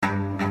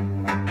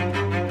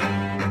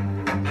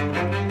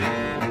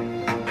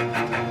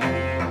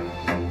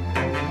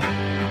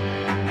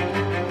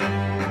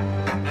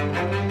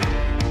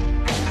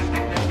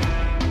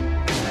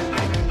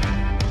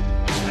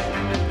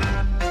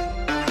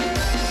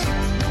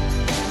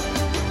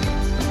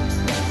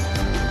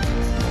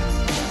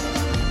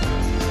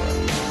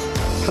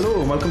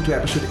welcome to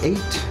episode 8 of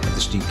the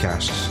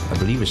Steepcast. I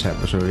believe it's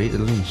episode 8 at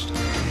least.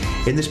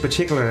 In this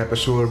particular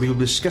episode, we will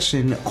be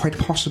discussing quite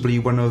possibly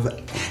one of,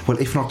 well,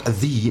 if not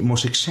the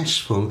most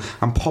successful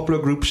and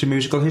popular groups in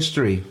musical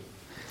history.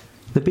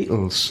 The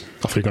Beatles. I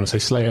thought you were going to say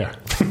Slayer.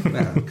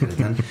 Well, could have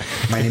done.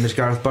 My name is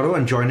Gareth Burrow,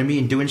 and joining me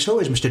in doing so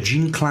is Mr.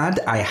 Gene Cladd,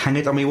 I hang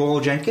it on me wall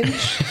Jenkins,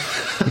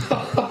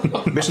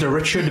 Mr.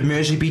 Richard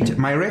Merseybeat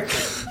Myrick,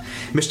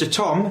 Mr.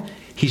 Tom,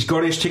 he's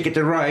got his ticket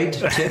to ride,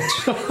 tit.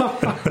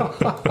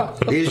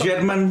 Ladies and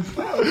gentlemen,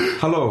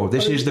 hello,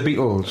 this is the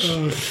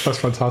Beatles. That's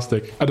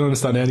fantastic. I don't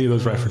understand any of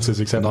those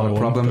references except Not that a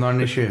one. problem, not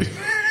an issue.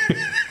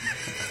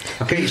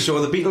 Okay, so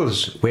the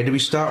Beatles. Where do we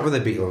start with the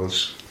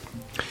Beatles?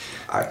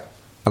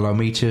 Allow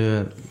me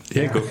to...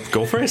 Yeah,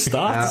 go for it,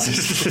 start.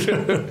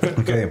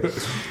 Okay.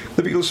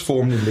 The Beatles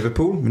formed in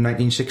Liverpool in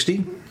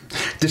 1960.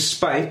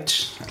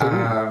 Despite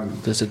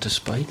There's a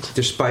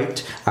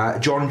despite.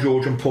 John,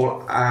 George and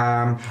Paul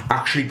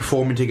actually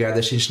performing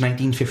together since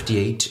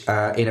 1958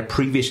 in a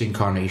previous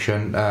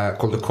incarnation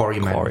called the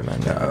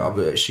Quarrymen. I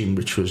assume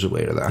Rich was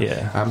aware of that.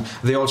 Yeah.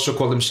 They also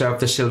called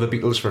themselves the Silver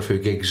Beatles for a few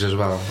gigs as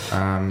well.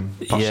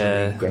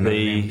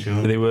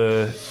 They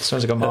were.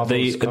 Sounds like a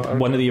Marvel.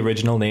 One of the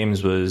original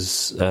names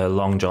was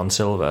Long John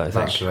Silver, I think.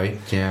 That's right.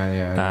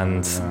 Yeah.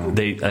 And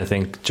I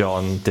think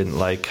John didn't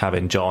like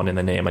having John in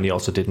the name, and he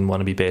also didn't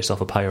want to be based off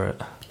a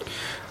pirate.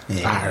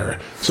 Yeah.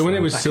 So when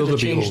it was That Silver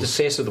could have changed the Beatles,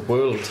 face of the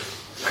world.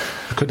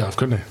 could have,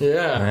 couldn't it?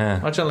 Yeah.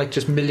 Imagine like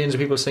just millions of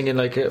people singing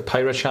like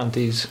pirate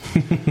shanties.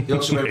 They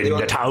also went, In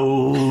the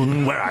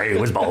town where I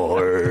was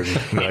born.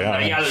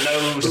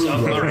 Yellow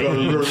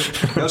submarine.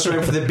 they also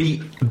went for the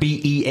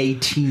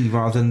BEAT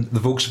rather than the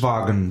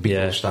Volkswagen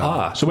Beatles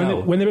style. So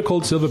when they were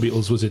called Silver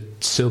Beatles, was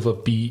it Silver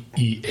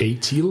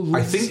B-E-A-T?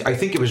 I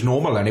think it was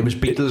normal and it was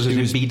Beatles as in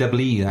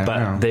BWE.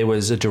 But there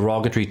was a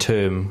derogatory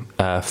term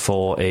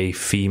for a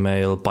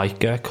female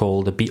biker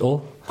called a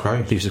beetle.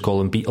 Christ. They used to call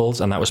them Beatles,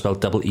 and that was spelled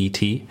double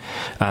E-T.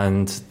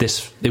 And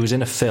it was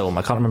in a film.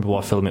 I can't remember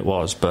what film it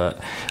was,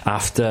 but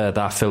after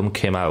that film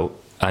came out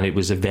and it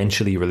was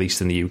eventually released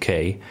in the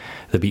UK,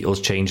 the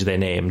Beatles changed their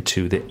name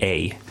to the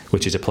A,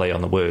 which is a play on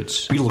the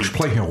words. Beatles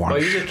play here Why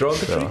once. is it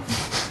derogatory?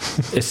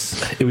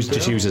 It was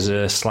just used as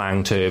a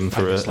slang term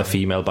for a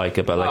female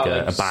biker, but like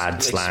a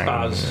bad slang.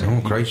 Spaz.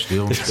 Oh, Christ,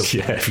 Beatles.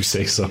 Yeah, if you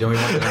say so. Don't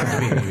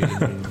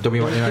we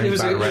want It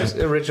was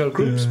the original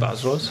group,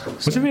 Spaz was.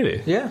 Was it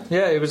really? Yeah.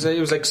 It was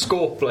like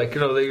Scope, like,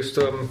 you know, they used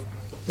to.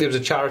 It was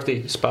a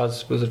charity.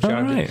 Spaz was a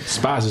charity. Right.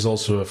 Spaz is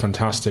also a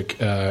fantastic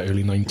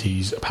early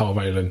 90s power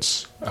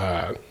violence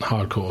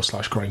hardcore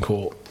 /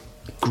 grindcore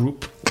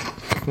group.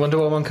 Wonder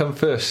what one come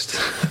first.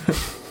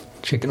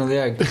 Chicken or the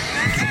egg?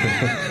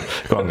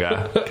 Go on,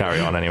 Gar. Carry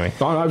on anyway.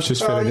 Oh, I was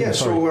just filling in.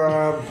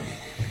 Sorry.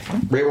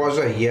 Where was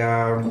I?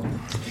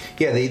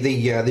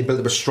 They built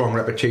up a strong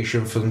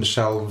reputation for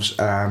themselves,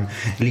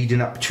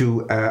 leading up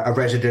to a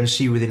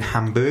residency within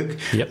Hamburg,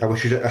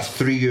 which was a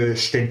 3-year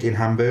stint in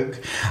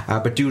Hamburg.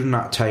 But during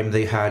that time,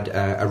 they had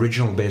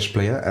original bass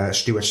player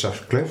Stuart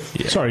Sutcliffe.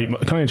 Yeah. Sorry,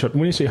 can I interrupt?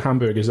 When you say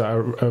Hamburg, is that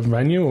a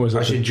venue or is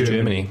that Actually,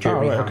 Germany, Oh,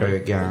 right,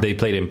 Hamburg. okay. Yeah. They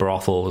played in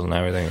brothels and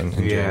everything. In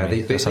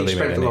Germany. They That's how spent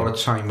made a their lot name. of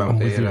time out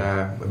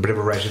there, a bit of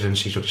a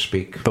residency, so to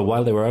speak. But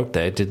while they were out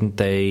there, didn't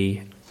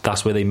they?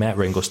 That's where they met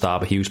Ringo Starr,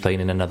 but he was playing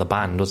in another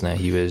band, wasn't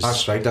he? He was.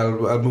 That's right.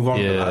 I'll move on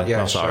to that. Yeah.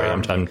 Yes, sorry,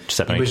 I'm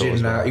stepping he was on your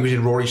toes. he was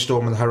in Rory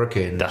Storm and the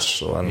Hurricanes. That's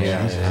the one.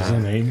 Yeah. Is a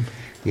name?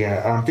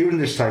 Yeah, during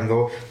this time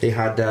though, they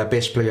had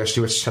bass player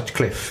Stuart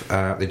Sutcliffe.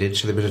 They did,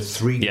 so there was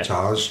 3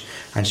 guitars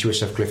and Stuart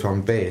Sutcliffe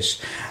on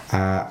bass,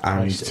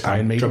 and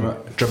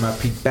drummer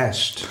Pete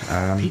Best.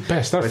 Pete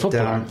Best, that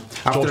footballer.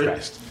 George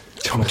Best.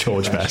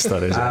 George Best,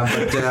 that is.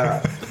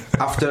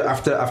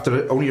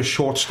 After only a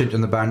short stint in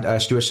the band,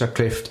 Stuart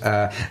Sutcliffe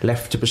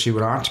left to pursue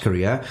an art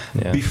career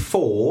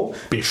before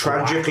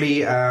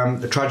tragically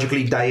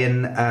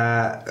dying.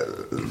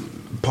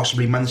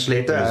 Possibly months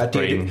later,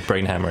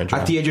 brain hemorrhage.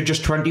 At the age of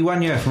just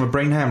 21, from a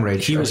brain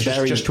hemorrhage. He was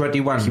just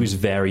 21. He was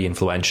very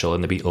influential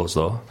in the Beatles,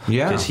 though.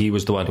 Yeah, because he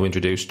was the one who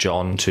introduced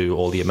John to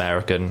all the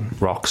American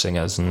rock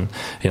singers, and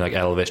like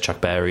Elvis,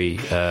 Chuck Berry,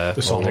 the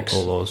Sonics,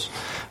 all those,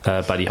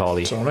 Buddy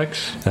Holly.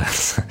 Sonics.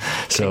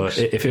 So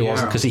if it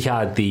wasn't because he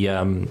had the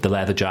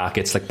leather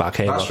jackets like back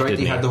hair. That's right.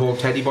 He had the whole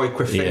Teddy Boy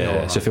quiff thing.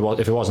 Yeah. So if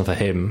it wasn't for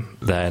him,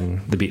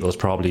 then the Beatles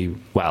probably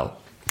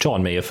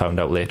John may have found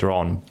out later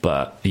on,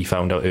 but he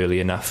found out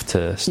early enough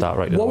to start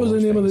writing. What was the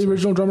name of the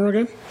original drummer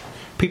again?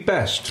 Pete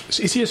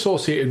Best. Is he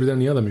associated with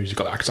any other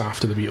musical acts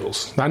after the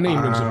Beatles? That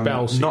name rings a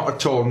bell. Not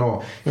at all,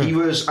 no. He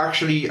was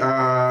actually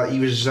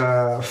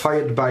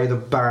fired by the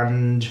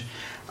band.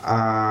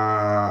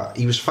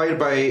 He was fired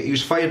by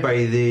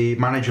the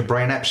manager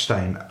Brian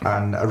Epstein,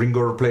 and Ringo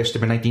replaced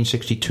him in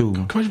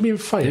 1962. Can I being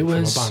fired from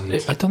a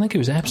band? I don't think it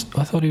was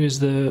Epstein. I thought he was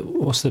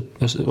what's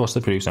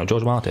the producer now?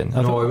 George Martin.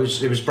 No, it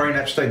was Brian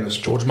Epstein.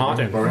 George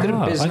Martin. Bit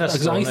of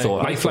business. I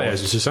thought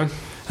Flyers, is your son?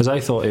 Because I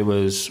thought it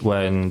was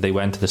when they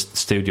went to the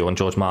studio and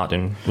George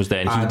Martin was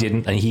there, and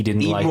he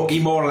didn't like. He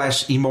more or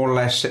less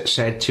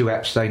said to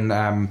Epstein,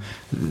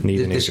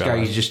 "This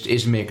guy just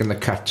is making the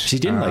cut." He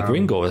didn't like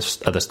Ringo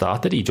at the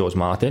start, did he? George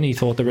Martin. He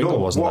thought the Ringo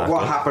wasn't that good.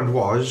 What happened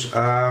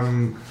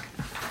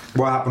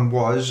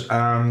was.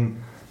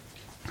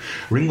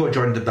 Ringo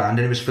joined the band,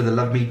 and it was for the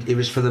Love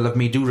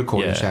Me Do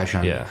recording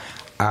session. Yeah.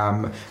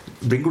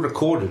 Ringo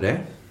recorded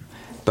it,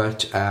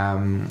 but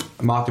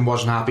Martin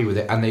wasn't happy with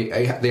it, and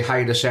they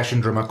hired a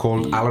session drummer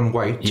called Alan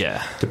White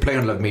to play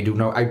on Love Me Do.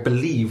 Now, I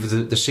believe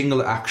the single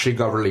that actually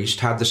got released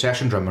had the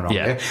session drummer on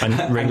it,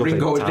 and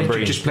Ringo was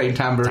just playing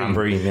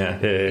tambourine.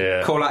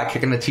 Yeah. Call that a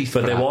kick in the teeth.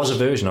 But there was a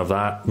version of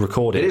that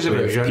recorded. It is a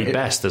version. Pete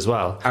Best as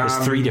well. There's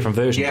 3 different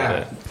versions of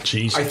it.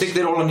 Jesus. I think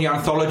they're all on the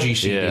anthology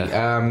CD.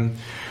 Yeah.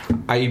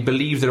 I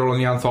believe they're all on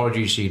the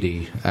anthology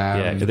CD.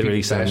 They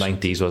released in the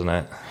 90s, wasn't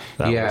it?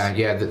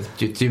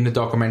 Doing the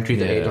documentary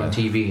they did on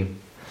TV.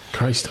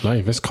 Christ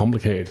alive, that's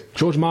complicated.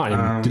 George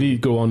Martin, did he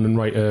go on and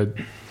write a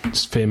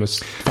famous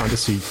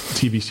fantasy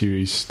TV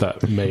series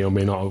that may or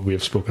may not we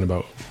have spoken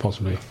about?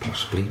 Possibly. Is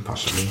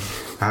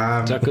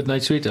that Good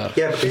Night Sweetheart?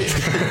 Yeah,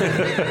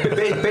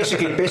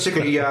 basically,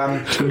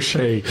 touche.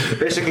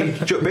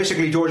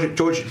 Basically,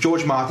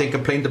 George Martin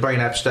complained to Brian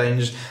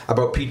Epstein's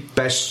about Pete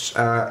Best's,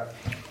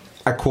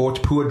 I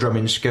quote, poor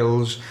drumming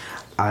skills.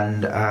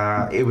 And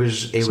it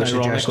was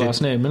suggested.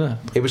 Last name, isn't it?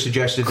 It was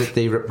suggested that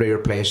they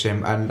replace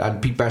him,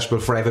 and Pete Best will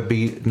forever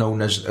be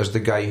known as the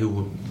guy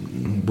who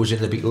was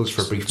in the Beatles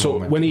for a brief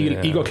moment. So when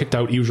he got kicked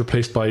out, he was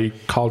replaced by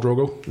Khal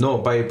Drogo. No,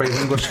 by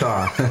Ringo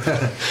Starr,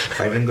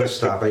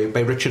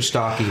 by Richard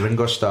Starkey,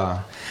 Ringo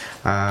Starr.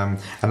 And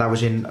that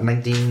was in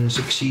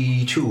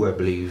 1962, I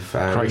believe.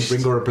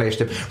 Ringo replaced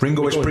him.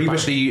 Ringo was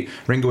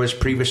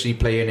previously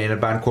playing in a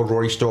band called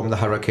Rory Storm and the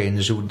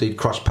Hurricanes, who they'd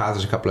crossed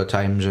paths a couple of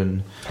times.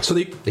 And so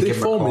they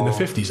formed in the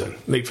 50s then,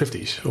 late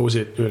 50s, or was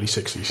it early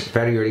 60s?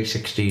 Very early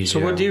 60s. So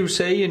would you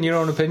say, in your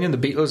own opinion, the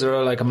Beatles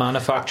are like a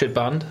manufactured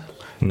band?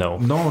 No,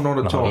 not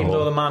at all. Even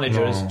though the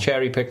manager is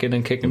cherry picking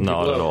and kicking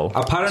people at all.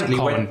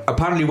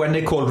 Apparently, when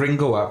they called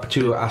Ringo up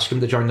to ask him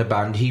to join the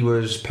band, he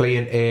was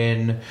playing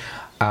in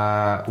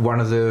one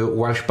of the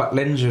Welsh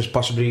butlins, was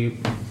possibly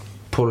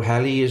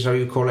Pwllheli, is how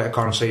you call it. I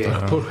can't say it.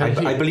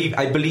 I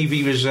believe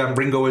he was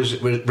Ringo was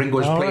playing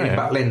in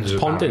butlins.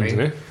 Pontins, isn't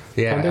it?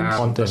 Yeah,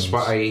 that's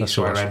what I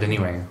read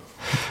anyway.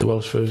 The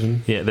Welsh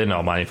version. Yeah, they're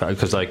not manufactured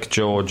because like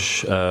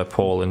George,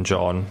 Paul, and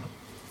John.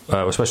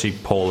 Especially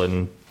Paul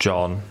and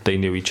John, they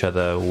knew each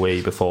other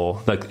way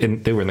before.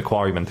 They were in the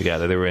Quarrymen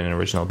together. They were in an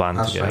original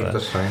band together.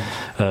 That's right.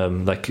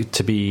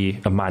 To be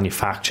a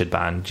manufactured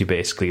band, you're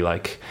basically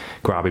like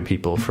grabbing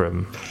people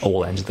from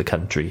all ends of the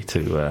country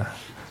to.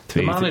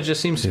 The manager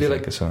seems to be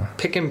like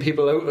picking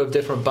people out of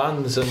different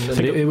bands, and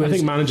I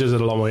think managers had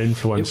a lot more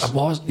influence.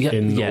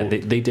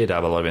 They did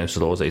have a lot of influence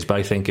those days, but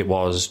I think it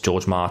was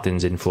George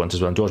Martin's influence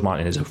as well. George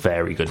Martin is a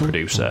very good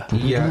producer.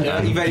 He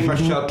very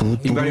much helped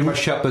and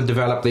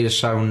develop their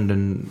sound,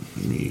 and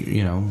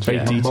very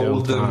detailed,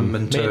 mold them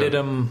and made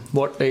them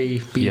what they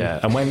be. Yeah,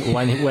 and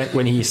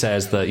when he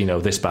says that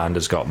this band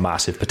has got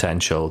massive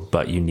potential,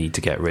 but you need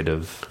to get rid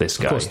of this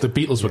guy. Of course, the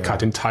Beatles were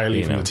cut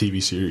entirely from the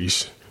TV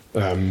series.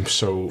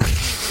 So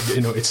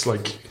it's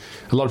like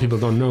a lot of people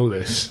don't know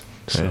this.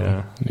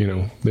 So they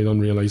don't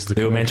realise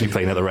they were meant to be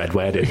playing at the Red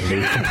Wedding and they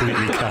were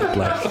completely cut.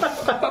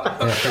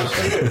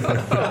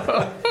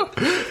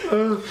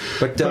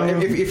 But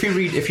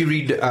if you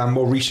read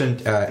more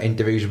recent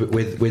interviews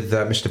with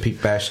Mr.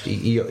 Pete Best,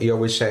 he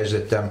always says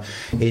that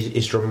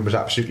his drumming was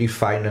absolutely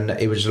fine, and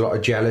it was a lot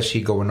of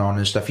jealousy going on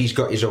and stuff. He's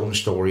got his own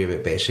story of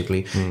it.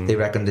 Basically, they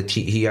reckon that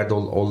he had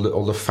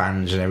all the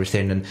fans and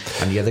everything, and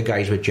the other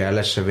guys were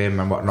jealous of him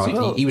and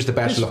whatnot. He was the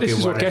best looking one. This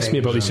is what gets me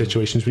about these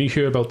situations when you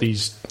hear about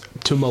these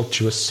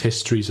tumultuous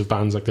histories of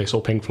bands like this,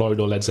 or Pink Floyd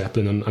or Led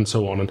Zeppelin and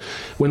so on, and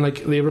when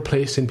like they're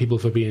replacing people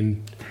for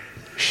being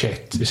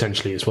shit,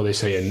 essentially is what they're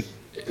saying.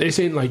 They're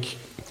saying like,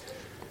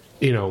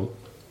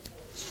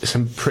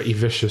 some pretty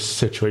vicious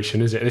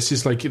situation, is it? It's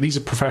just like these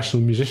are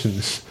professional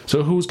musicians,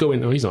 so who's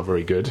going, he's not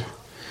very good,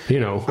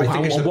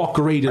 what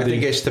grade are they? I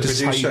think it's the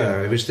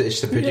producer.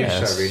 It's the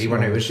producer, really.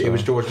 When it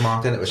was George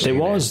Martin that was saying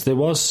there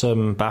was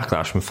some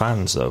backlash from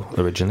fans though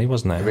originally,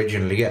 wasn't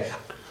there? Yeah,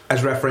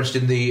 as referenced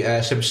in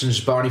the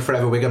Simpsons, Barney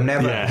Forever, Wiggum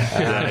Never.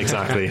 Yeah,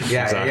 exactly.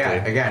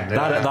 Again.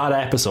 That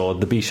episode,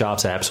 the B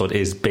Sharps episode,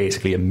 is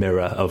basically a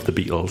mirror of the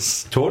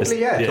Beatles.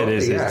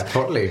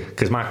 Totally.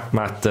 Because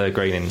Matt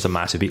Groening's a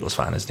massive Beatles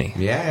fan, isn't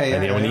he? Yeah.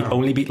 And the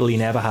only Beatle he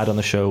never had on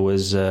the show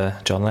was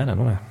John Lennon,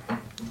 wasn't it?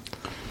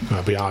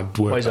 That'd be hard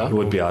work. Why is that? It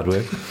would be hard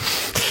work.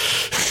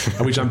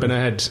 Are we jumping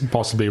ahead?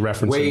 Possibly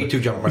referencing way too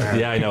jumping ahead.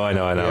 Yeah, I know.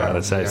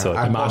 I'd say so.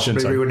 I'm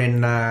possibly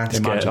ruining.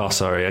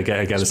 Sorry. I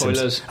get the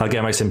Simpsons. I'll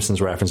get my Simpsons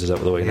references out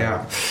of the way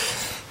now.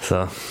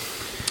 So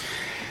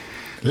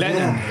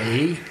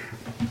Lennon.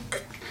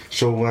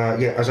 So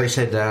as I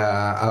said,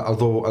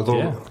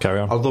 carry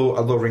on.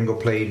 Although Ringo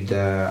played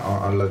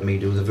on Love Me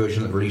Do, the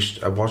version that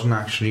released wasn't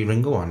actually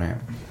Ringo on it.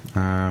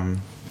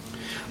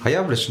 I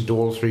have listened to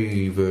all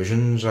 3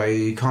 versions.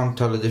 I can't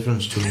tell the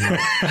difference too much.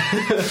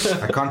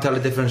 I can't tell the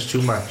difference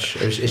too much.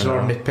 It's a lot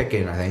of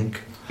nitpicking, I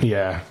think.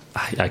 Yeah.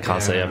 I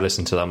can't say I've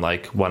listened to them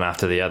like one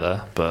after the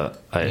other,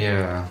 but I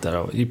don't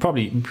know. You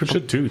probably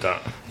should do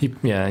that. You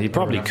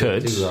probably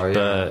could, that,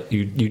 but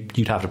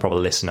you'd have to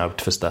probably listen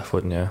out for stuff,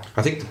 wouldn't you?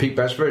 I think the Pete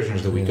Best version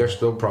is the weakest,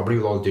 though, probably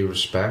with all due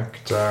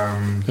respect.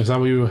 Is that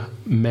what you were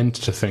meant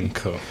to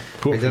think, though? I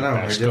don't know.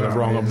 Best got a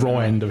raw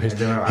end of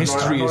history.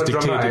 History is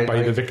dictated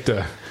by the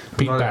victor.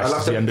 Pete Best I'll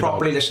is the have to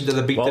properly underdog. listen to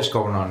the beat that's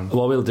going on.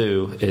 What we'll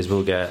do is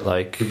we'll get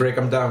You break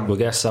them down. We'll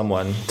get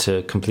someone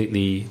to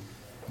completely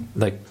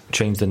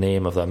change the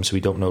name of them so we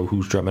don't know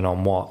who's drumming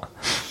on what,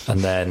 and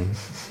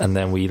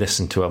then we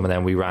listen to them and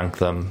then we rank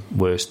them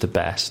worst to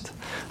best,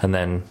 and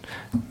then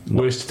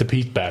worst to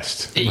Pete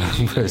Best.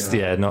 worst,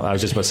 I was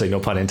just about to say no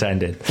pun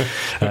intended.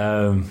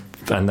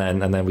 And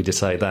then we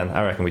decide. Then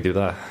I reckon we do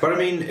that. But I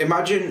mean,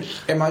 imagine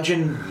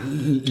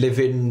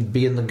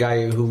being the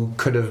guy who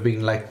could have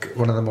been like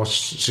one of the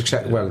most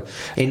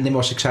in the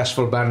most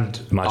successful band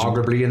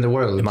arguably in the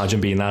world.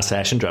 Imagine being that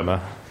session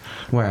drummer.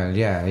 Well,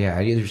 yeah.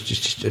 It was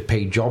just a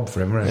paid job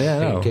for him, right?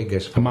 Yeah, paid gig, I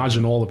suppose.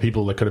 Imagine all the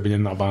people that could have been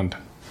in that band.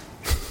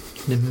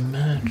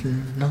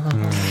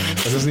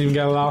 That doesn't even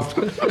get a laugh.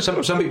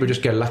 Some people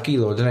just get lucky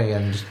though, don't they?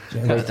 And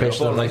they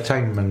place at the right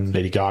time. And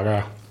Lady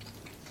Gaga.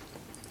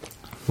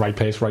 Right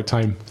place, right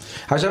time.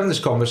 I was having this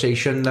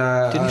conversation.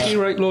 Didn't she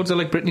write loads of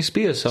like Britney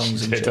Spears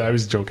songs? And shit? I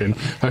was joking.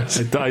 I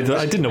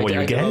didn't know what you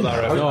were getting.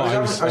 I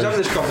was having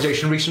this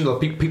conversation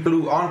recently. People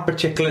who aren't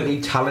particularly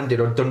talented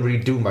or don't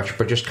really do much,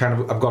 but just kind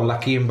of have got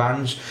lucky in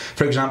bands.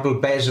 For example,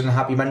 Bez and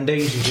Happy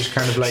Mondays. He's just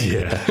kind of like,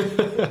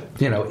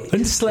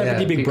 Didn't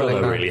Celebrity Big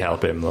Brother really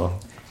help him though?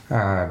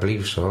 I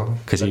believe so,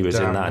 because he was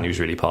in that and he was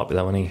really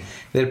popular, wasn't he?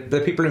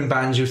 There are people in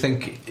bands who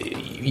think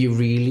you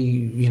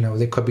really,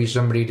 there could be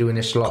somebody doing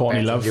this a lot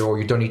Courtney better, Love. or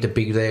you don't need to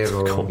be there.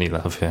 Or Courtney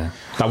Love, yeah.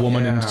 That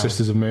woman in Yeah.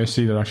 Sisters of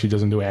Mercy that actually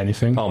doesn't do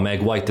anything. Oh,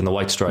 Meg White in the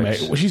White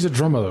Stripes. Well, she's a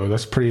drummer though.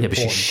 That's pretty Yeah, but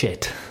important. she's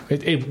shit.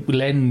 It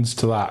lends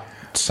to that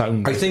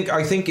sound. I think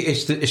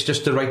it's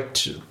just the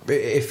right.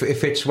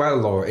 If it's well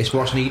though, it's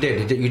what's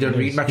needed. You don't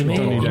need much You more.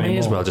 may, need you may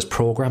as anymore. well just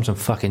program some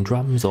fucking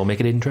drums or make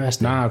it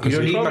interesting. Nah, You because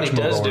don't need Probably much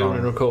more does going do in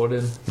on.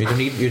 recording.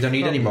 You don't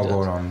need any more does.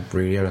 going on,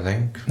 really. I don't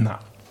think. nah.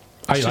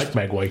 I like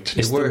Meg White.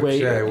 It's works, the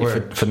way yeah, it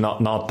works. for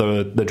not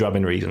the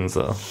drumming reasons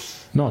though.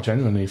 Not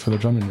genuinely for the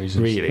drumming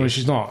reasons. Really? Well,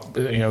 she's not,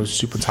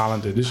 super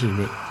talented, is she?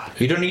 But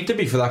You don't need to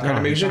be for that kind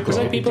of music. because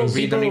though. like You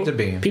really don't need to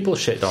be. People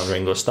shit on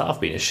Ringo Starr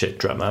being a shit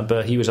drummer,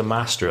 but he was a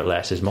master at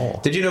less is more.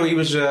 Did you know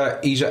he's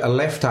a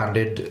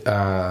left-handed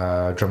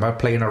drummer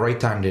playing a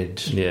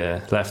right-handed?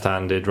 Yeah,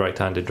 left-handed,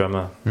 right-handed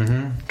drummer.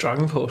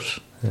 Dragon Force.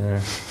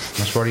 Yeah,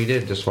 That's what he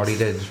did.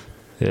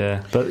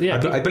 yeah, but yeah,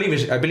 I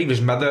believe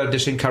his mother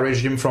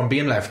disencouraged him from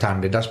being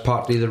left-handed. That's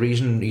partly the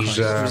reason he's.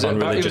 Was on it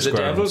back, it was religious the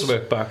grounds. Devil's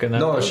work back in that.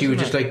 No, wasn't she was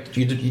it? just like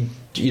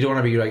you don't want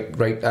to be right.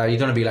 You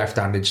don't want to be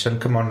left-handed, son.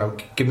 Come on now,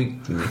 give me.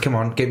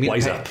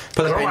 Wise the up.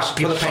 Put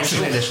the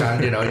pencil in his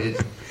hand.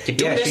 You're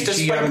doing this to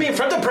spite me in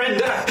front of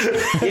Brenda.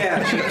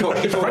 Yeah, she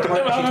talked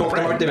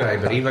about it. I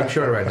believe. I'm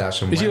sure I read that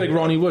somewhere. is he like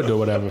Ronnie Wood or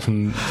whatever?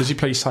 Does he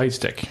play side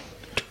stick?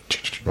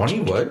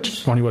 Ronnie Wood?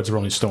 Ronnie Wood's the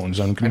Rolling Stones.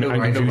 I'm I know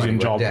confusing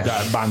Ronnie Wood,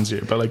 yeah. bands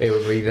here, but like It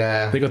would be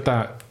there. they got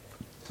that.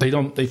 They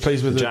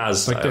plays with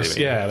Jazz like style, this,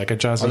 you mean? yeah, like a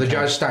jazz. Oh, the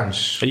jazz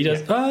stance. he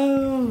does.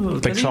 Oh,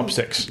 like does he-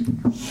 chopsticks.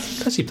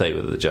 Does he play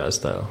with the jazz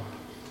style?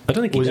 I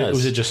don't think he does.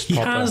 Was it just he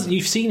proper? has?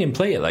 You've seen him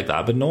play it like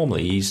that, but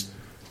normally he's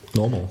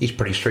normal. He's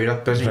pretty straight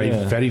up, isn't he?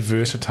 Very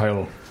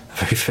versatile.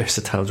 Very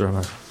versatile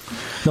drummer.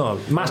 No,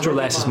 Master of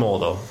Less is more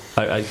though,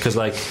 because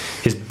like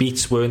his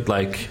beats weren't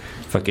like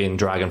fucking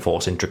Dragon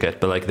Force intricate,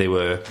 but like they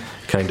were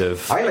kind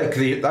of. I like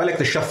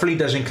the shuffle he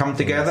doesn't come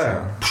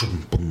together.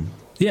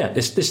 Yeah,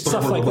 it's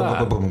stuff like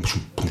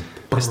that.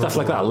 It's stuff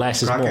like that.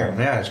 Less is more.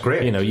 Yeah, it's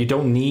great. You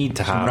don't need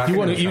to have.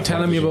 You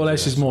telling me about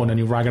Less is More and then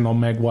you ragging on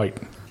Meg White?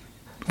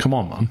 Come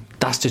on, man.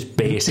 That's just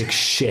basic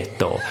shit,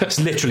 though. It's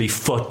literally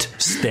foot,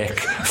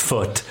 stick,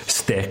 foot.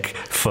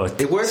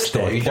 It works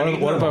though. You don't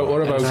need What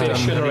about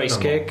Fish and a rice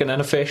cake, and then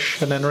a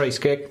fish, and then a rice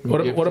cake.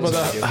 what about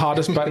the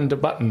hardest button to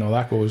button? Oh,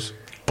 that goes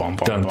bum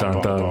bum Dun, bum dun,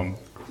 bum dun. bum.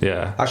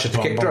 Yeah. That's just the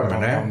Bum, kick bum, drum,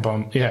 bum, isn't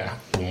bum, it? bum. Yeah.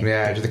 Boom.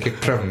 Yeah, just the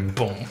kick drum.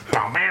 Boom.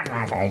 Bum, bum,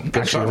 bum, bum.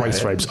 Actually, the right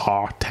stripes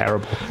are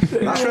terrible.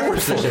 That's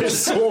reference to the Simpsons.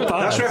 So bad.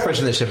 That's reference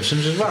to the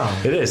Simpsons as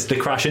well. It is. They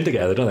crash in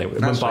together, don't they?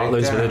 When That's Bart right,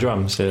 loads yeah. with their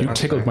drums. Yeah. You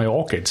tickled my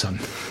orchid, son.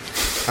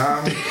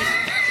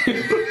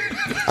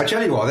 I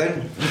tell you what,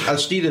 then I'll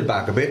steal it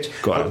back a bit.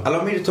 Go on.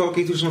 Allow me to talk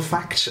you through some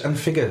facts and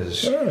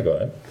figures. Go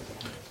ahead.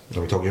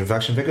 We're talking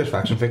facts and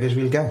figures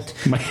we'll get.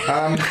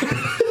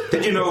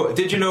 Did you know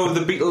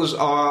the Beatles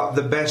are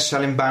the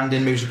best-selling band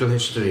in musical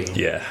history?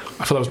 Yeah.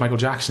 I thought that was Michael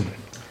Jackson.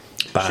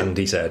 Band,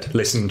 he said.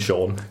 Listen,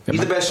 Sean. He's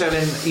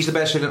the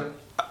best-selling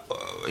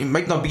It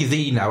might not be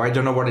the now. I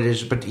don't know what it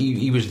is, but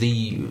he was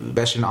the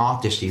best-selling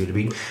artist. He would have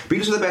been.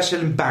 Beatles are the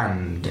best-selling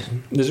band.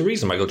 There's a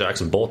reason Michael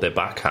Jackson bought their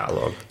back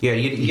catalogue. Yeah,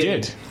 he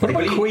did. What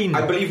about Queen?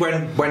 I believe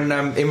when him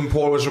and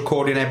Paul was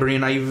recording Ebony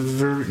and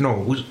Ivory.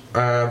 No, it would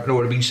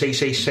have been Say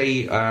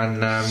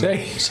and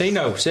Say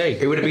no, say.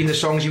 It would have been the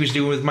songs he was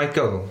doing with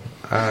Michael.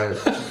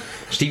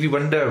 Stevie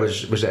Wonder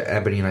was at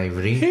Ebony and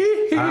Ivory.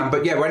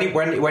 But yeah, when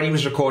he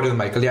was recording with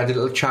Michael, they had a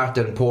little chat,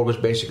 and Paul was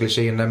basically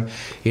saying,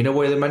 you know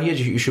where the money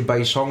is? You should buy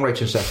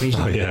songwriting and stuff. And he's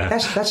like,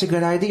 that's a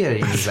good idea.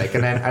 And he's like,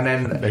 and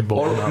then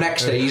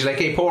next day he's like,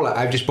 hey Paul,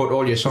 I've just bought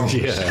all your songs.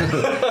 Yeah.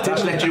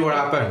 That's literally what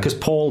happened. Because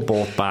Paul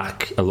bought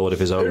back a load of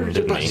his own,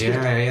 didn't he?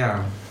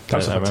 Yeah.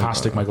 That's a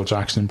fantastic Michael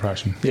Jackson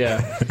impression.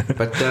 Yeah.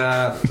 But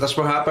that's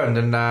what happened,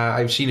 and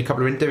I've seen a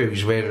couple of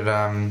interviews where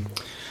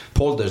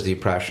Paul does the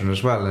impression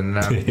as well,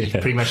 and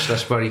pretty much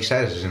that's what he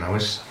says.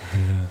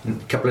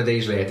 A couple of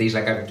days later, he's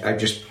like, "I've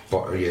just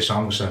bought your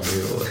songs, son.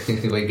 What are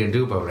you going to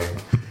do about it?"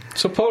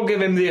 So Paul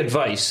gave him the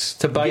advice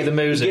to buy the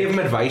music. He gave him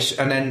advice,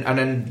 and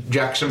then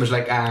Jackson was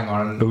like, "Hang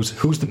on,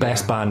 who's the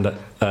best band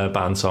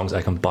songs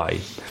I can buy?"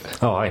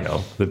 Oh, I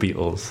know, the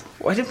Beatles.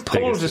 Why didn't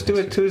Paul just do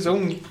it to his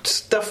own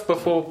stuff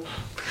before?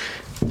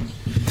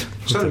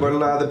 So, well,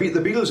 the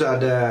Beatles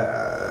had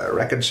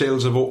record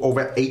sales of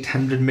over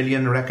 800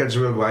 million records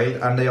worldwide,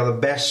 and they are the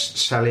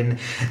best-selling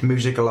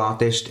musical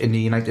artist in the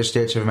United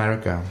States of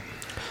America.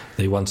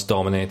 They once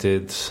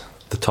dominated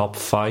the top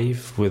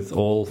 5 with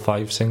all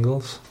 5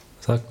 singles.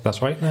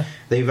 That's right, yeah?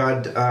 They've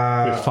had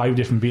with 5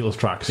 different Beatles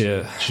tracks.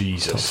 Yeah,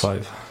 Jesus, top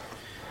 5.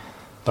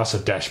 That's a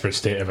desperate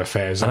state of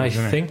affairs. And I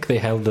think they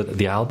held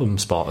the album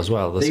spot as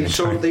well. They've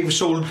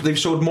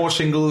sold more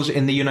singles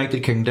in the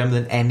United Kingdom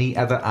than any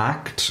other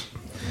act.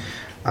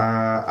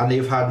 And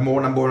they've had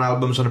more number 1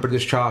 albums on the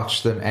British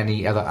charts than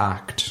any other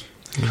act.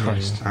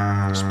 Christ.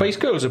 Spice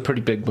Girls are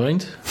pretty big,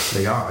 mind.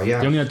 They are, yeah.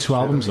 They only had 2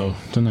 albums though,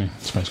 didn't they?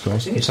 Spice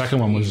Girls. The second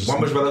one was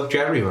without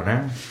Jerry on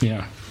it.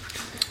 Yeah.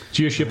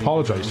 So she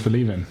apologised for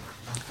leaving.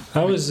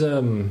 That was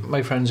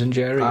My Friends and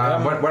Jerry.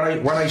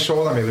 When I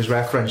saw them, it was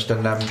referenced,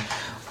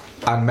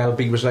 and Mel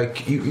B was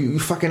like, you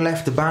fucking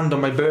left the band on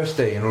my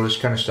birthday and all this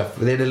kind of stuff.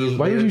 Why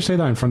did you say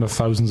that in front of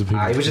thousands of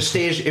people? It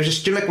was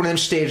still like one of them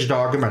staged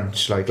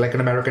arguments, like an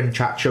American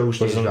chat show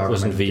staged argument.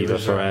 Wasn't Viva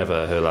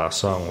Forever her last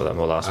song with them,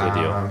 or last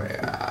video?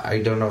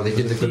 I don't know. They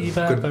did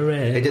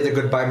the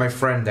Goodbye My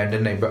Friend then,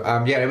 didn't they?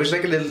 But it was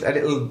like a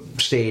little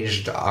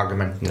staged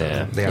argument.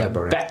 Yeah. They had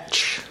about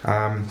Batch.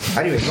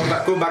 Anyway,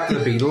 going back to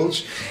the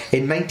Beatles.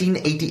 In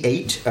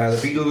 1988, the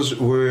Beatles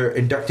were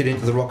inducted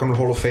into the Rock and Roll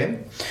Hall of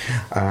Fame.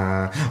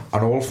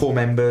 And all 4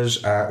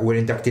 members were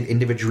inducted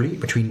individually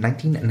between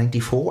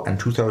 1994 and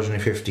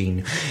 2015.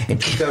 In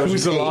 2008, who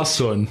was the last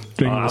one?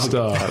 Ringo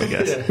Starr.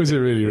 Was it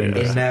really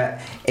Ringo?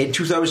 In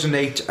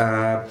 2008,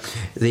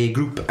 the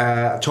group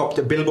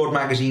topped Billboard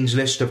magazine's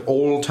list of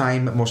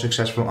all-time most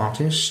successful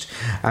artists,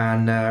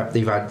 and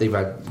they've had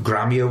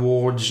Grammy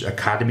Awards,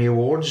 Academy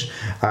Awards,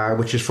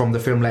 which is from the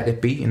film Let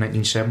It Be in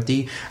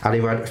 1970, and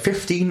they've had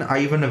 15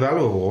 Ivor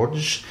Novello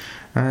Awards,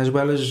 as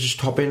well as just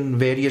topping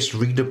various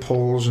reader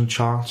polls and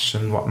charts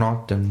and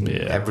whatnot, and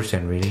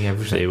everything.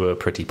 They were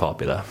pretty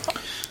popular.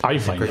 I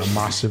find them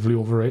massively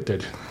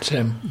overrated.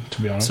 Same,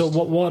 to be honest. So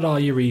what are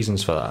your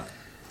reasons for that?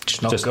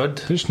 Just not good.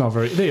 They're just not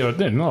very.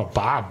 They're not a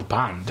bad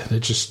band. They're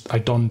just, I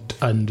don't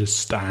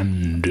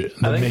understand.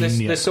 I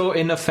think they're so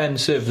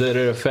inoffensive that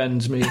it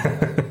offends me.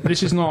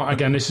 This is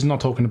not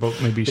talking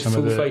about maybe some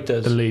of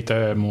the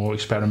later, more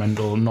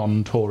experimental,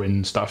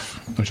 non-touring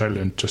stuff, which I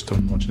learned just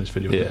from watching this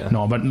video. Yeah.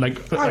 No, but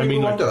like, I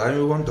wonder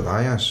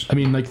that, yes. I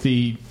mean, like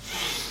the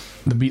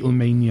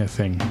Beatlemania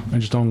thing. I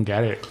just don't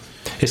get it.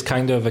 It's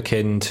kind of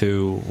akin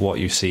to what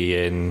you see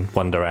in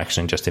One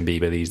Direction and Justin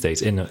Bieber these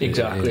days.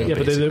 Exactly. Yeah,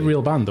 but they're a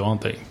real band, though,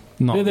 aren't they?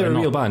 They're a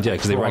real band, yeah,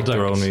 because they write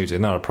their own music.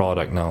 Not a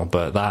product, no.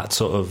 But that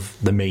sort of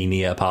the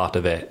mania part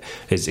of it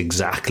is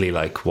exactly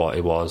like what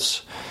it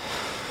was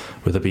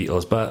with the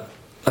Beatles. But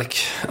like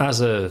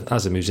as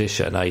a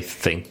musician, I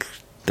think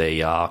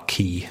they are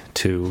key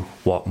to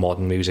what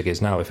modern music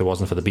is now. If it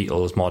wasn't for the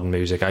Beatles, modern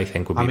music, I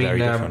think, would be very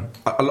different.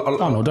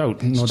 No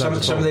doubt.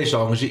 Some of these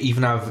songs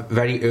even have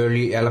very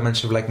early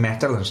elements of like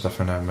metal and stuff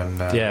in them. And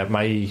yeah,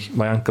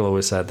 my uncle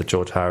always said that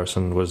George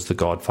Harrison was the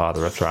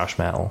godfather of thrash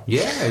metal.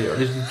 Yeah,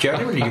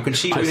 genuinely, you can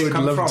see where I they would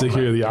come love from. to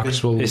hear the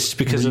actual. It's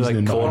because of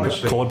like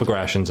chord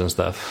progressions and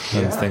stuff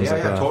and things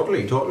like that.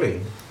 Totally.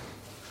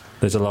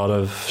 There's a lot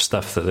of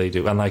stuff that they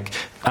do, and like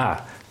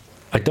I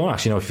don't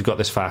actually know if you've got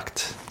this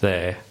fact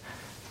there.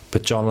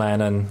 But John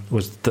Lennon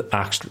was the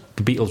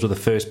Beatles were the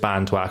first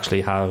band to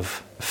actually have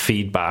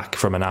feedback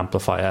from an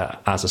amplifier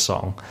as a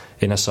song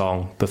in a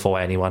song before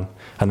anyone,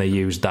 and they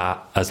used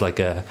that as like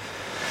an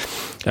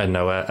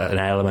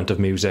element of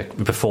music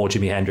before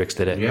Jimi Hendrix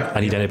did it.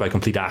 And he did it by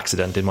complete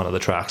accident in one of the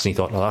tracks, and he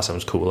thought, "Oh, that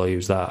sounds cool. I'll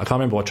use that." I can't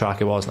remember what track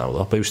it was now,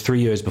 though, but it was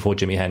 3 years before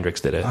Jimi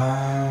Hendrix did it.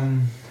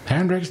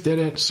 Hendrix did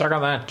it. Suck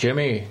on that,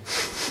 Jimmy.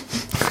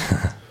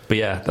 But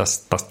yeah,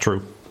 that's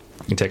true.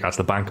 You can take that to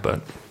the bank, but.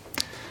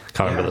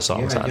 Can't remember the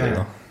song sadly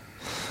though.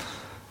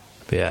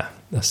 But yeah,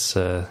 that's.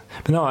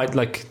 But no, I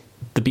like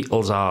the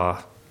Beatles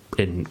are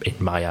in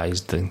my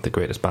eyes, the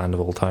greatest band of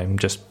all time.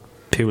 Just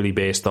purely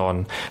based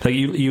on, like,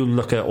 you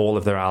look at all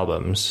of their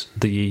albums,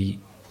 the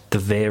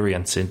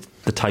variance in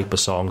the type of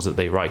songs that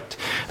they write.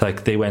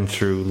 Like, they went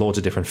through loads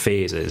of different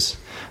phases,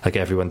 like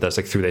everyone does,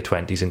 like through their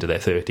 20s into their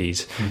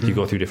 30s. You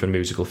go through different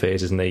musical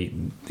phases, and they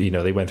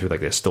went through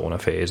like their stoner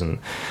phase and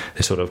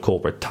their sort of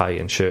corporate tie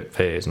and shirt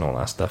phase and all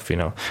that stuff,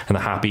 and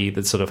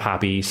the sort of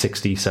happy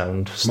 60s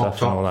sound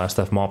stuff and all that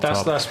stuff.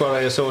 That's what I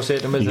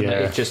associate them with, and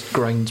it just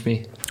grinds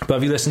me. But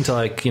if you listen to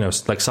like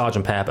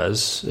Sgt.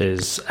 Pepper's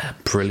is a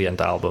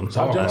brilliant album.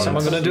 Someone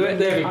going to do it.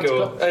 There we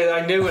go.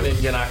 I knew an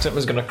Indian accent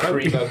was going to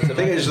creep out. The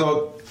thing is,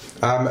 though,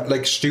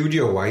 like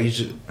studio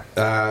wise,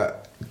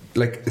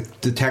 like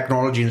the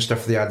technology and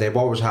stuff they had there,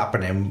 what was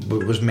happening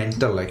was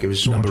mental. Like, it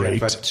was so much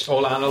effort,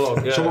 all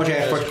analog, so much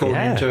effort going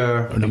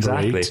into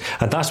exactly,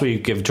 and that's where you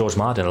give George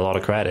Martin a lot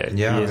of credit.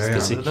 He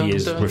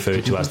is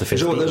referred to as the fifth.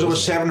 There's over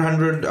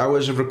 700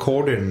 hours of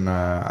recording,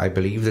 I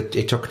believe, that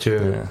it took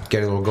to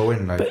get it all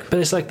going. Like. But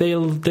it's like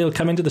they'll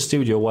come into the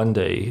studio one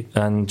day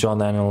and John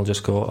Lennon will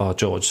just go, "Oh,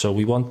 George, so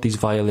we want these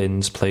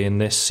violins playing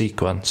this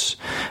sequence,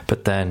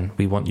 but then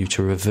we want you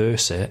to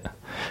reverse it,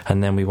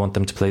 and then we want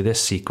them to play this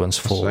sequence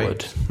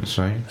forward." That's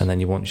right. And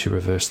then you want to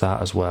reverse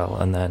that as well,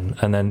 and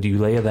then you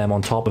layer them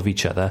on top of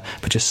each other,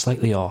 but just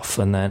slightly off,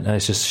 and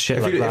it's just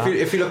shit that.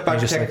 If you look back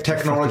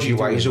technology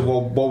wise,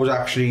 what was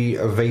actually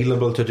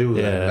available to do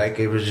then, like,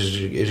 it was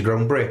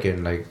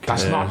groundbreaking. Like,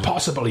 that's not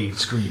possible. He'd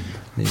scream.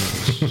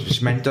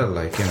 It's mental,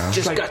 like,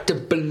 Just like, got to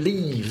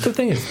believe. The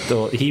thing is,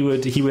 though, he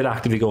would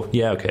actively go,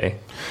 "Yeah, okay."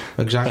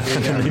 Exactly.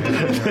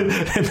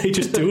 And they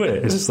just do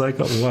it. It's just like,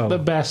 oh, wow. The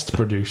best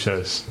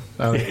producers.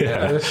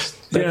 Okay.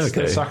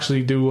 Let's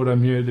actually do what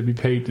I'm here to be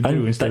paid to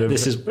do, instead of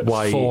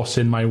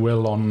forcing my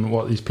will on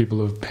what these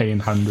people are paying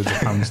hundreds of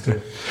pounds to.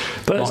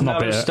 But it's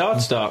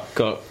not Start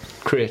got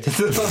created.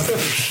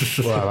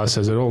 Well, that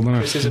says it all, doesn't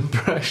it? His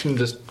impression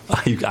just.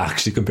 Are you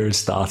actually comparing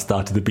Start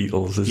to the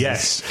Beatles?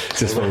 Yes. Is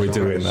this what we're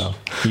doing now?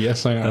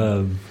 Yes, I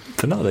am.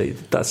 But no,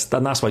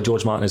 that's why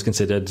George Martin is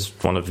considered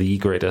one of the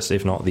greatest,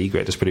 if not the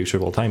greatest producer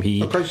of all time.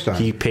 He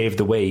paved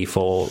the way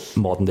for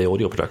modern day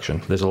audio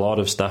production. There's a lot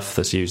of stuff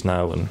that's used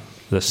now, and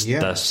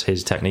that's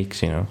his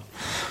techniques, which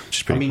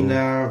is pretty cool.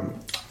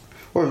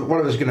 Well, what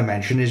I was going to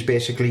mention is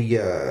basically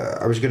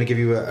I was going to give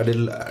you a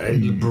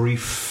little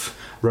brief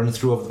run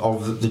through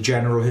of the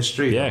general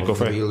history of the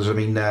Beatles. I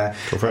mean,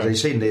 as I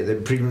say, they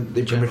pretty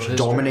much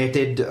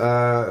dominated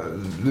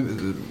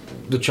the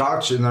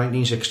charts in the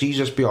 1960s,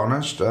 let's be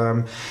honest.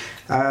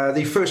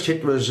 The first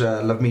hit was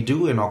Love Me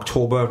Do in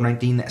October of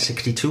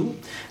 1962.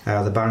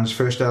 The band's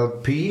first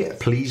LP,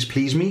 Please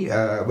Please Me,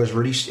 was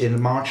released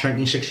in March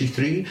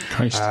 1963,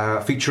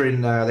 featuring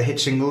the hit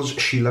singles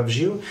She Loves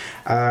You,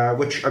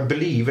 which I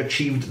believe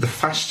achieved the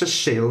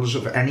fastest sales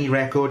of any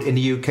record in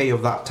the UK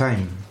of that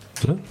time.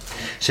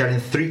 Selling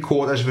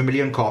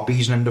 750,000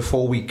 copies in under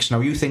 4 weeks.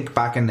 Now, you think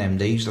back in them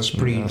days, that's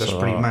pretty mad.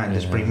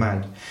 That's pretty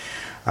mad.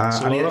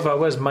 So a lot of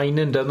hours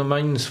mining down the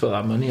mines for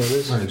that money.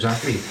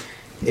 Exactly.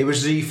 It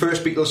was the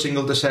first Beatles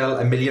single to sell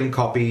 1 million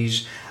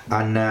copies,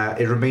 and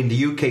it remained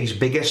the UK's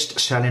biggest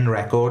selling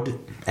record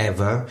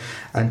ever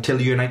until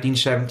the year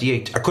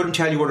 1978. I couldn't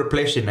tell you what it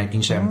placed in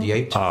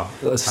 1978.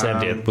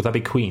 78. Would that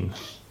be Queen?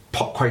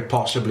 Quite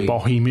possibly.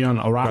 Bohemian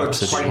or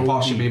Rhapsody. Quite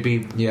possibly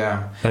be,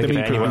 yeah. I think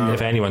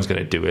if anyone's going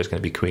to do it, it's going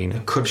to be Queen.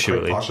 It could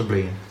surely. Quite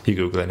possibly. You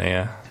Google it,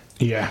 yeah.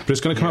 Yeah, but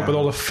it's going to come up with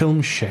all the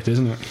film shit,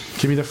 isn't it?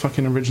 Give me the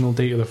fucking original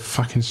date of the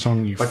fucking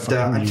song, you But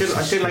until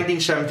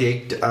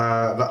 1978,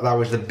 that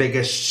was the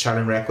biggest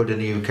selling record in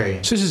the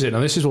UK. So this is it. Now,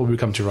 this is what we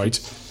come to, right?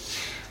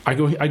 I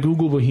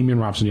Google Bohemian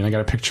Rhapsody and I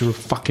get a picture of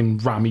fucking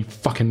Rami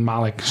fucking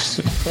Malek. It's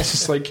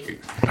just like...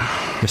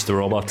 Mr.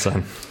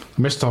 Robotson.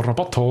 Mr.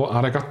 Roboto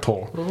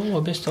Arigato.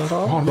 Oh, Mr.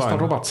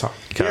 Robotson.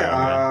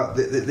 Yeah,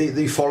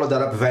 they followed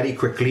that up very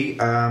quickly.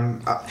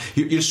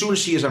 You'll soon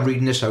see as I'm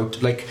reading this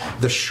out, like,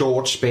 the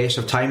short space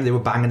of time they were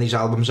banging these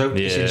albums out.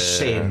 It's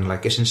insane.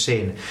 Like, it's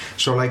insane.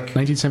 So, like...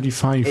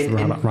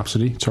 1975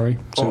 Rhapsody, sorry.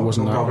 So it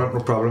wasn't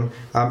no problem.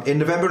 In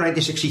November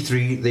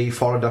 1963, they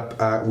followed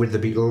up with the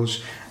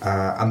Beatles,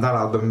 and that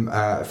album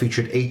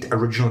featured 8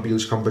 original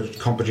Beatles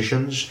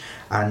compositions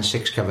and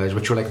 6 covers,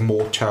 which were like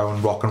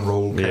Motown, rock and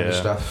roll kind of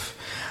stuff.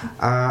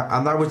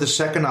 And that was the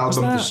second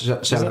album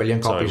to sell 1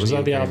 million copies. Was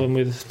that the album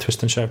with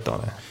Twist and Shout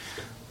on it?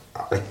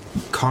 I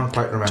can't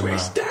quite remember.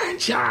 Twist and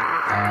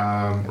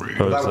Shout.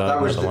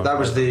 That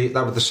was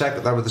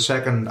the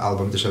second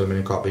album to sell 1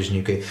 million copies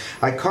in UK.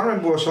 I can't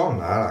remember what's on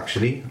that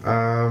actually.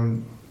 I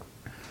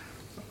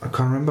can't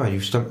remember.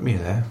 You've stumped me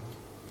there.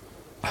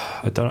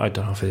 I don't know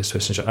if it is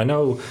Twist and Shout. I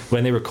know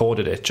when they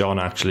recorded it, John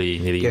actually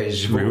nearly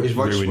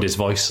ruined his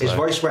voice. His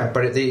voice went,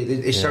 but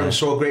it sounds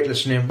so great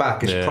listening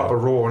back. It's proper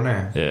raw,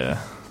 isn't it?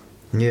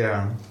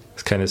 Yeah.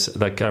 It's kind of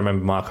like, I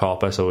remember Mark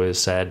Hoppus always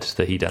said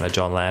that he done a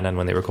John Lennon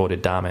when they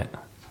recorded Damn It.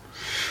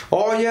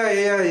 Oh yeah.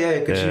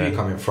 I can see where you're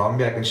coming from.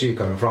 Yeah, I can see where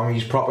you're coming from.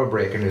 He's proper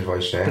breaking his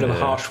voice there. Bit of a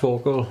harsh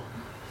vocal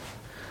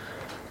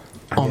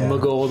on the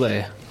go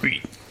there.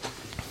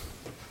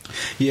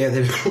 Yeah,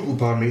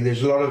 pardon me.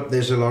 There's a lot of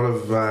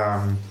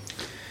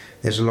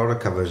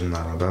covers in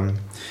that album.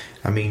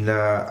 I mean,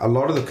 a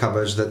lot of the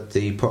covers that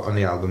they put on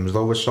the albums,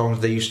 though, were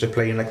songs they used to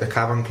play in like the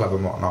Cavern Club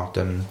and whatnot,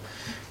 and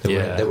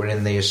they were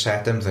in their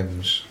set and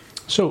things.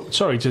 So,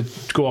 sorry to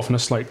go off on a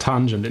slight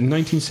tangent. In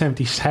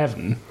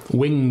 1977,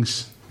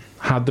 Wings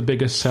had the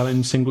biggest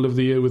selling single of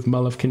the year with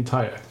Mull of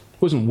Kintyre.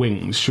 It wasn't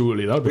Wings,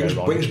 surely. That would be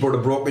ironic. Wings would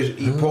have broke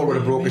Paul would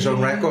have broke his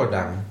own record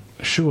down.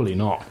 Surely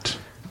not.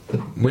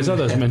 There's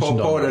others mentioned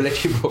Paul on would have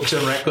literally broke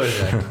some records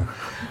down.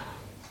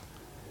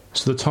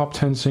 So the top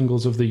 10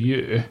 singles of the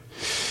year.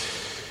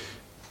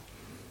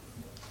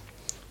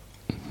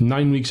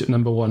 9 weeks at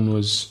number 1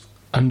 was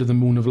Under the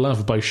Moon of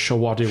Love by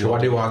Shawadi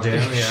Wadi.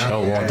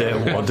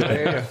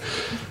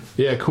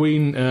 Yeah,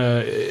 Queen,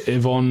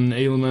 Yvonne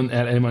Elliman,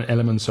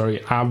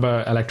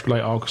 ABBA, Electric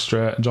Light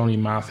Orchestra, Johnny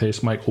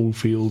Mathis, Mike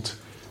Oldfield,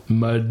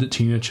 Mud,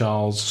 Tina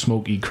Charles,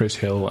 Smokey, Chris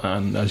Hill,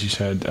 and, as you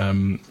said,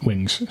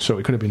 Wings. So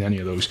it could have been any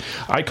of those.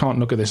 I can't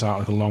look at this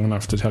article long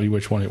enough to tell you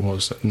which one it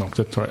was that knocked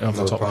it right off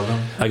the top.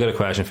 I got a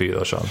question for you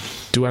though, Sean.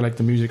 Do I like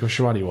the music of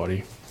Shawadi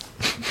Wadi?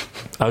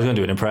 I was going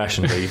to do an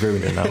impression, but you've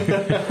ruined it now.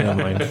 Never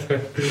mind.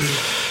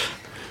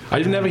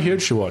 I've never heard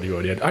Shawadi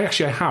Wadi. I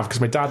have,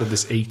 because my dad had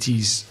this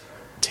 80s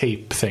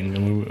tape thing,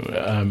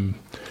 and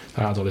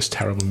I had all this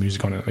terrible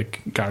music on it,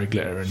 like Gary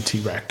Glitter and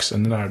T-Rex,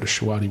 and then I had a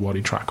Shawadi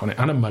Wadi track on it,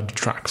 and a Mud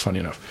track, funny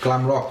enough.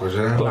 Glam rock, was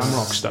it? Glam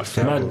rock stuff.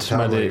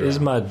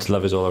 Mud,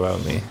 Love Is All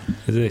Around Me.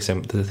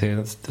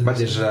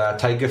 Mud is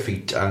Tiger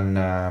Feet, and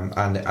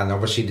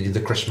obviously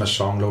the Christmas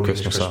song, Lonely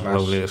This Christmas.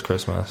 Lonely This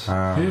Christmas.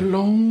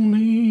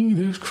 Lonely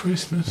This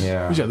Christmas.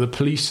 Yeah. Was that the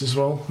Police as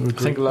well? I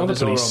think Love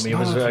Is All Around Me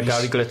was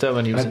Gary Glitter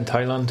when he was in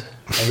Thailand.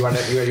 And you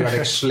had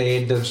like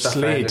Slade and stuff.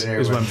 Slade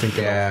is one thing.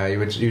 Yeah, you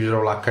would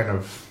all that kind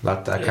of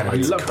that kind of. I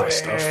love that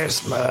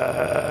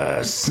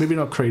stuff. Maybe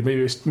not Craig.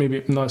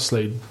 Maybe not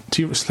Slade.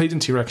 Slade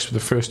and T-Rex were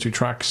the first 2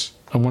 tracks,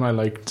 and one I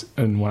liked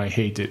and one I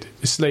hated.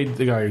 Is Slade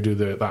the guy who do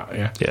that?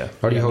 Yeah. Yeah.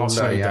 Not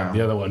Slade,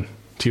 the other one,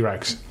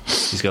 T-Rex.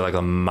 He's got like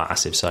a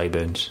massive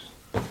sideburns.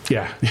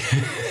 Yeah.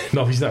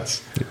 No, he's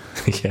nuts.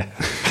 Yeah.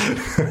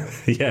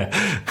 Yeah.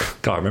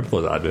 Can't remember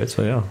those adverts,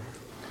 but yeah.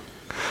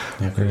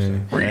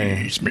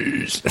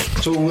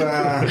 So what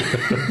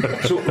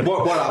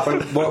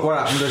happened? What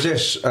happened was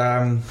this.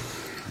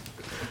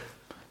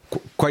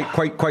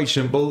 Quite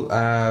simple.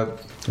 The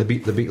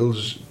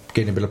Beatles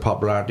gained a bit of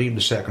popularity. The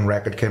second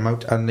record came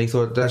out, and they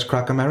thought, let's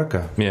crack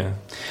America. Yeah.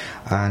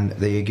 And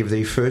they give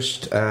their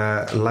first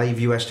live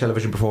US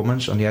television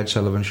performance on the Ed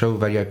Sullivan Show.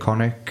 Very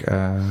iconic,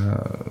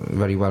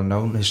 very well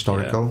known,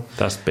 historical. Yeah.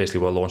 That's basically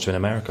what launched in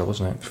America,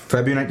 wasn't it?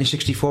 February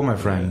 1964, my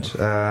friend.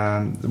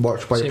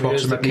 Watched by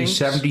approximately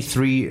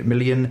 73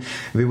 million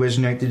viewers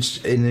in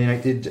the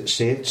United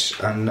States,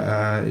 and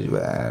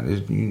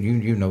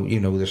you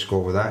know the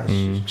score with that.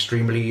 It's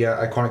extremely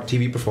iconic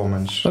TV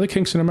performance. Are the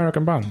Kinks an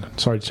American band?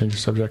 Sorry to change the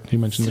subject. You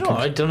mentioned the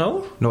Kinks. I don't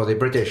know. No, they're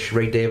British.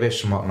 Ray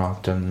Davies and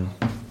whatnot, and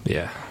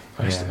yeah.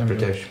 Yeah,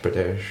 British.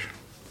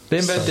 They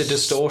invented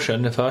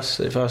distortion, if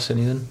that's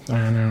anything.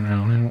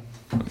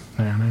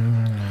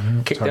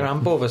 Kicked their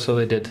amp over, so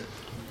they did.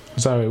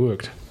 Is that how it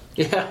worked?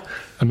 Yeah.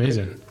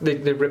 Amazing.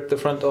 They ripped the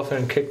front off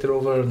and kicked it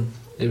over, and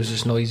it was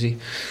just noisy.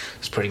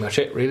 That's pretty much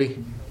it,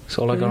 really. That's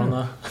all I got on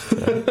that.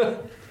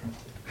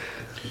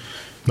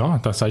 No, I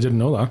didn't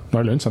know that.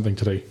 I learned something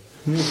today.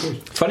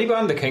 Funny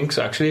band, the Kinks,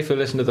 actually, if you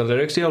listen to the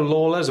lyrics. You know,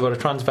 Lawler's about a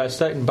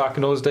transvestite, and back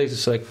in those days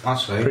it's like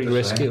pretty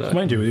risky. Like.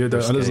 Mind you,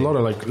 there's a lot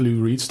of like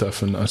Lou Reed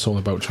stuff, and it's all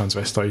about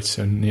transvestites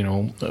and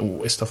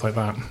stuff like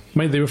that.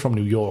 Mind they were from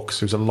New York,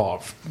 so there's a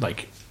lot of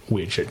like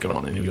weird shit going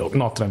on in New York.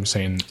 Not that I'm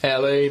saying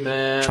LA,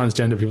 man,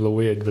 transgender people are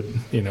weird, but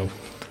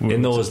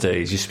in those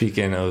days, you're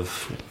speaking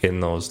of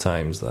in those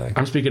times, like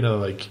I'm speaking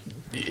of like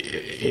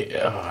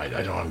I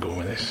don't know where I'm going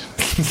with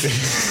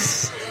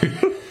this.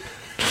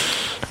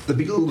 The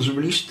Beatles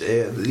released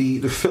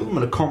the film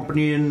and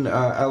accompanying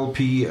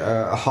LP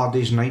A Hard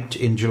Day's Night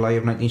in July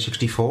of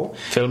 1964.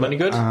 Film any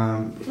good?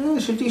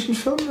 It's a decent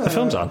film. The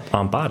films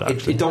aren't bad,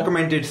 actually. It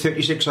documented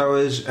 36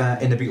 hours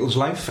in the Beatles'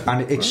 life,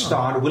 and it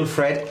starred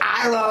Wilfred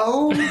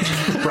Arrow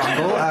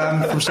Bramble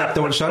from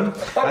Steptoe and Son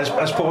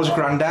as Paul's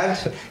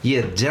granddad.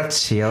 You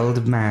dirty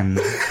old man.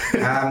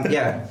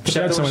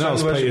 Steptoe and Son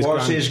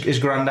was his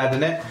granddad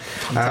in it.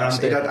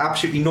 It had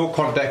absolutely no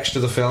context to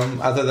the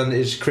film other than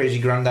his crazy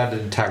granddad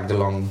had tagged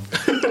along.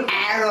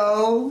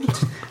 Arrow.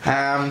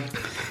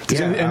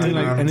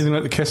 Anything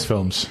like the Kiss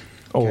films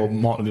or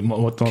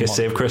Kiss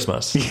Save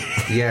Christmas.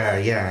 Yeah.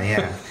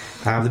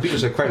 The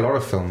Beatles had quite a lot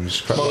of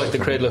films. More like the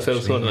Cradle of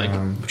Filth one,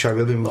 which I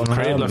will be moving on.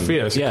 Cradle of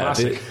Fear,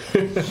 classic.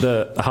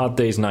 The Hard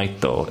Day's Night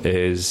though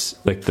is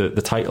like the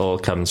title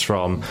comes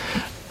from.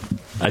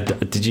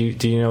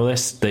 Do you know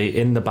this? They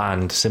in the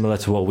band, similar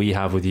to what we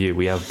have with you,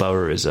 we have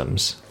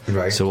Bowerisms.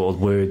 Right. So all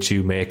words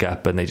you make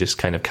up and they just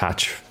kind of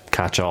catch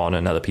on,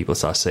 and other people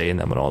start saying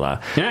them and all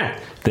that. Yeah.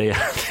 They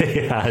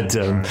had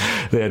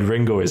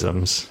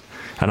Ringoisms.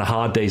 And A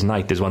Hard Day's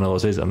Night is one of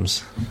those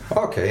isms.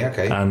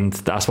 Okay. And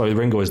that's why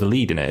Ringo is the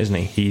lead in it, isn't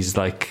he? He's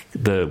like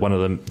one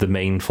of the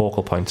main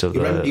focal points of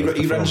the He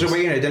runs films.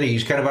 away in it, doesn't he?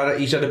 He's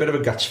had a bit of a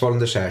guts fall in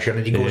the session,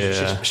 and he goes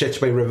and sits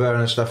by river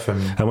and stuff.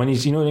 And when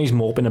he's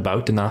moping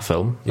about in that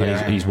film,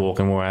 and he's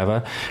walking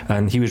wherever,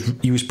 and he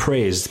was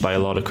praised by a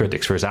lot of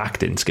critics for his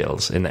acting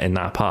skills in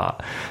that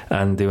part,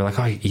 and they were like,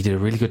 oh, he did a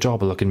really good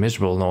job of looking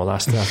miserable and all that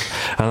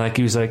stuff. And like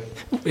he was like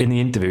in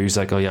the interview, he's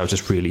like, oh yeah, I was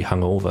just really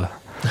hungover.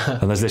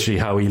 And that's literally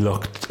how he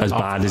looked, as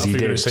bad as he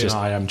did. Just,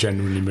 I am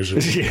genuinely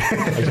miserable.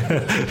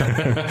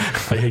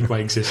 I hate my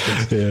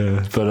existence.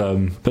 Yeah,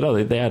 but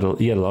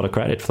he had a lot of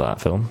credit for that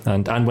film.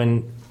 And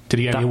when did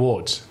he get any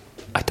awards?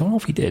 I don't know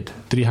if he did.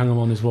 Did he hang him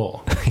on his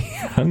wall? He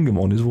hung him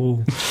on his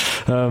wall.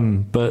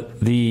 But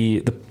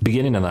the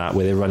beginning of that,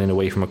 where they're running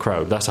away from a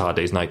crowd, that's A Hard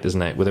Day's Night,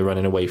 isn't it? Where they're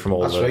running away from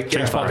all George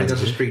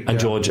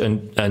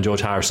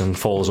George Harrison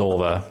falls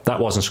over. That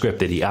wasn't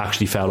scripted. He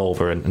actually fell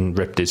over and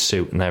ripped his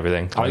suit and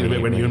everything. I like the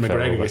bit when Ewan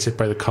McGregor gets hit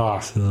by the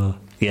car.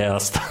 Yeah,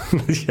 that's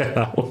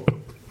that one.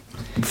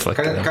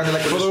 Kind of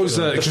like for those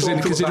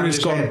considering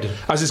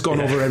it's gone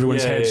over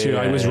everyone's heads here.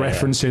 I was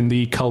referencing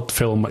the cult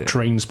film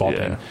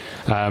Trainspotting.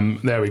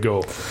 There we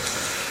go.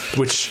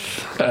 Which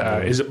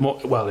is it more?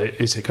 Well,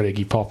 it's got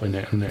Iggy Pop in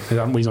it, and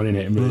he's not in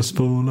it. Lust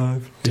for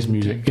Life. His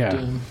music,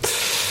 yeah.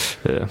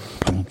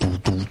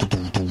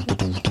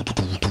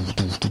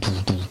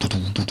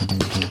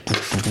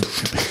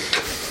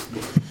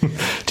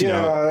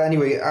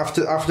 Anyway,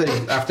 after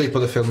they put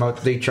the film out,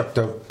 they chucked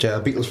out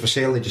Beatles for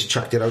Sale. They just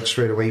chucked it out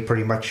straight away,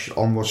 pretty much,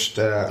 almost.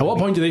 At what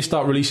point do they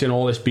start releasing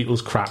all this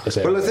Beatles crap?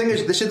 Well, the thing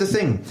is, this is the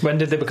thing. When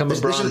did they become a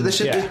brand?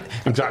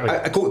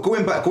 Exactly.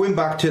 Going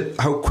back to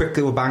how quick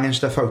they were banging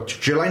stuff out.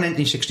 July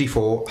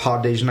 1964,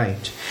 Hard Day's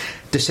Night.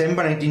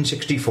 December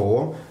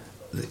 1964.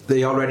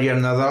 They already had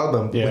another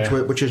album,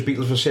 which is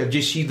Beatles for Sale. Do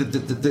you see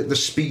the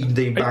speed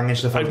they bang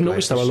stuff out? I've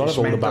noticed that a lot of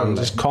all the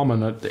bands is common.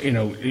 That,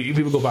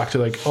 people go back to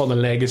like the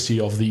legacy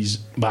of these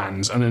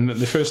bands, and then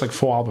the first like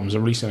 4 albums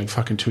are released in like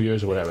fucking 2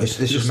 years or whatever. This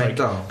is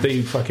mental.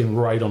 They fucking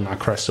ride on that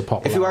crest of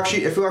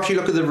popularity. If you actually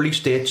look at the release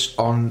dates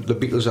on the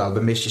Beatles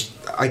album, it's just,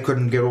 I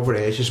couldn't get over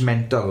it. It's just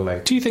mental.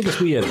 Like, do you think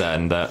it's weird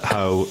then that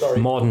how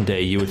modern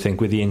day you would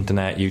think with the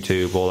internet,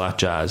 YouTube, all that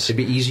jazz, it'd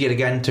be easier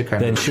again to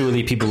kind then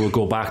surely people would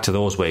go back to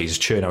those ways,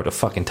 churn out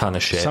a fucking ton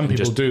of shit. Some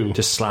people do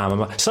just slam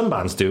them. Some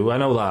bands do, I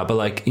know that, but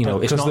like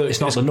it's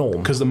not the norm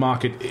because the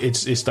market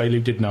it's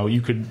diluted now.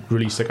 You could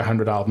release like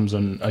 100 albums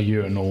in a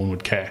year and no one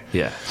would care.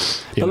 Yeah,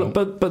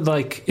 but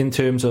like in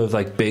terms of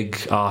like big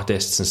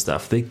artists and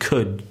stuff, they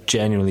could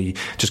genuinely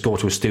just go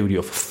to a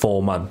studio for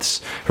 4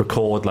 months,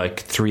 record like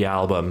 3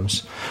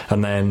 albums,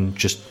 and then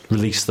just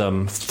release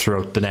them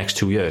throughout the next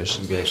 2 years.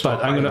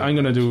 But I'm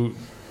gonna do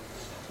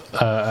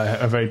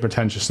a very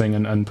pretentious thing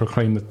and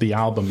proclaim that the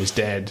album is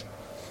dead.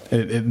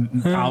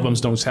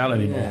 Albums don't sell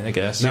anymore. I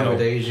guess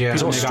nowadays,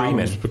 it's all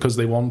streaming because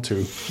they want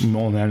to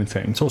more than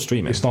anything. It's all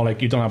streaming. It's not like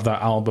you don't have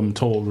that album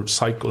tour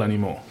cycle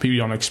anymore.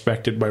 People aren't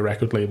expected by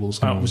record labels.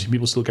 Obviously,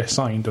 people still get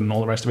signed and all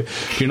the rest of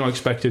it. You're not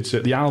expected to.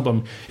 The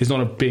album is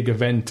not a big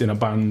event in a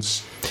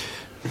band's.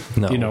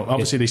 No,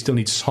 obviously they still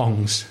need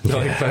songs,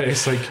 but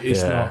it's like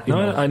it's not.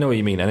 I know what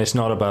you mean, and it's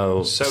not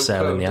about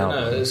selling the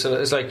album.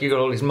 It's like you got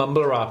all these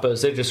mumble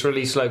rappers. They just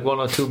release like 1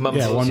 or 2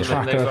 mumbles. One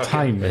track at a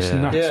time. It's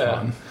nuts,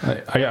 man.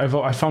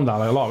 I found that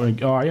a lot.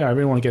 I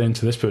really want to get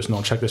into this person.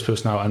 I'll check this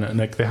person out, and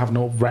like they have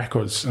no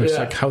records. And it's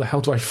like, how the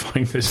hell do I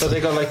find this? So they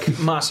got like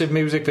massive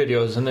music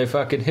videos, and they're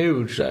fucking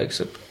huge. Like,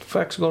 so,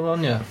 fuck's going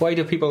on here? Why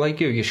do people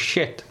like you? You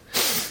shit.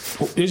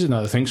 Well, here's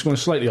another thing. It's going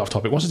slightly off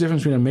topic. What's the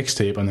difference between a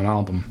mixtape and an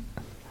album?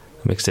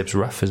 Mixtape's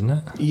rough, isn't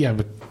it? Yeah,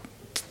 but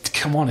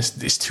come on,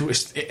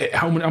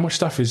 how much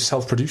stuff is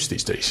self-produced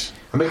these days?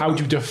 How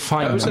do you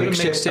define a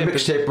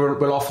mixtape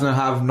will often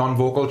have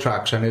non-vocal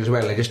tracks on it as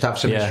well. They just have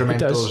some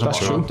instrumentals. That's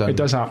true. It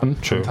does happen.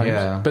 True.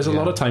 There's a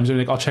lot of times I'm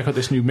like, I'll check out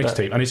this new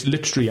mixtape, and it's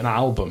literally an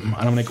album,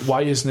 and I'm like,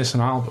 why isn't this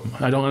an album?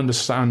 I don't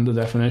understand the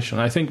definition.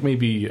 I think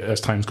maybe as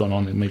time's gone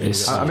on, a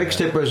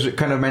mixtape was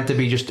kind of meant to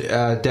be just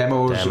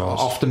demos,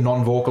 often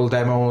non-vocal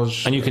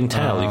demos, and you can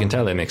tell they're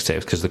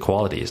mixtapes because the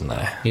quality isn't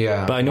there.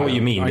 Yeah, but I know what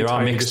you mean. There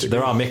are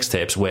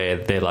mixtapes where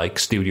they're like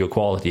studio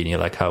quality, and you're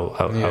like, how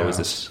is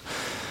this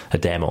a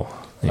demo?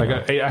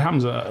 Like it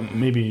happens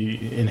maybe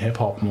in hip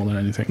hop more than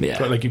anything. Yeah.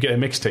 But like you get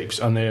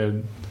mixtapes and they're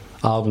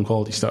album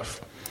quality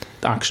stuff.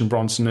 Action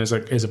Bronson is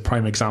a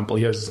prime example.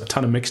 He has a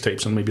ton of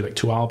mixtapes and maybe like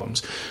 2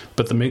 albums,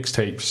 but the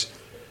mixtapes,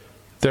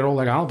 they're all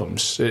like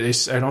albums.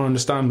 I don't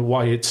understand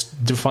why it's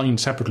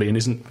defined separately and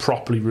isn't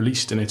properly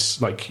released, and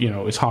it's like,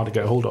 it's hard to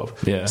get a hold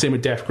of. Yeah. Same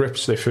with Death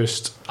Grips. Their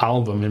first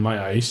album, in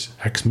my eyes,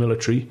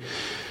 Ex-Military,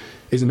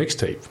 is a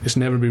mixtape. It's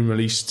never been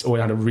released, or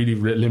it had a really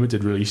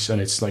limited release, and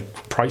it's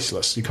like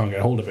priceless. You can't get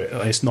a hold of it.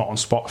 It's not on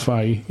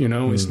Spotify.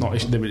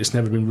 It's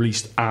never been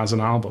released as an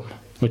album,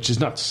 which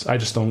is nuts. I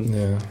just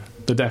don't.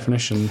 The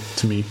definition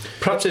to me.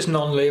 Perhaps it's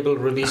non-label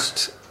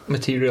released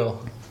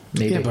material.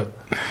 Maybe. Yeah, but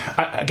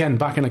again,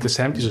 back in like the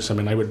 70s or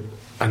something, I would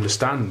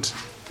understand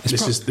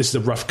this is a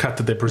rough cut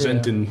that they're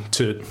presenting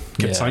to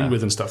get signed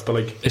with and stuff. But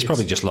like, it's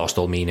probably just lost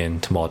all meaning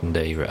to modern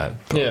day. It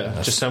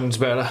just sounds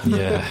better.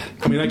 Yeah,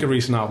 I mean, like a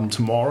recent album,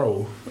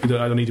 Tomorrow. I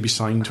don't need to be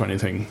signed to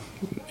anything.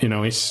 You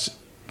know, I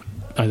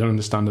don't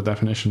understand the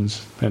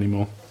definitions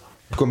anymore.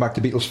 Going back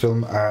to Beatles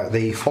film,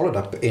 they followed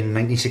up in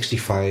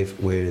 1965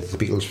 with the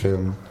Beatles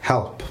film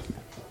Help.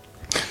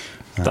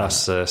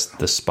 That's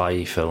the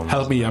spy film.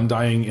 Help Me, I'm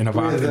Dying in a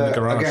Van in the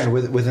Garage. Again,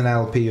 with an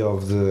LP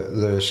of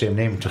the same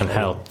name. And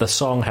Help. The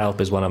song Help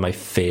is one of my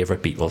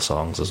favourite Beatles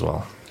songs as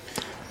well.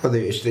 Well,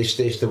 it's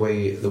the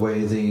way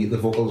the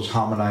vocals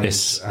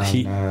harmonise and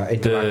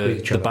interact with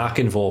each the other.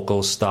 backing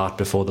vocals start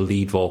before the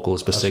lead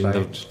vocals, but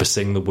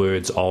sing the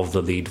words of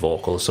the lead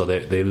vocals, so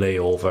they lay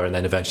over and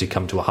then eventually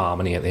come to a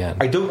harmony at the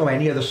end. I don't know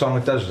any other song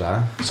that does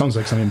that. Sounds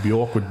like something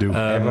Bjork would do.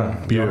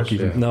 Bjork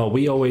even. No,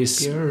 we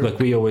always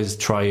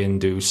try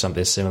and do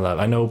something similar.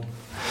 I know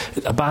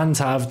bands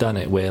have done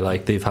it where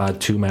like they've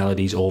had two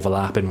melodies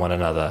overlapping one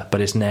another,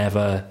 but it's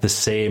never the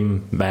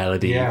same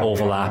melody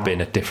overlapping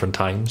at different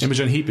times.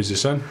 Imogen Heap is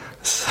his son.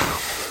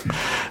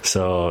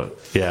 So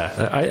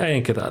yeah, I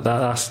think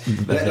that's.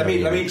 Let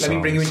me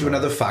bring you into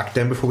another fact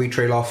then before we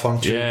trail off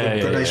onto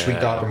Good Night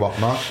Sweetheart and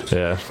whatnot.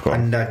 Yeah,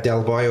 and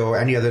Del Boy or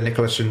any other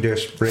Nicholas and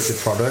Durst rated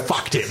product.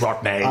 Fucked it,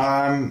 Rodney.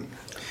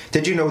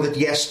 Did you know that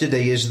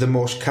Yesterday is the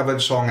most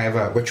covered song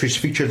ever, which was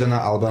featured in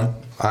that album?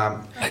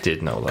 I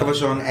did know that. Cover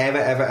song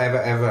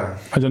ever.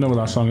 I don't know what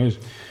that song is.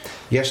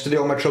 Yesterday,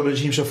 All My Troubles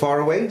Seem So Far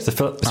Away. It's a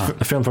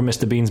film from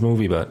Mr. Bean's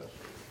movie, but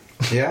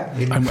yeah,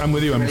 I'm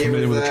with you. I'm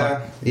familiar with the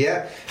track.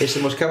 Yeah, it's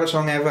the most covered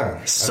song ever.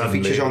 And it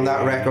features on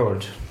that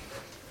record.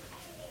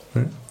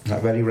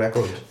 That very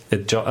record.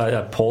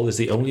 Paul is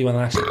the only one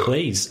that actually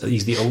plays.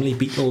 He's the only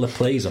Beatle that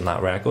plays on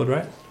that record,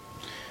 right?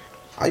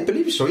 I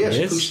believe so, yes.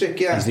 Acoustic,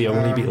 yeah. He's the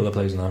only Beatle that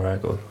plays on that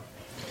record.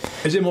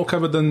 Is it more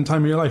covered than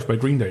Time of Your Life by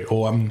Green Day?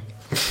 Or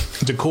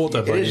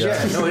Dakota by... It is,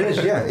 yeah. No, it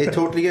is, yeah. It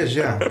totally is,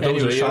 yeah.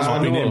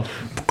 Anyway,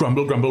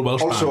 Grumble,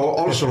 Welsh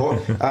Also,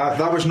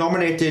 that was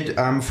nominated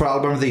for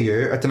Album of the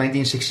Year at the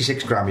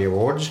 1966 Grammy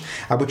Awards,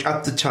 which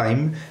at the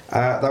time,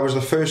 that was the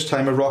first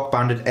time a rock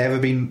band had ever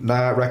been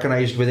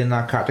recognised within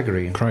that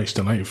category. Christ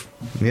alive.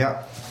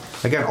 Yeah.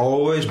 Again,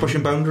 always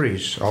pushing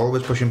boundaries.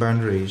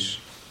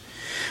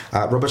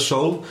 Rubber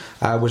Soul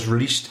was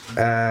released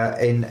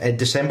in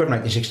December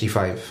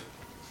 1965.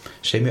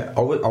 Same year,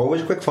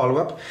 always a quick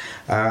follow-up,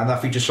 and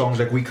that features songs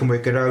like We Can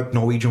Work It Out,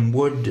 Norwegian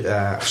Wood,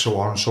 so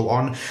on and so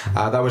on.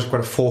 That was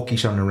quite a folky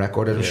sounding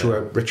record, and I'm sure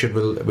Richard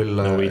will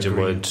Norwegian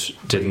Wood.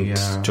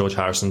 Didn't George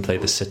Harrison play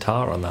the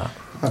sitar on that?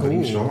 I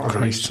believe so.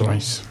 Christ,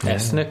 nice.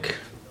 Yes, Nick.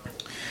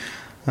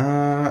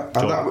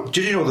 Did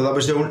you know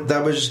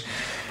that was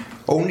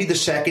only the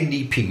second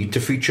EP to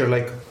feature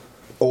like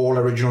all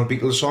original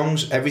Beatles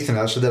songs? Everything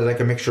else, so they're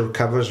like a mixture of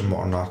covers and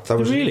whatnot. That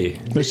was really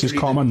this is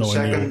common the though.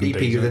 Second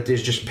EP that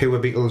is just pure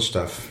Beatles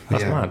stuff.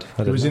 That's mad.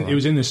 It was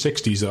in the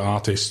 60s that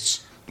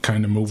artists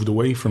kind of moved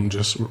away from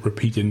just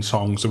repeating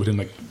songs that were in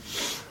like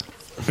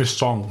a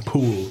song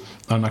pool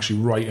and actually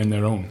writing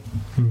their own.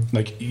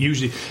 Like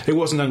usually it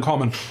wasn't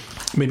uncommon,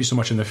 maybe so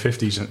much in the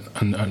 50s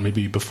and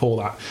maybe before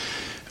that.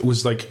 It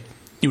was like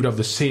you would have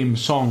the same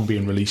song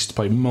being released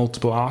by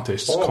multiple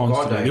artists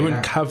constantly. God, they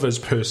weren't covers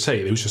per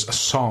se. It was just a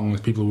song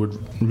that people would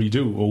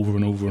redo over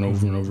and over and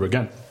over and over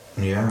again.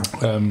 Yeah.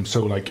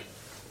 So like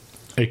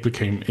it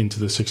became into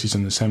the 60s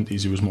and the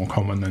 70s. It was more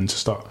common then to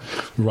start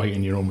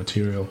writing your own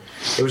material.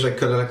 It was like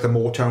kind of like the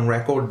Motown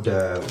record.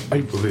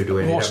 I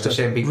watched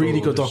a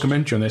really good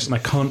documentary on this, and I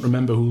can't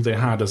remember who they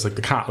had as like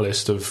the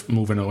catalyst of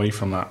moving away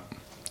from that.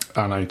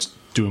 And I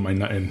doing my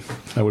nutting.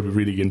 That would be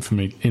really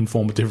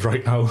informative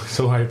right now,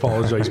 so I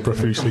apologise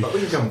profusely.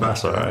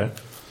 That's alright.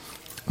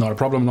 Not a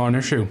problem, not an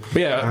issue.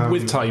 But yeah,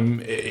 with time,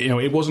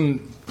 it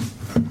wasn't.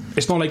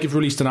 It's not like you've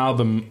released an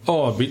album.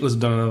 Oh, Beatles have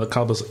done another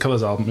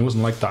covers album. It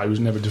wasn't like that. It was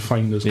never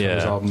defined as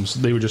covers albums.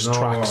 They were just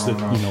tracks that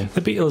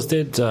The Beatles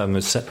did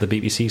set the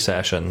BBC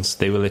sessions.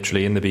 They were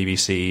literally in the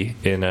BBC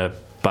in a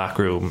back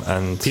room,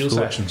 and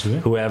sessions,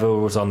 whoever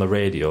was on the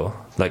radio,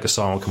 like a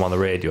song would come on the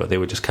radio, they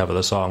would just cover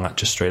the song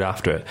just straight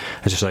after it.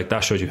 It's just like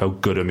that shows you how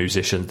good a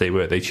musicians they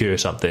were. They'd hear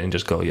something and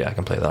just go, yeah, I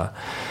can play that,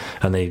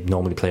 and they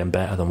normally play them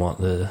better than what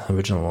the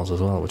original was as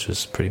well, which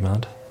was pretty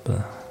mad.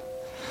 But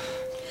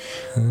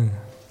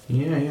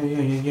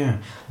yeah.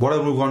 What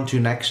I'll move on to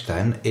next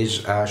then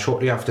is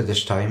shortly after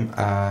this time,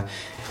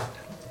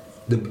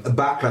 the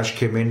backlash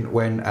came in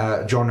when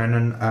John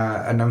Lennon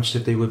announced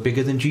that they were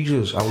bigger than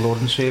Jesus, our Lord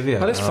and Saviour.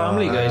 Well, this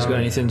Family Guy's got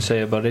anything to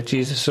say about it?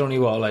 Jesus is only,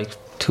 like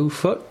 2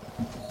 foot?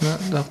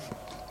 No.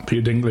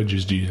 Peter Dinklage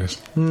is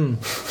Jesus.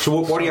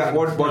 So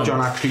what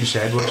John actually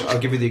said was, I'll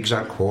give you the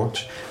exact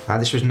quote,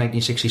 this was in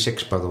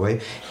 1966 by the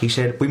way, he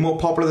said, "We're more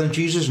popular than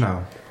Jesus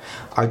now.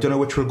 I don't know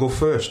which will go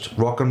first,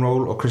 rock and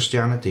roll or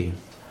Christianity."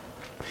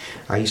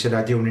 He said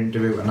I do an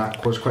interview, and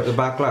that caused quite the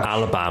backlash.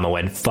 Alabama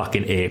went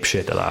fucking ape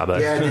shit at that,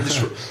 but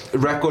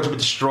records were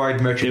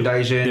destroyed,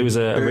 merchandising, there was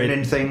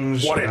burning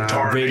things. What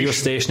a radio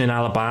station in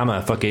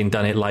Alabama fucking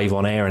done it live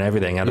on air and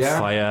everything, had a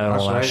fire and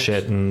all that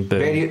shit, and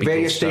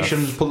various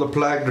stations pulled the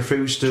plug,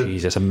 refused to.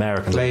 Jesus,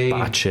 Americans play. are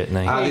bad shit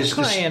now.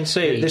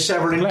 There's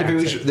several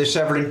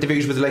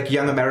interviews with like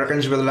young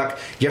Americans where they're like,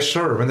 yes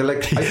sir, and they're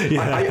like,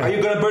 are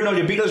you going to burn all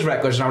your Beatles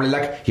records? And I'm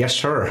like, yes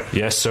sir,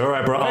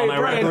 I brought all my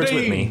records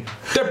with me.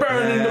 They're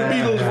burning the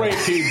Beatles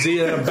records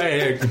in a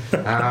bag.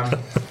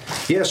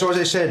 So as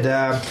I said,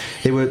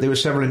 there were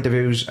several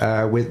interviews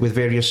with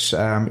various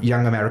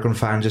young American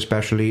fans,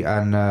 especially,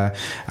 and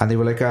they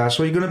were like,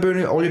 "So you're going to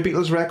burn all your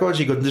Beatles records?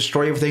 You're going to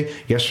destroy everything?"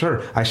 Yes,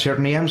 sir. I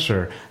certainly am,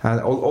 sir.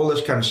 All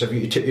this kind of stuff.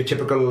 Your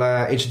typical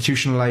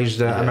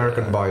institutionalized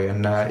American boy,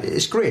 and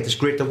it's great. It's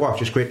great to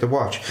watch.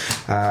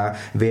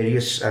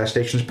 Various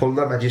stations pulled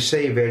them, as you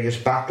say, various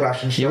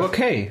backlash and stuff. You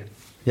okay?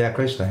 Yeah,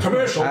 Chris.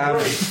 Commercial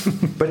break.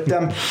 But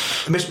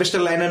Mr.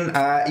 Lennon,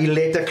 he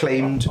later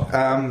claimed,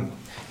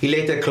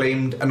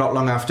 not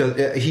long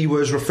after, he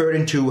was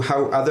referring to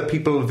how other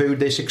people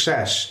viewed their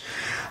success.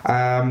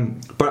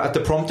 But at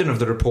the prompting of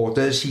the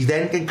reporters, he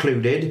then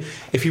concluded,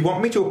 if you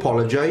want me to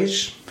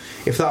apologise,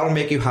 if that'll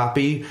make you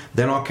happy,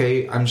 then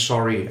okay, I'm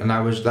sorry. And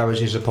that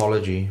was his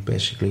apology,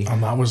 basically.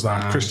 And that was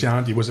that.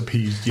 Christianity was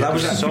appeased. That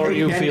was sorry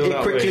you feel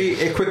that way.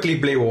 It quickly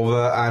blew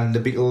over, and the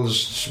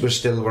Beatles were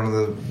still one of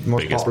the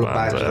most biggest popular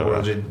bands in the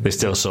world. They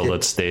still sold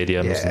at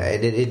stadiums. Yeah,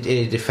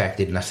 it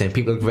affected nothing.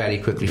 People very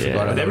quickly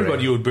forgot about it.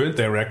 Everybody who had burnt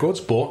their records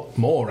bought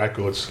more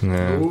records.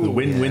 Yeah. The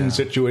win-win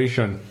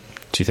situation.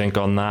 Do you think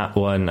on that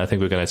one, I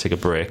think we're going to take a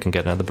break and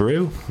get another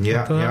brew?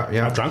 Yeah.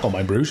 I've drank all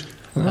my brews.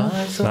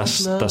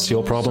 That's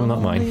your problem,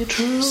 not mine.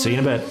 See you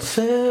in a bit.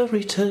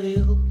 Fairy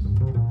tale.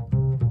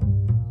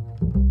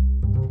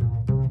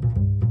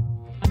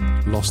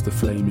 Lost the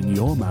flame in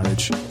your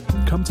marriage?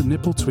 Come to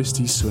Nipple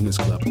Twisties Swingers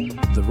Club,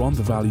 the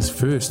Rhondda Valley's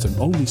first and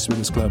only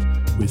swingers club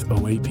with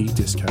OAP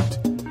discount.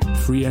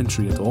 Free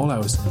entry at all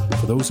hours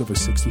for those over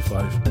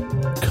 65.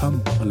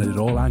 Come and let it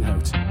all hang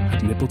out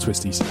at Nipple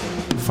Twisties.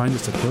 Find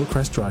us at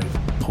Hillcrest Drive,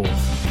 Porth.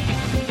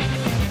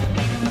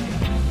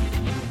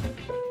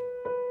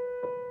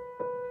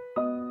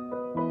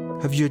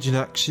 Have you had an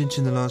accident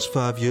in the last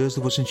 5 years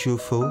that wasn't your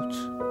fault?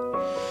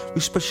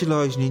 We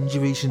specialise in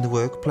injuries in the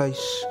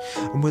workplace,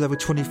 and with over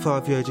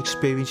 25 years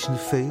experience in the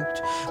field,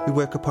 we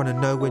work upon a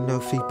no-win,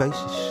 no-fee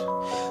basis.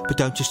 But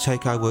don't just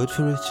take our word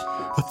for it.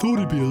 I thought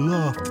it'd be a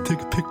laugh to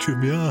take a picture of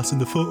my ass in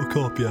the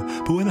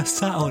photocopier, but when I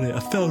sat on it, I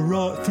fell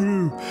right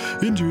through.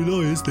 Injury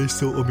lawyers, they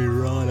sorted me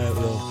right out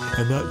though.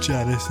 And that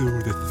Janice,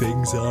 the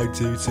things I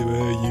do to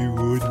her, you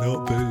would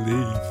not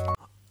believe.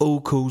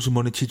 All calls are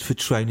monitored for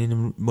training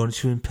and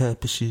monitoring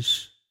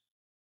purposes.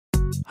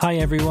 Hi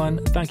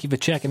everyone, thank you for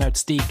checking out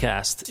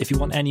Steakcast. If you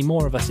want any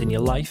more of us in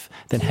your life,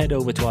 then head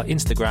over to our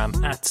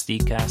Instagram at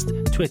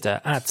Steakcast, Twitter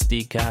at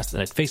Steakcast,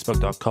 and at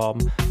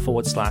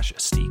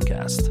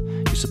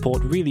facebook.com/Steakcast. Your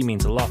support really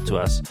means a lot to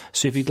us,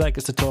 so if you'd like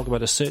us to talk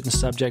about a certain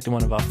subject in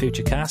one of our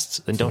future casts,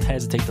 then don't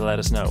hesitate to let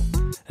us know.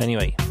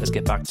 Anyway, let's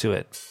get back to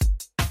it.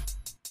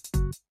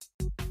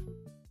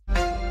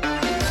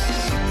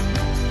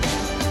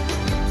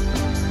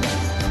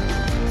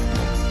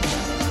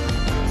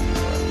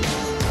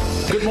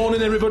 Good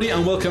morning, everybody,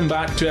 and welcome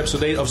back to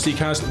episode 8 of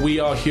Steakcast. We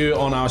are here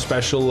on our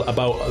special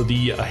about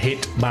the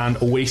hit band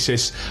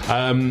Oasis.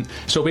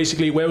 So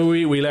basically, where were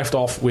we? We left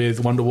off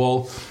with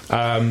Wonderwall.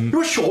 You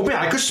were sure me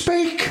I could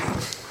speak.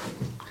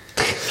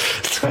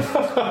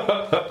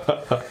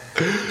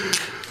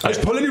 Let's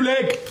pull a new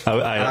leg.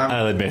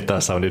 I'll admit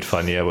that sounded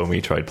funnier when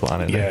we tried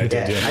planning it. Yeah, it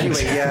did. Yeah.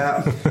 Anyway,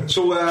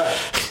 so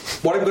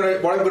what I'm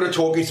going to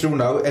talk you through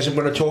now is I'm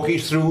going to talk you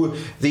through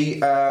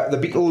the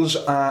Beatles'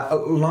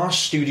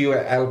 last studio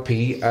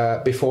LP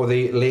before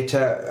they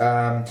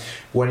later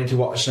went into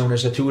what's known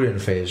as a touring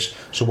phase.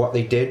 So what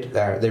they did,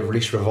 they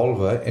released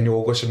Revolver in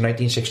August of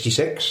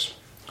 1966,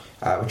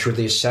 which was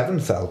their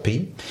 7th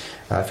LP,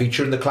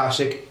 featuring the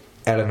classic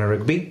Eleanor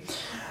Rigby.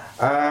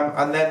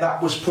 And then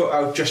that was put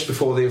out just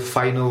before their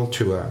final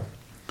tour,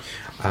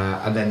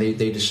 and then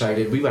they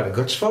decided we've had a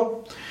guts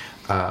full.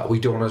 We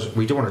don't want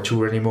to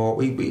tour anymore.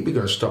 We're going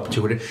to stop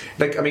touring.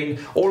 Like, I mean,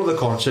 all of the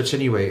concerts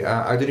anyway.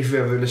 I don't know if you've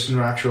ever listened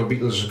to an actual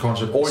Beatles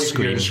concert. All you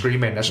can hear is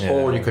screaming. That's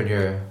all you can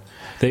hear.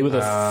 They were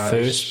the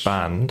first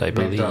band, I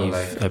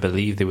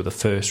believe they were the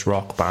first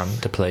rock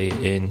band to play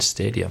in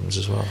stadiums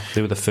as well.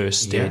 They were the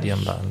first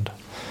stadium band.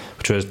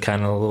 Which was was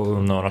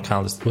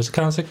it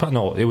Candlestick Park?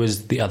 No, it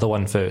was the other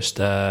one first.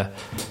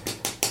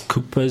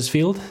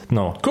 Coopersfield?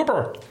 No.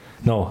 Cooper?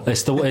 No,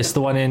 it's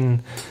the one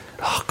in...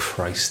 Oh,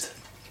 Christ.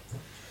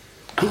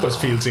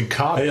 Coopersfield's in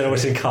Cardiff. Yeah,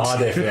 it's in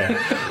Cardiff, yeah.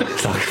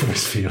 It's not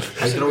Coopersfield.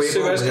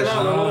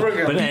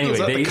 But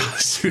anyway,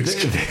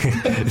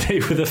 they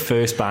were the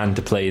first band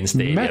to play in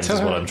stadiums,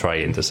 is what I'm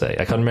trying to say.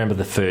 I can't remember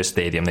the first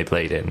stadium they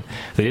played in.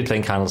 They did play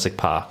in Candlestick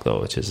Park,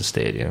 though, which is a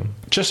stadium.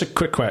 Just a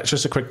quick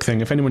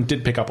thing. If anyone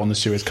did pick up on the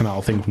Suez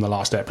Canal thing from the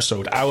last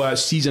episode, our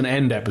season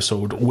end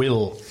episode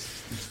will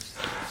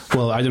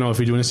well, I don't know if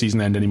we're doing a season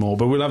end anymore,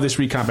 but we'll have this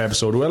recap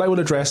episode where I will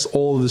address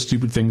all of the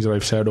stupid things that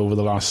I've said over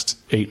the last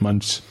 8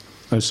 months,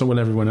 and so will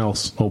everyone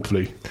else,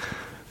 hopefully.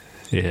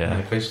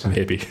 Yeah,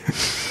 maybe.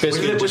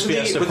 Basically, just be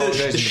us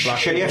apologising to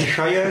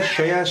Blackpool.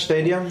 Shea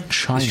Stadium?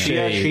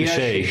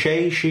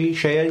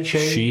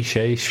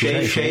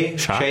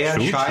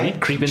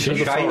 Creep into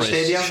the forest.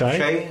 Stadium?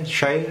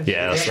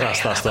 Yeah,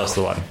 that's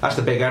the one. That's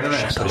the big one,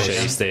 isn't it? The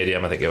Shea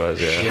Stadium, I think it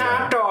was,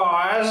 yeah.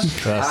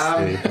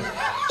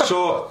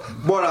 So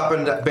what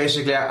happened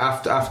basically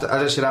after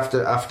as I said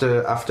after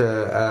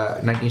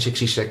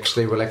 1966,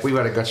 they were like, we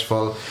were a guts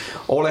full.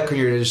 All I could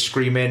hear is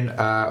screaming.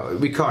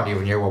 We can't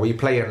even hear what we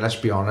playing. Let's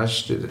be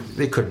honest,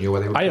 they couldn't hear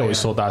what they were playing. I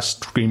always thought that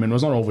screaming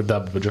was not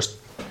overdubbed, but just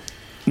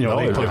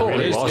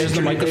There's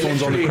the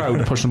microphones on the crowd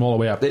and push them all the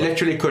way up. They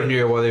literally couldn't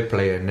hear what they were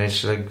playing.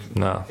 It's like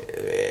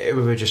it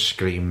would just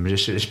scream.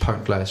 It's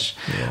pointless.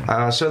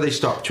 Yeah. So they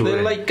stopped touring.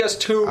 They like us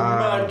too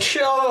much.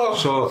 We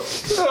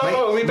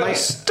better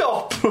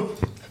stop.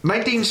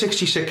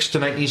 1966 to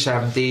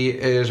 1970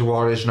 is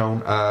what is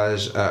known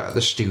as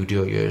the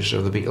studio years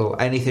of the Beatles.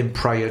 Anything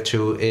prior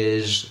to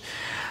is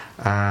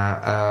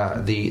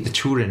the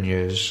touring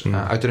years.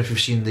 I don't know if you've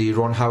seen the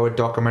Ron Howard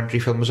documentary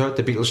film was out,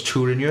 the Beatles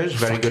touring years.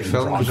 Very good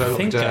film. Was out, I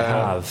think I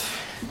have.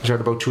 It was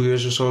out about 2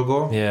 years or so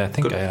ago. Yeah, I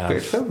think I have.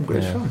 Great film.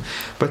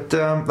 But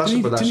that's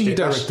about that.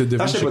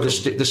 That's about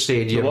the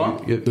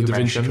stadium. The Da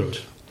Vinci Code.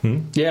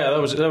 Yeah,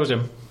 that was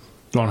him.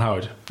 Ron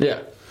Howard. Yeah.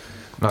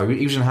 No,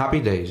 he was in Happy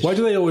Days. Why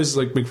do they always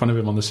make fun of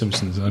him on The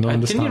Simpsons? I don't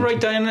understand. Didn't he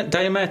write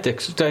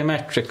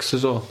diametrics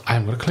as well? I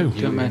haven't got a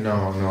clue.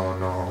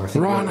 No.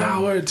 Ron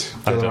Howard.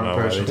 I don't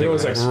know. They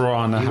always like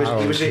Ron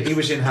Howard. He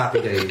was in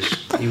Happy Days.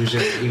 He was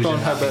in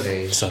Happy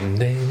Days.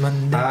 Sunday,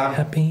 Monday,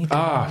 Happy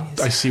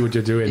Days. I see what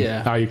you're doing.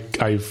 Yeah.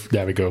 I've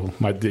there we go.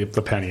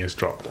 The penny has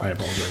dropped. I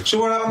apologise. So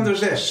what happened was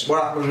this.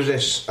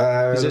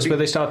 Is this where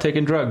they start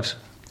taking drugs?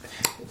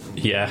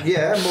 Yeah,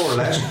 more or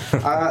less.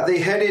 They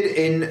headed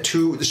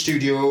into the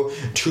studio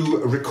to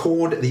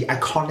record the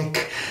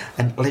iconic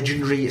and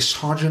legendary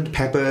Sgt.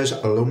 Pepper's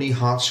Lonely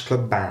Hearts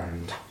Club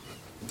Band.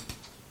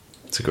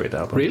 It's a great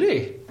album.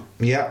 Really?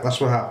 Yeah,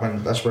 that's what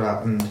happened.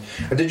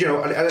 Did you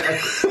know? A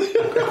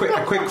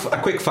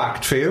quick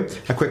fact for you.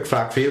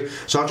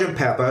 Sgt.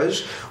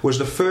 Pepper's was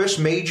the first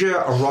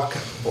major rock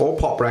or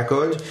pop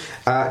record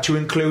to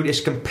include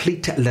its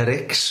complete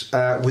lyrics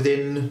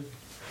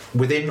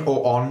within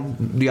or on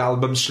the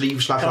album sleeve /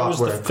 artwork. That was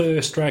the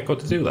first record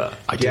to do that.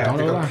 I didn't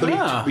know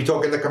that. We're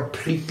talking the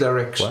complete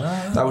lyrics.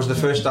 Wow. That was the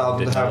first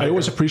album to have. I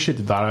always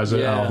appreciated that as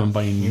an album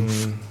by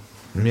youth.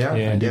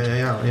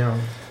 Yeah.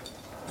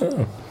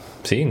 Oh.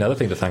 See, another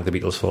thing to thank the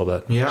Beatles for.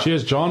 That. Yeah.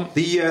 Cheers, John.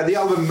 The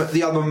album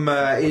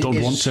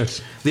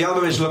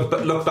is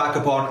looked back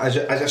upon as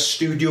a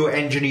studio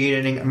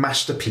engineering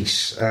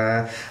masterpiece.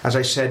 As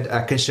I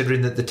said,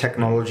 considering that the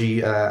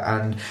technology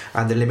and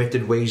the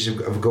limited ways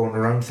of going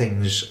around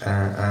things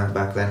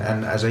back then,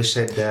 and as I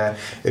said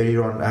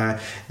earlier on,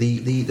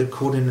 the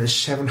recording is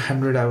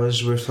 700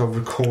 hours worth of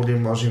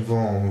recording was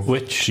involved.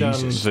 Which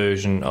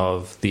version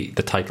of the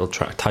title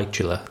track,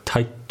 titular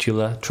track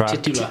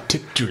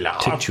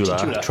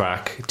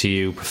do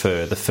you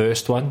prefer? The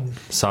first one,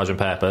 Sgt.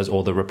 Pepper's,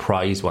 or the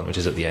reprised one, which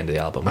is at the end of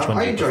the album? Which one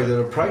I enjoy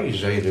the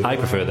reprise. I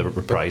prefer the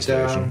reprised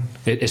version.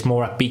 It's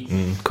more upbeat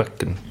and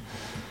quick and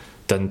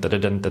dun dun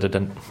dun dun dun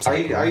dun.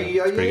 I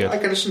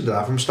can listen to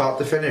that from start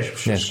to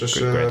finish. It's a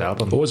great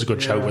album. Always a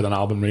good shout with an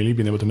album, really,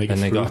 being able to make it.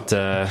 And they through. got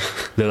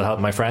Little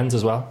Help My Friends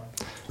as well.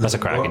 That's a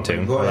cracking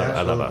tune.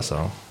 I love that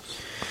song.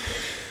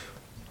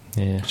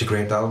 Yeah, it's a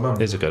great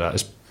album. It's a good album.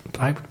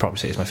 I would probably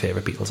say it's my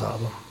favourite Beatles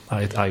album.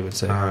 I would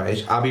say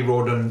it's Abbey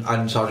Road and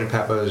Sgt.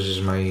 Pepper's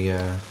is my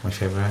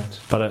favourite.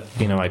 But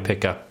I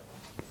pick up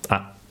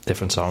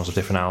different songs of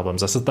different albums.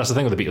 That's the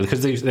thing with the Beatles,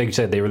 because like you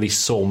said, they release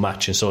so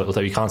much and so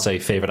little. You can't say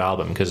favourite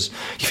album because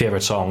your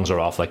favourite songs are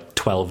off like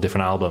 12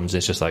 different albums.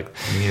 It's just like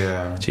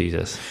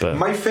Jesus. But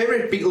my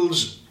favourite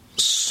Beatles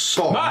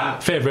song, my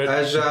favourite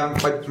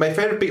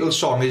Beatles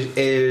song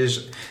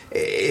is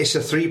it's a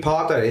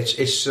 3-parter.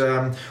 It's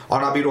on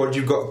Abbey Road.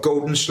 You've got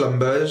Golden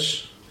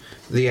Slumbers.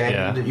 The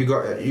end. You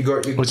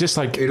got. Well, just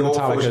like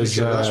Metallica's.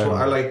 That's what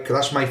I like.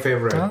 That's my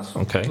favourite.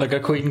 Okay. Like a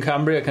Queen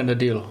Cambria kind of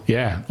deal.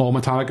 Yeah, all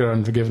Metallica are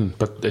Unforgiven,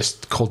 but it's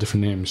called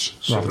different names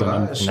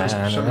Similar.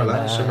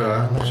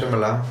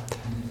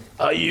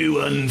 Are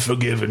you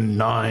Unforgiven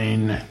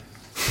 9?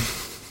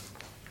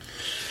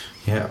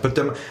 Yeah, but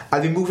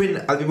I'll be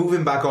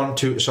moving back on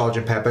to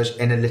Sgt. Pepper's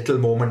in a little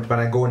moment when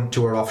I go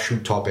into our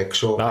offshoot topic.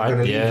 So I'm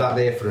going to leave that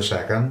there for a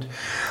second.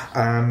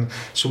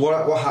 So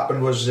what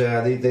happened was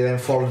they then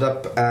followed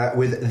up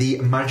with the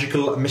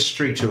Magical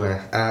Mystery Tour,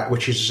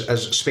 which is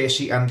as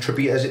spacey and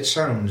trippy as it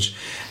sounds.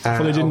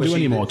 Well, they didn't do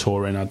any more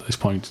touring at this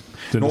point.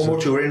 No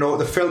more touring. No,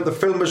 the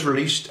film was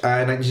released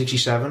in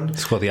 1967.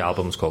 It's what the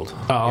album's called.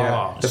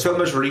 The film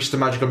was released, the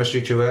Magical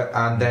Mystery Tour,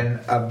 and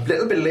then a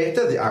little bit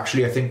later, I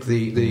think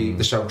the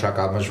soundtrack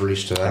album was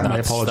released to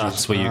that.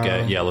 That's where you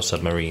get Yellow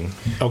Submarine.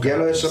 Okay.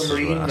 Yellow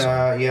Submarine,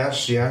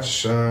 yes.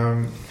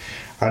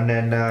 And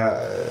then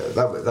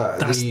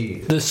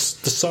the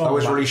song that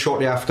was really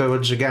shortly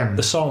afterwards again.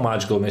 The song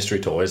Magical Mystery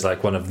Tour is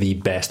like one of the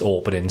best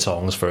opening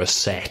songs for a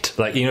set.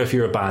 Like, you know, if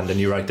you're a band and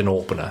you write an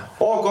opener,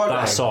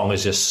 that song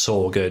is just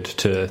so good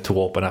to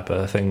open up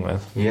a thing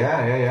with.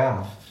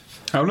 Yeah.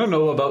 I want to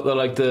know about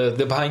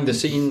the behind the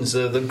scenes,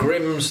 the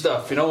grim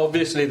stuff. You know,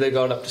 obviously they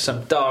got up to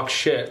some dark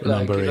shit.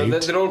 Like, Number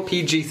 8. They're all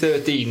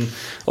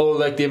PG-13, all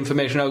like the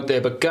information out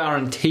there, but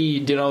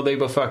guaranteed, you know, they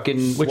were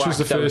fucking. Which was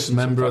the whacked out first in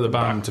some member of the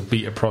fucking band to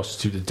beat a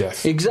prostitute to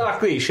death?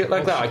 Exactly, shit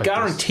like that. I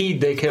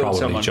guaranteed they killed Probably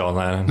someone. John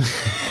Lennon.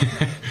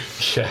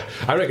 Yeah,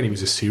 I reckon he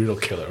was a serial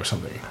killer or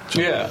something.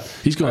 Yeah,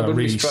 He's got I a wouldn't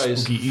be really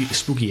surprised.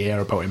 spooky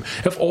air about him.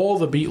 Of all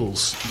the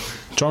Beatles,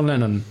 John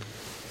Lennon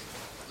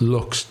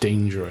looks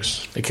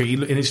dangerous. Like,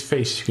 in his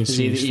face, you can Is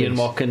see he his the Ian face.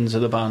 Watkins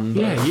of the band?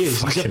 Yeah, he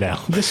is. Fucking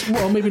hell.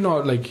 Well, maybe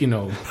not like, you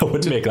know. I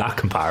wouldn't make that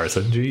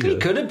comparison. He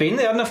Jesus. could have been.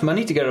 They had enough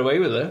money to get away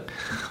with it.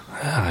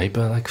 Aye,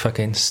 but like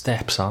fucking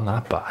steps aren't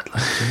that bad.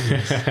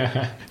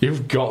 Like,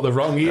 You've got the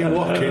wrong Ian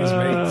Watkins,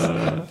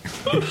 mate.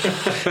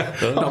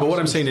 No, but what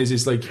I'm saying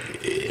is like,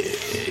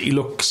 he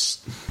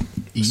looks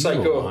evil,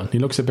 Psycho. man. He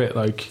looks a bit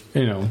like,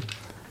 you know.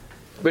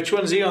 Which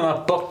one's he on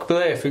that book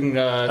there?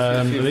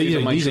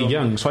 These are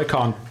young, so I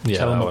can't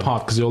tell them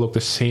apart because they all look the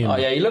same. Oh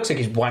yeah, he looks like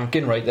he's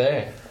wanking right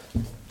there.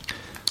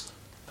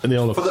 And they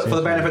all look For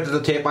the benefit of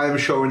the tape, I am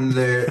showing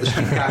the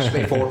Steve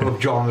Castley photo of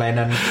John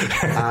Lennon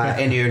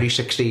in the early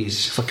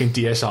 60s. fucking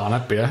DSR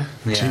that beer.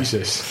 Yeah.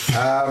 Jesus.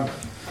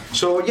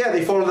 So yeah,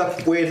 they followed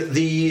up with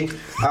the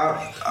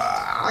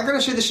I'm going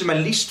to say this is my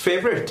least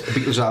favourite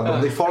Beatles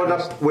album. They followed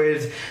up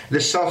with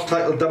the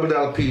self-titled double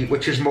LP,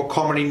 which is more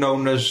commonly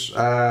known as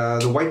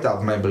the White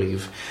Album, I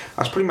believe.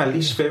 That's probably my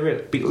least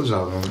favourite Beatles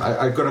album.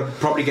 I'm going to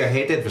probably get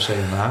hated for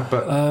saying that,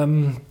 but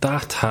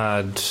that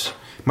had...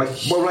 My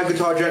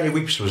Guitar Gently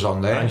Weeps was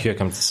on there. And Here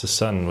Comes the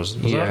Sun was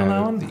that on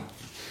that one?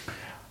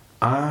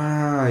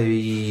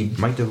 I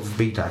might have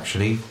beat,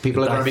 actually.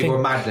 People are going to be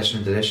going mad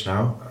listening to this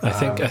now. I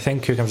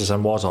think Here Comes the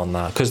Sun was on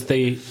that because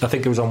I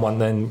think it was on one,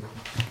 then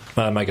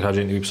My Guitar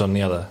Gently Weeps on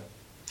the other.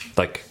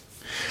 Like,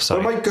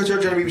 well, My Guitar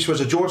Gently Weeps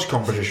was a George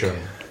composition.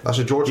 That's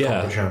a George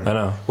composition. I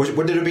know.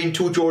 Would there have been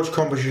two George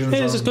compositions?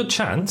 There's a good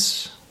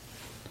chance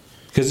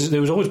because there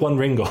was always one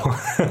Ringo,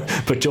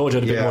 but George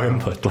had a bit more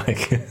input.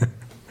 Like.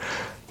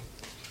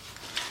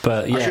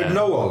 But yeah, I should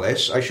know all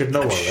this. I'm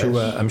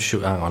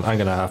sure. Hang on, I'm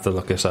going to have to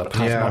look this up.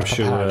 Yeah, I'm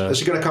sure. Is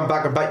he going to come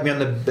back and bite me on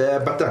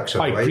the buttocks?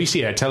 Hi, Greasy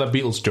here. Tell a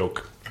Beatles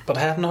joke. But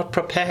I have not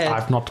prepared.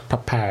 I've not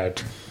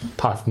prepared.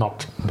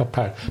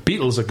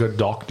 Beatles are good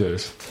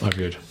doctors. Are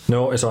good.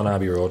 No, it's on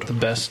Abbey Road. The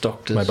best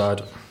doctors. My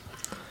bad.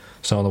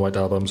 It's on the White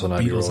Album's on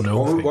Abbey Road.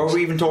 What were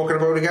we even talking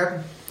about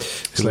again?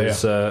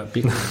 Slayer.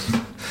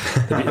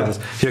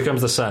 Beatles. Here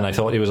Comes the Sun. I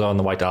thought he was on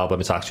the White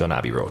Album. It's actually on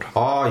Abbey Road.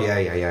 Oh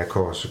yeah, of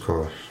course.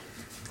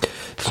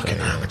 Fucking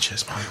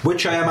amateurs, man.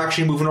 Which I am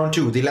actually moving on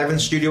to, the 11th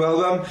studio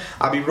album,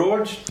 Abbey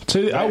Road. So,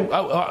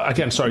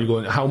 again, sorry, you're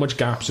going. How much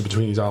gaps are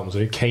between these albums? Are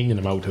they caning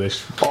them out to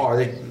this?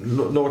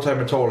 No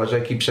time at all, as I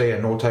keep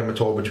saying, no time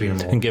at all between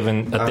them all. And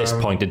given at this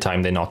point in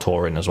time they're not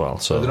touring as well,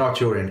 so they're not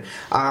touring.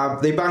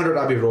 They banged out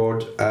Abbey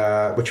Road,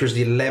 which was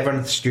the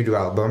 11th studio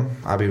album.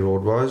 Abbey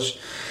Road was.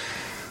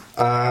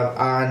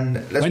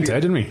 And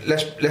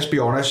let's be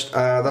honest,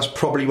 that's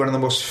probably one of the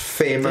most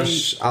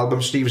famous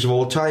album sleeves of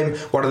all time,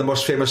 one of the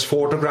most famous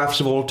photographs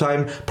of all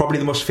time, probably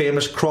the most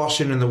famous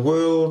crossing in the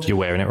world. You're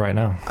wearing it right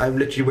now. I'm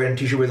literally wearing a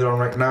t-shirt with it on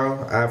right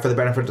now, for the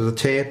benefit of the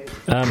tape.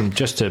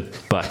 Just to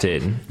butt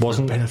in,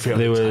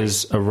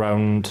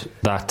 around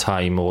that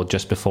time or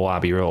just before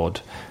Abbey Road,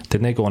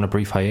 didn't they go on a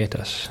brief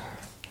hiatus?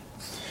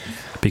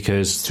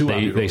 Because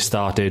they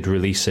started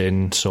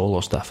releasing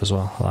solo stuff as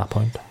well at that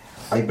point.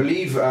 I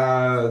believe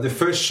the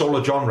first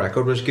solo John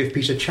record was Give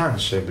Peace a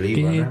Chance, I believe.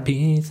 Give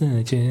Peace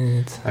a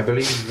Chance. I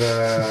believe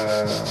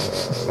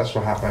that's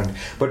what happened.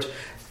 But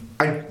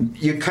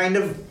you kind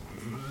of...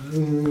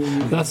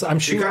 I'm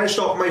sure. You kind of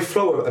stopped my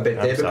flow a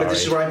bit there, because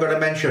this is what I'm going to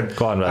mention.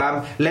 Go on,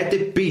 right. Let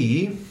It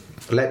Be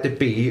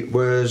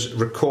was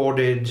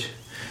recorded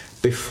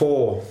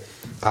before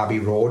Abbey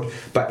Road,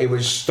 but it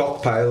was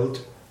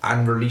stockpiled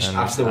and released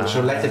afterwards.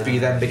 So Let It Be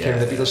then became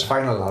the Beatles'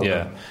 final album.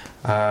 Yeah.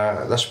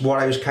 That's what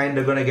I was kind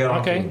of going to get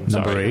on to.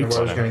 Number 8. What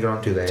I was going to get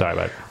on to there. Sorry,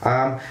 mate.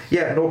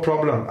 Yeah, no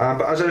problem.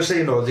 But as I was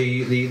saying, though,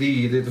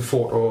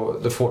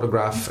 the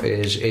photograph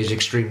is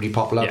extremely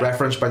popular. Yeah.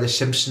 Referenced by The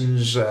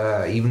Simpsons,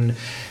 even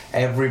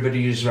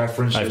everybody's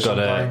referenced. I got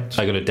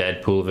a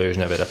Deadpool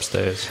version of it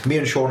upstairs. Me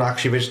and Sean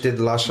actually visited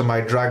the last time.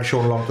 I dragged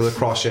Sean along to the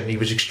crossing. He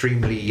was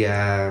extremely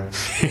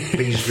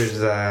pleased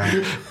with.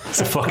 It's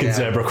a fucking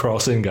zebra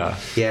crossing, guy.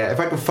 Yeah, if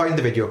I could find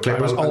the video clip,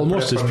 I was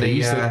almost as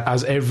pleased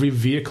as every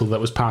vehicle that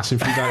was passing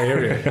through that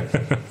area.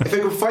 If I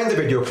could find the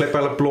video clip,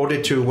 I'll upload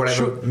it to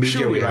whatever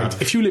media we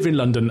have. If you live in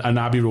London and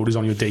Abbey Road is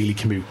on your daily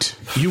commute,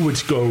 you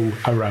would go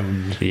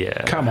around.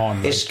 Yeah, come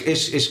on.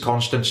 It's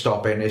constant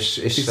stopping.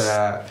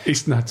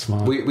 It's nuts,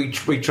 man. We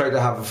try to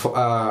have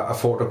a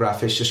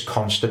photograph. It's just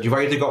constant. You've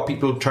either got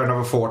people trying to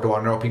have a photo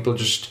on, or people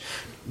just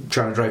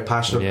trying to drive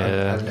past them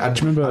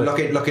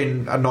and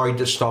looking annoyed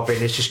to stop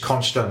in. It's just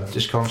constant.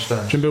 It's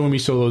constant. Do you remember when we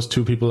saw those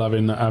two people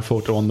having a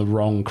photo on the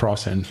wrong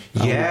crossing?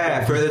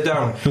 Yeah, further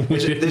down.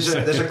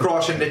 There's a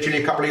crossing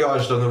literally a couple of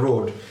yards down the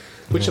road.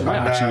 Which might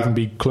actually even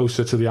be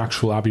closer to the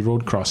actual Abbey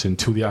Road crossing,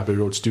 to the Abbey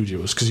Road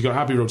Studios, because you've got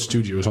Abbey Road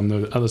Studios on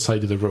the other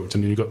side of the road,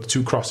 and then you've got the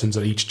two crossings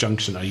at each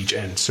junction at each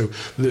end. So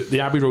the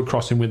Abbey Road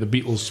crossing where the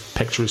Beatles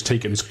picture is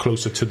taken is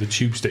closer to the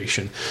tube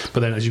station,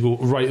 but then as you go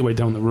right the way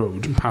down the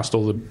road past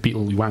all the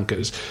Beatle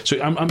wankers.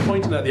 So I'm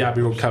pointing at the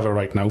Abbey Road cover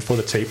right now for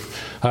the tape.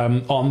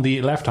 On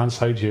the left hand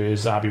side here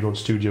is Abbey Road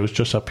Studios,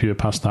 just up here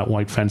past that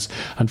white fence,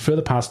 and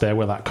further past there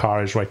where that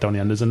car is right down the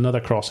end, there's another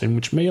crossing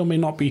which may or may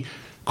not be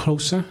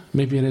closer.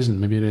 Maybe it isn't.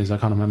 Maybe it is. I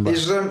can't remember.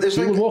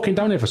 We were walking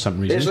down there for some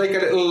reason. There's like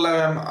a little,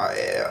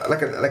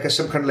 like a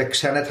some kind of like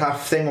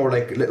cenotaph thing or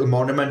like little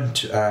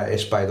monument.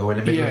 Is by the way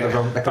in the middle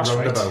of the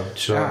roundabout. Right.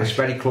 So it's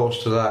very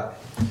close to that.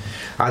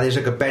 And there's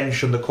like a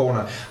bench in the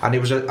corner, and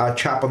there was a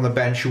chap on the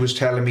bench who was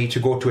telling me to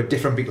go to a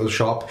different Beatles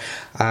shop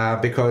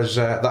because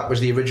that was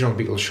the original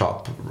Beatles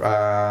shop.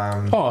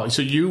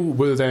 So you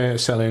were there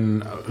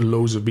selling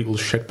loads of Beatles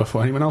shit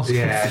before anyone else?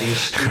 Yeah,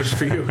 it was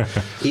for you.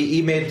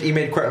 He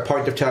made quite a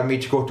point of telling me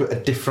to go to a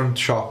different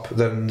shop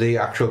than the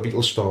actual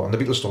Beatles store, and the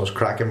Beatles store is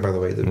cracking, by the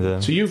way.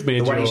 So you've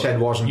made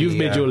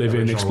your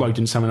living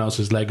exploiting someone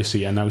else's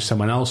legacy, and now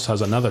someone else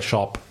has another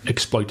shop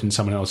exploiting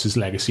someone else's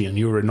legacy, and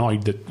you're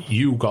annoyed that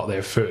you got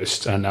there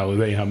first, and now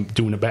they are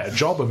doing a better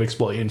job of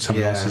exploiting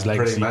someone else's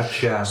legacy. Pretty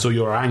much, yeah. So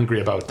you're angry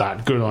about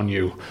that. Good on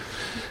you.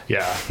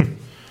 Yeah.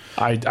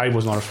 I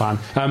was not a fan.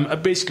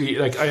 Basically,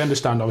 like, I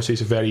understand, obviously,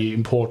 it's a very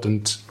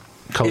important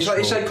cultural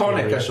It's iconic,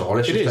 area. That's all.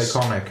 It's just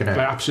iconic, isn't it?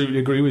 I absolutely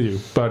agree with you.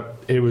 But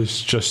it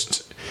was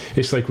just...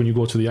 It's like when you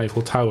go to the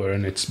Eiffel Tower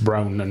and it's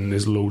brown and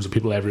there's loads of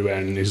people everywhere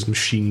and there's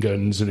machine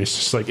guns, and it's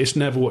just like, it's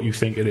never what you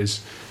think it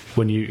is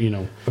when you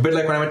know. A bit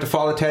like when I went to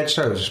Father Ted's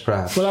house,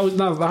 perhaps. Well,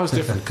 that was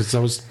different because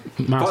that was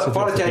massive.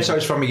 Father Ted's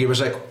house for me, it was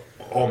like,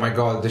 oh my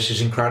god, this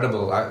is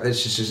incredible.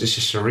 This is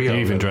surreal. You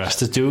even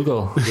dressed as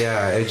Dougal.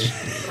 Yeah,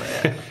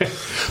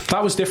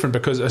 that was different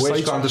because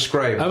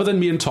other than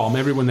me and Tom,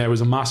 everyone there was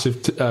a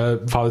massive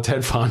Father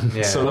Ted fan.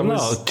 Yeah.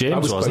 So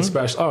James wasn't.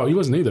 Special. Oh, he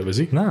wasn't either, was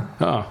he? No.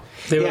 Oh.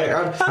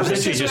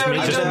 This is just me.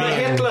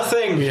 Hitler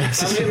thing.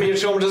 Yes. And me and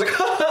Sean just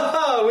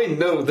like, we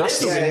know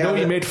this.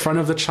 He made fun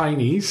of the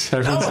Chinese.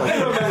 Everyone's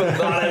I remember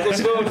that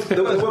episode.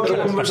 The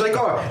woman was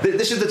like,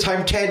 this is the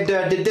time Ted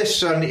did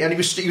this, and he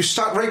was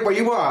sat right where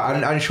you are,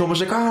 and Sean was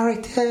like,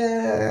 right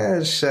there.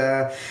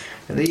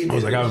 I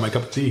was like, having my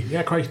cup of tea.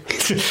 Yeah, great.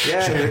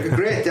 Yeah,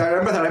 great. I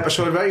remember that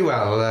episode very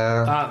well.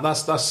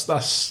 That's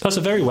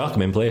a very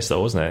welcoming place,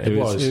 though, wasn't it? It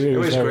was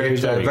great.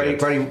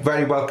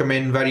 Very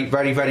welcoming.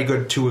 Very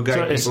good tour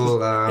guide. It's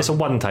a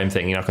one-time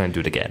thing. You're not going to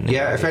do it again.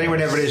 Yeah, if anyone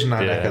ever is in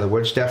that neck of the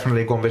woods,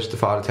 definitely go and visit the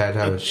Father Ted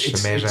house.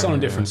 It's amazing. It's on a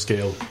different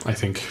scale, I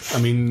think.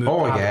 I mean,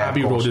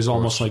 Abbey Road is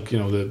almost like,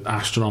 the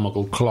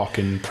astronomical clock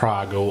in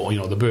Prague, or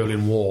the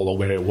Berlin Wall, or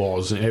where it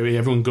was.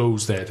 Everyone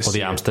goes there to see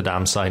the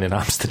Amsterdam sign in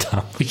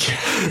Amsterdam.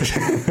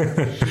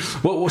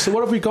 So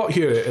what have we got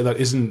here that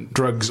isn't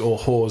drugs or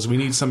whores? We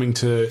need something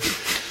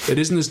it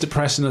isn't as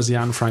depressing as the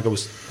Anne Frank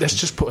was. Let's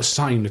just put a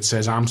sign that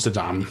says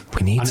Amsterdam.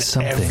 We need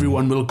something.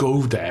 Everyone will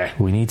go there.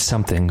 We need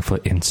something for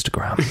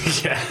Instagram.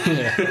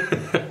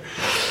 Yeah.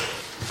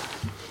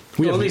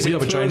 We have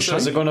a giant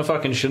sign. They're going to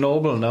fucking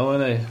Chernobyl now,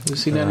 aren't they? Have you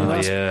seen any of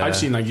that? Yeah. I've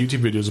seen YouTube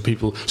videos of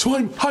people. So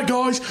hi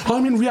guys,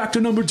 I'm in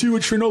reactor number 2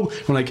 at Chernobyl.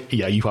 I'm like,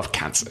 yeah, you have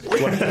cancer.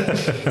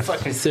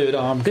 Fucking third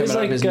arm. There's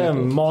like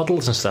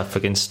models and stuff,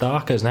 fucking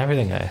stalkers and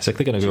everything. It's like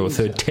they're going to grow a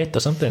third tit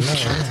or something.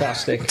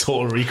 Fantastic.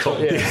 Total recall.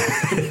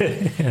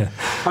 Yeah.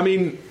 I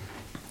mean,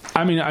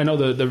 I know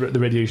the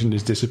radiation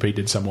is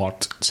dissipated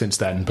somewhat since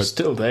then, but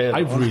still there. I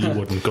really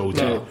wouldn't go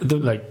there.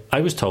 I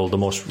was told the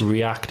most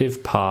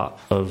reactive part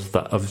of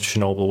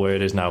Chernobyl, where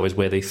it is now, is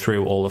where they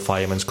threw all the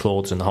firemen's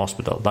clothes in the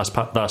hospital. That's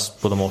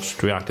the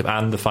most reactive,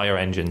 and the fire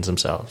engines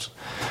themselves.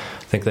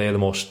 I think they are the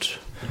most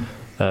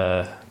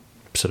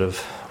sort of,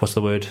 what's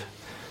the word?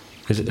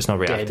 It's not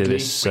reactive. Deadly.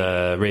 It's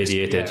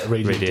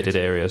radiated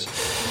areas.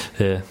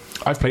 Yeah.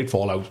 I've played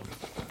Fallout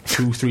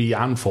 2, 3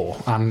 and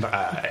 4, and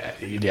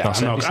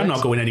I'm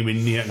not going anywhere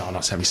near. No,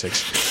 not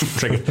 76.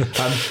 Triggered.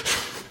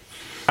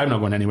 I'm not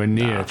going anywhere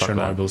near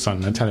Chernobyl,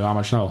 son. I tell you how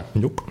much now.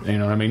 Nope. You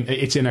know what I mean?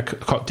 It's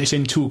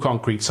in 2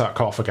 concrete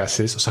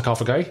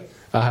sarcophagi.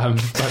 But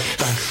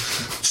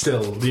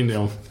still,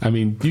 I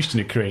mean, Eastern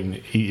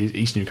Ukraine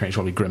is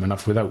probably grim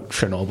enough without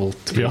Chernobyl,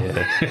 to be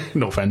honest.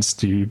 No offence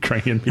to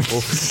Ukrainian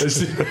people.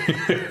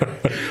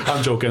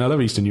 I'm joking. I love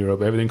Eastern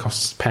Europe. Everything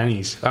costs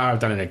pennies. I've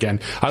done it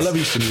again. I love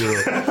Eastern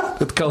Europe.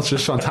 The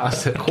culture's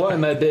fantastic. Why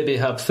my baby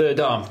have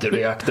third arm? The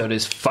reactor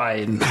is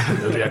fine.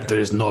 The reactor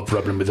is no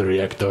problem with the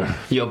reactor.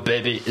 Your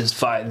baby is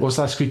fine. What's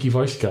that squeaky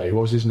voice guy?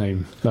 What was his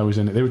name that was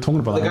in it? They were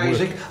talking about the guy who's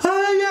like,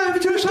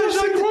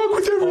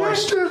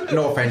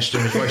 no offence to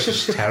him, his voice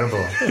is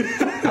terrible.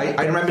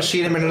 I remember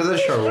seeing him in another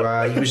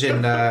show. He was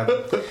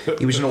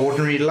in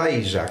Ordinary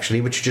Lies,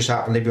 actually, which just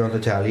happened to be on the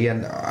telly,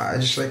 and I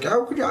just like,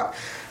 how could you?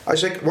 I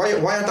was like, why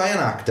aren't I an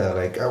actor?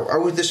 Like,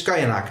 how is this guy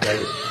an actor?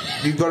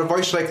 You've got a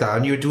voice like that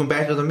and you're doing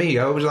better than me.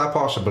 How is that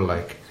possible?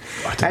 Like,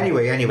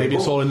 anyway. Maybe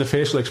it's all in the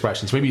facial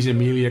expressions. Maybe he's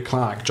Emilia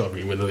Clarke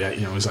jogging with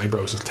his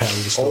eyebrows are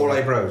telling the story. All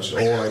eyebrows.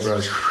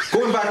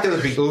 Going back to the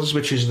Beatles,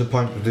 which is the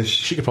point of this.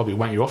 She could probably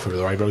wank you off with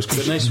her eyebrows.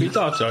 Good nice sweet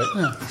thoughts,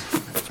 right?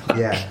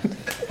 Yeah.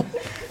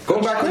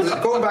 Going back to the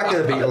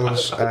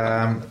Beatles.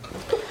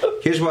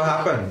 Here's what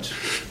happened.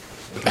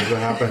 Here's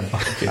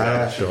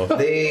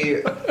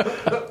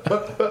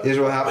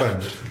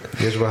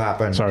what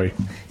happened. Sorry.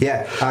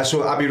 Yeah.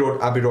 So Abbey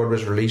Road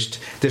was released,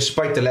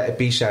 despite the Let It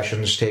Be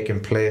sessions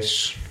taking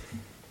place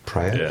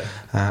prior. Yeah.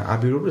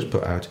 Abbey Road was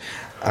put out.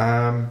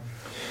 The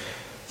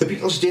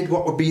Beatles did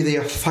what would be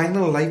their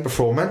final live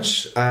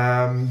performance,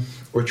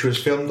 which was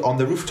filmed on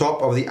the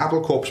rooftop of the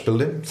Apple Corps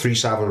building, 3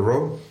 Savile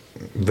Row.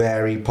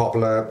 Very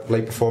popular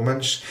live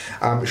performance.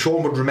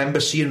 Sean would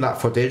remember seeing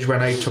that footage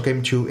when I took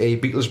him to a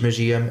Beatles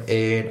museum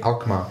in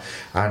Alkmaar,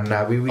 and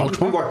we watched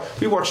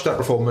that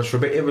performance for a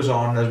bit. It was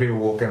on as we were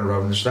walking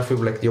around and stuff. We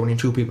were like the only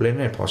 2 people in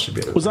there,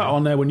 possibly. Was that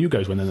on there when you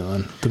guys went in there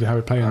then? Did they have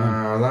it playing on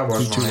there? That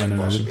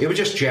wasn't. It was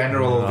just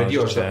general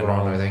videos that were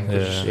on, I think.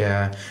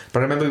 Yeah. But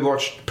I remember we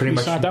watched pretty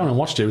much. We sat down and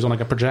watched it. It was on like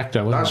a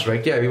projector, wasn't That's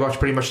right, yeah. We watched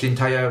pretty much the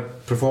entire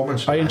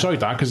performance. I enjoyed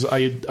that because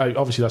I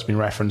obviously that's been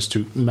referenced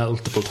to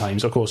multiple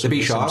times. Of course, the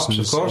B-Sharps,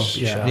 of course.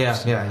 Yeah.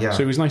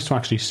 So it was nice to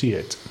actually see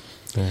it.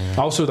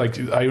 Also, like,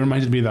 I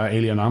reminded me of that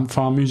Alien Ant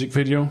Farm music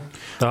video.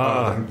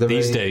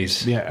 These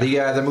days.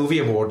 Yeah. The movie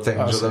award thing.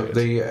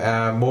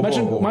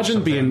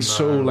 Imagine being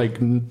so like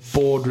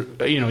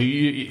bored.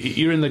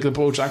 You're in like the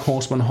BoJack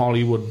Horseman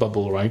Hollywood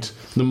bubble, right?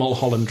 The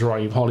Mulholland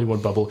Drive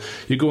Hollywood bubble.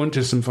 You go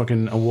into some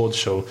fucking awards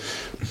show,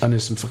 and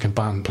there's some fucking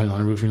band playing on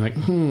the roof, and you're like,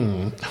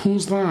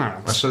 who's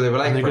that? So they were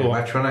like, pretty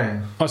much, weren't they?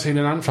 I was saying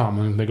an Ant Farm,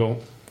 and they go,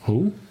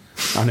 who?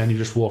 And then you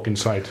just walk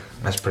inside.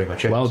 That's pretty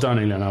much it. Well done,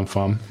 Alien Ant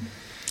Farm.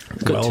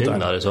 Good tune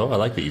that as well. I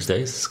like These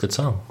Days. It's a good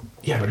song.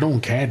 Yeah, but no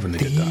one cared when they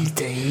did that. These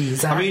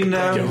Days. I mean,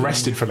 get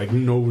arrested for like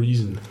no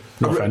reason.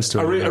 No offense to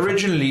it.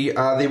 Originally,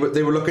 they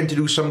were looking to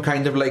do some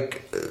kind of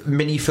like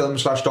mini film /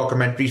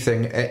 documentary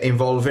thing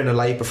involving a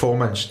live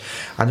performance,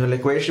 and they're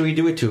like, "Where should we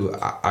do it to?"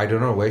 I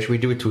don't know. Where should we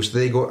do it to? So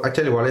they go, "I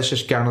tell you what, let's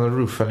just get on the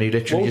roof." And he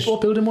literally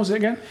what building was it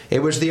again?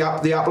 It was the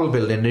Apple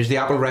building. There's the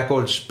Apple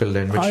Records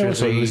building, which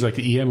it was like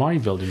the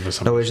EMI building or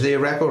something. No, it's the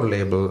record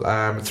label.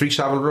 3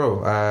 Savile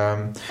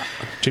Row.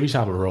 Jimmy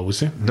Savile Row,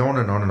 was it? No.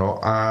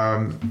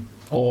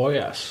 Oh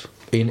yes.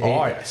 In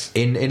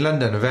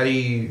London, a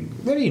very,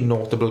 very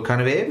notable kind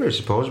of area, I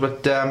suppose.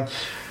 But and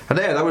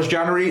that was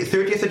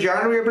 30th of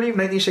January, I believe,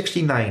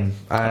 1969.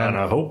 And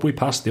I hope we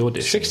passed the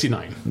audition.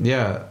 69.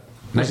 Yeah.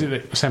 Was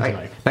it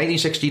 79?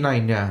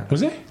 1969, yeah.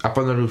 Was it? Up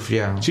on the roof,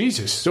 yeah.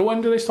 Jesus. So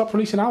when do they stop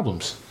releasing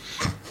albums?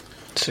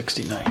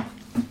 69.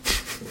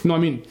 No, I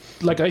mean,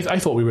 like I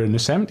thought we were in the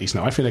 70s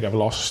now. I feel like I've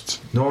lost.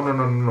 No.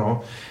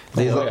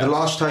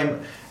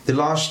 The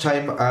last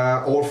time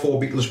all 4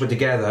 Beatles were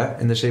together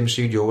in the same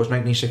studio was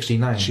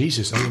 1969.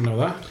 Jesus, I didn't know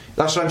that.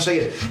 That's what I'm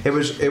saying. It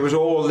was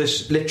all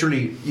this.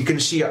 Literally, you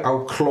can see how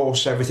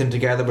close everything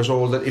together was.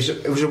 All that.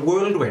 It was a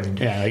whirlwind.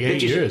 Yeah, like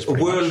 8 years. A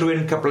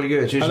whirlwind couple of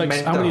years. How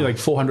many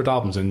 400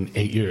 albums in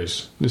 8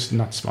 years? This is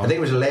not small. I think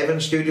it was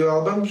 11 studio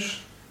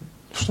albums.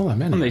 It's not that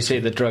many. And they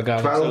say the drug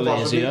addicts are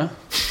lazier.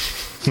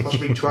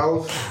 Possibly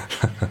 12.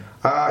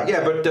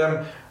 But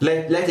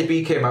Let It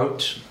Be came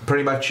out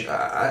pretty much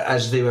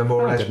as they were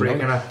more or less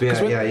breaking up.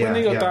 When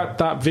they got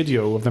that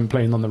video of them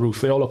playing on the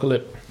roof, they all look a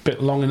little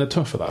bit long in the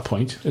tooth at that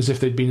point, as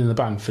if they'd been in the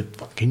band for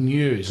fucking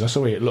years. That's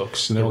the way it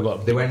looks. And they all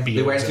got they went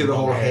through the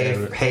whole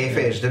hair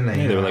phase, didn't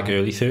they? Yeah, they were like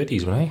early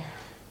 30s, weren't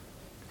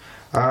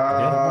they?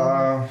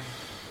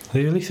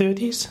 The early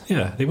 30s?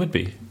 Yeah, they would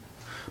be.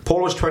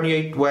 Paul was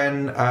 28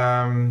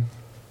 when...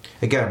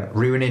 Again,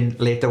 ruining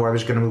later what I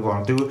was going to move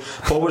on to.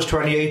 Paul was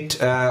 28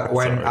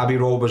 when Abbey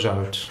Road was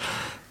out.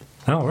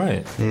 Oh,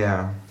 right.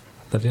 Yeah.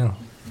 That's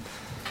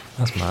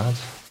mad.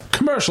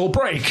 Commercial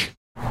break.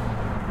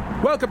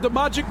 Welcome to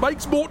Magic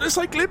Mike's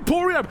Motorcycle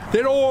Emporium.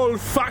 They're all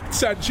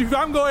facts, and if you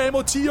haven't got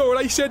MOT or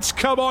license,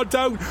 come on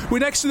down. We're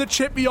next to the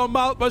Chippy on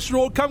Maltbus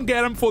Road. Come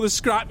get him for the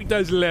scrappy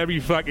does, let me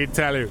fucking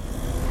tell you.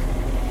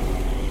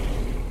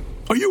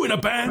 Are you in a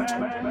band?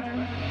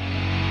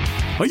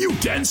 Are you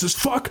dense as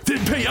fuck?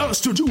 Then pay us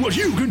to do what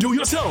you can do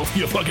yourself,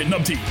 you fucking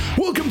numpty.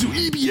 Welcome to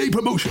EBA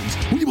Promotions.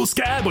 We will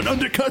scab and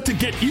undercut to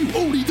get you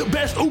only the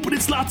best opening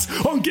slots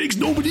on gigs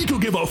nobody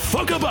could give a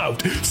fuck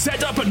about.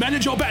 Set up and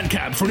manage your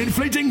Bandcamp for an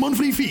inflating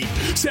monthly fee.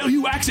 Sell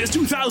you access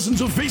to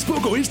thousands of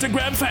Facebook or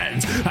Instagram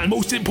fans. And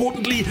most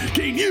importantly,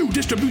 gain you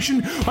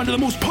distribution under the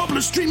most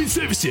popular streaming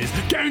services,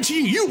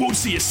 guaranteeing you won't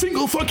see a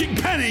single fucking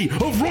penny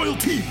of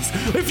royalties.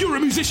 If you're a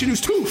musician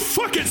who's too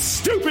fucking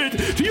stupid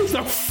to use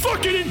the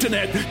fucking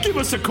internet, give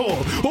us a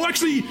call. Or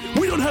actually,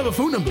 we don't have a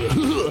phone number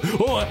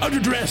or an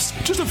address,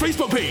 just a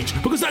Facebook page,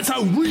 because that's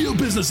how real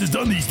business is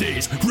done these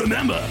days.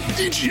 Remember,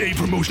 EGA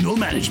Promotional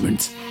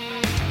Management.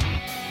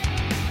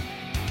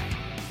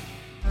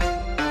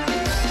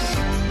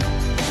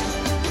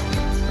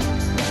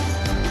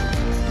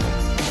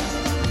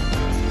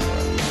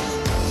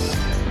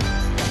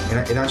 In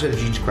in answer to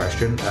Gene's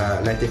question,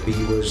 Let It Be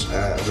was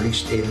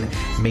released in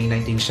May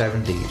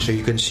 1970. So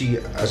you can see,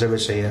 as I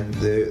was saying,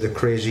 the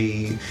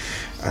crazy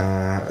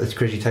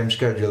time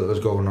schedule that was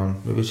going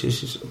on. It was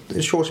just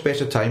a short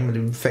space of time.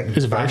 It's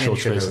a very short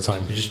space of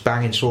time. Just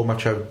banging so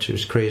much out. It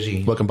was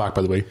crazy. Welcome back,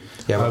 by the way.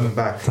 Yeah, welcome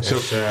back.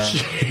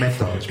 It's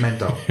mental. It's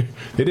mental.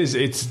 It is.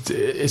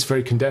 It's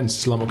very condensed.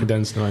 It's a lot more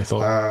condensed than I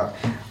thought.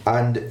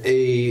 And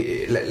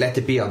Let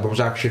It Be album was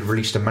actually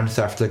released a month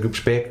after the group's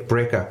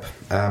breakup.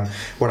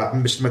 What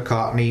happened? Mr.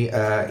 McCartney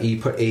he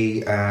put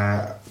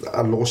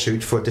a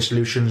lawsuit for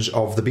dissolutions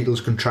of the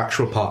Beatles'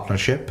 contractual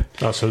partnership.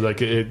 Oh, so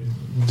like it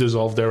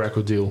dissolved their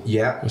record deal.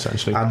 Yeah,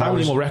 essentially. And how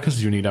many more records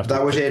do you need after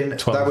that? Was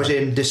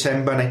in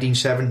December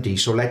 1970.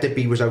 So Let It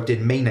Be was out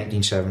in May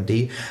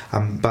 1970,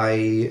 and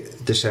by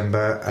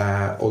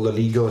December, all the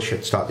legal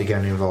shit started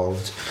getting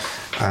involved.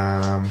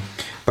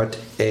 But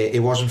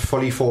it wasn't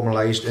fully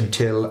formalised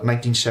until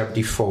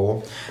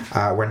 1974,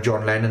 when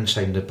John Lennon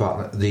signed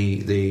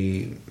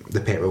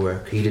the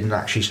paperwork. He didn't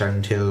actually sign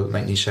until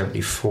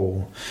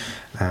 1974.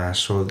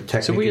 So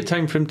it's a weird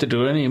time for him to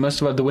do it. He must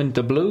have had the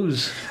winter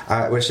blues.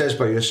 Well, it says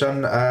by your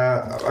son,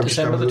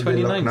 December the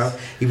 29th. Now.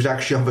 He was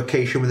actually on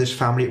vacation with his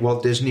family at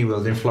Walt Disney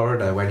World in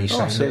Florida when he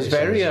signed so it. It's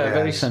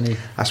very sunny.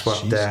 That's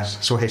what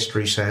so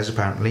history says,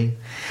 apparently.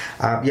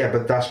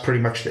 But that's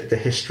pretty much the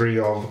history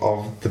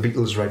of the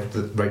Beatles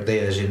right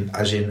there, as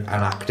in an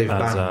active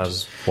band.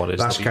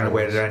 That's kind of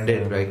where it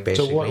ended, right?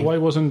 Basically. So why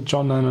wasn't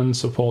John Lennon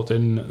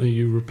supporting the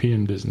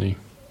European Disney?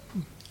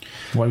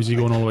 Why was he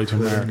going all the way to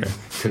America?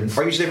 He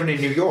was living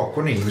in New York,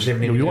 wasn't he? He was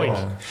living in New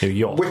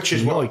York. Which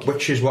is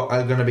what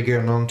I'm going to be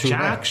going on to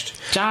next.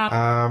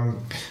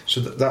 So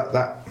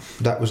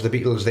that was the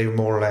Beatles. They were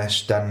more or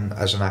less done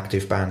as an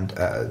active band.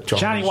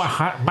 Johnny,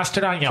 what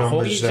busted on your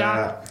hole? Do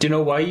you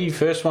know why he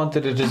first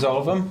wanted to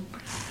dissolve them?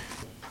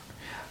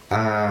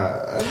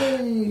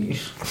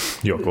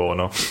 Yoko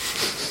Ono.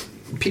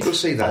 People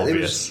say that.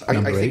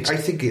 I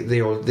think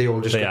they all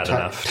just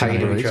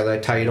tired of each other,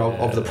 tired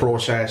of the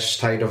process,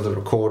 tired of the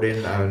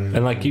recording,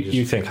 and like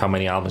you think how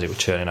many albums they were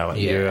churning out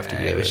year after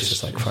year. It's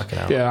just like fucking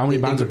hell. Yeah, how many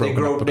bands have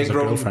broken up because of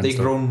girlfriends?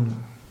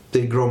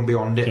 They've grown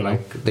beyond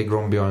it. They've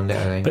grown beyond it.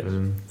 I think. But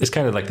it's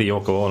kind of like the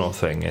Yoko Ono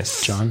thing.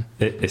 It's John.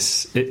 The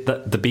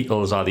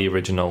Beatles are the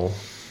original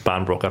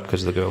band broke up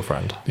because of the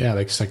girlfriend. Yeah,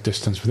 like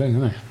distance within,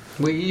 isn't it?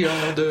 We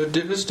are the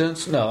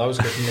distance. No, I was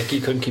getting Nicky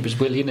couldn't keep his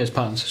willy in his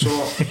pants. So,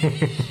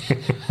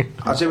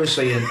 as I was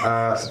saying,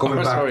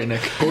 going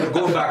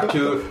back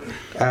to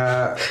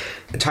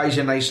ties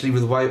in nicely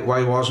with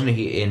why wasn't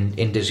he in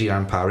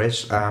Disneyland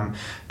Paris?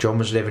 John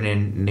was living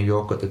in New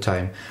York at the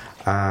time,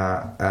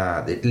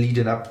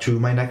 leading up to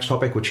my next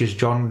topic, which is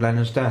John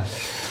Lennon's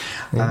death.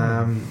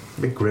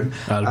 Bit grim.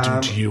 I'll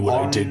do to you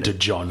what I did to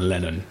John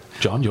Lennon.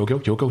 John, you'll go,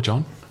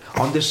 John.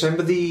 On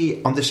December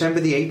the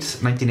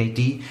 8th,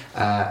 1980,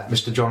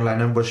 Mr. John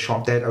Lennon was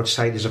shot dead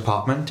outside his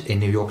apartment in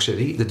New York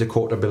City, the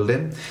Dakota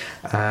Building,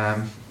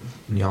 in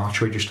the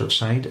archway just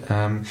outside.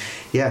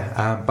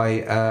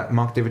 By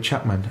Mark David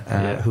Chapman,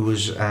 who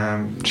was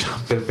a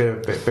bit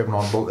of an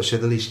oddball to say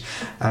the least.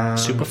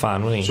 Super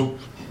fan, wasn't he? So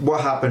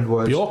what happened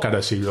was Bjork had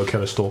a serial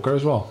killer stalker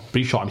as well, but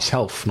he shot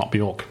himself, not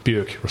Bjork.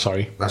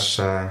 Sorry, that's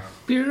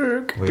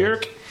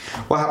Bjork.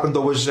 What happened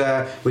though was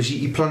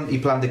he planned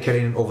the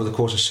killing over the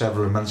course of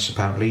several months.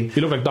 Apparently, he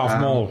looked like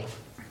Darth Maul.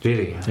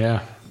 Really?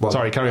 Yeah. Well,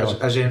 sorry, carry on.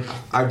 As in,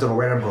 I don't know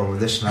where I'm going with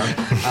this now.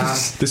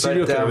 The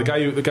serial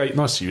killer, the guy,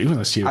 not serial,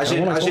 not serial. As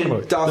in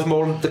Darth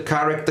Maul, the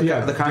character,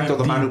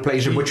 the man who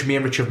plays him, which me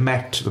and Rich have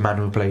met. The man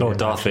who played. Oh,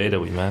 Darth Vader,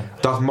 we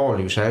met. Darth Maul,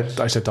 you said.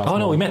 I said Darth Maul. Oh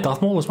no, we met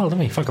Darth Maul as well,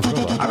 didn't we? Fuck, I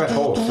forgot that. I met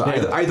both.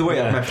 Either way,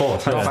 I met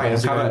both. I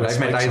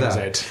met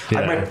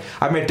either.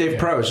 I met Dave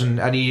Prowse,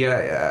 and he.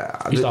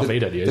 He's Darth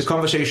Vader. The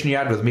conversation he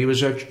had with me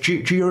was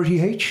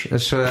GRTH.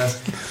 It's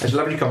a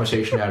lovely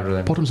conversation he had with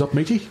him. Bottoms up,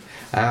 matey.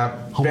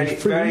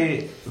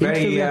 Very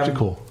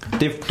theatrical.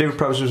 David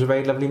Prowse was a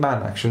very lovely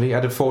man, actually. I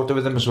had a photo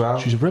with him as well.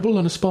 She's a rebel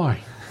and a spy.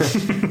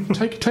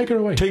 Take her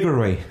away. Take her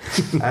away.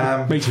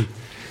 Matey.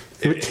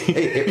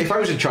 If I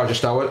was in charge of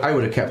Star Wars, I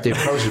would have kept Dave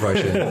Prowse's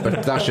voice in,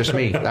 but that's just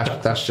me.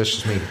 That's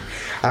just me.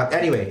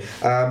 Anyway,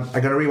 I'm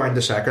going to rewind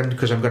a second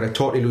because I'm going to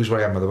totally lose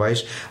where I am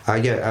otherwise.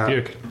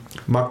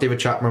 Mark David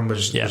Chapman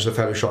was the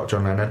fellow who shot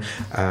John Lennon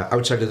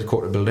outside of the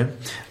Dakota Building,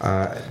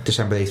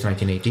 December 8th,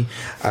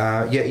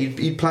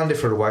 1980. He planned it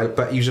for a while,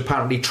 but he was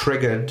apparently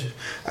triggered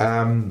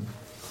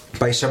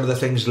by some of the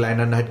things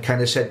Lennon had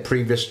kind of said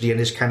previously in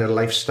his kind of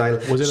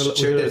lifestyle.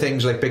 Certain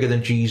things like Bigger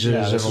Than Jesus.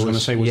 Yeah, I was going to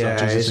say, was that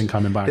Jesus and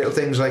coming back? Little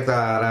things like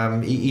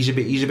that. He's a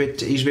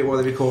bit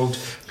what they called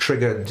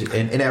triggered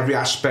in every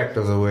aspect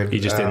of the word. He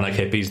just didn't like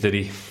hippies, did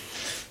he?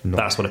 No.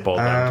 That's what it boiled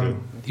down to.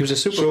 He was a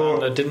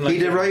superman that didn't like.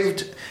 He'd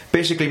arrived.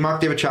 Basically, Mark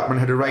David Chapman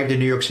had arrived in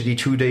New York City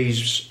 2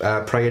 days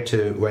prior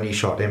to when he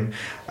shot him,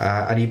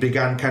 and he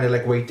began kind of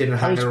like waiting and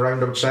hanging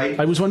around outside.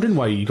 I was wondering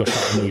why he got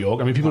shot in New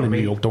York. I mean, people in New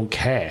York don't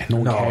care. No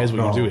one cares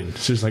what you're doing.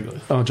 It's just like,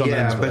 oh, John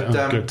Lennon's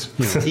good.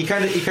 You know. He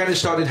kind of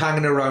started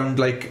hanging around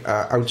like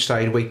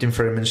outside, waiting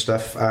for him and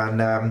stuff.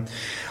 And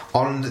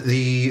on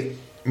the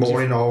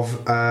morning of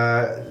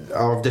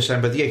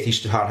December the 8th. He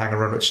used to hang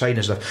around outside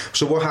and stuff.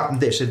 So what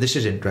happened this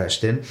is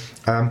interesting.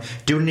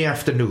 During the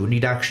afternoon,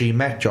 he'd actually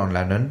met John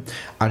Lennon,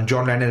 and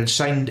John Lennon had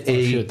signed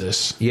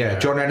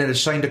John Lennon had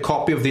signed a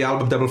copy of the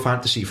album Double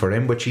Fantasy for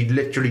him, which he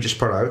literally just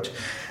put out.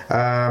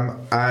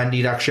 And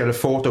he'd actually had a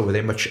photo with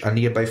him, which a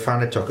nearby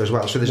fan had took as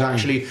well. So there's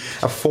actually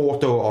a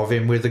photo of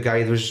him with the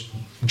guy that was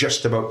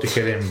just about to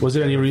kill him. Was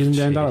there any reason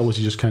behind that, or was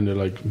he just kind of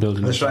like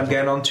building? That's what I'm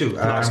getting on to.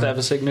 Last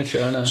ever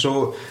signature. No?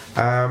 So,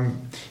 as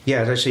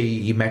I say,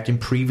 he met him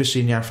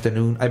previously in the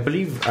afternoon. I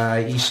believe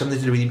he's something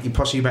to do with. He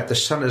possibly met the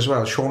son as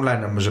well. Sean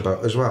Lennon was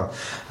about as well,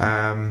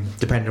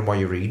 depending on what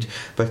you read.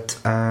 But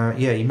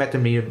he met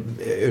him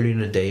early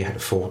in the day. Had a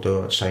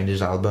photo, signed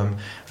his album,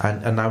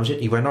 and that was it.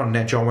 He went on. And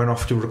then John went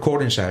off to a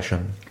recording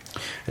session.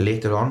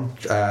 Later on,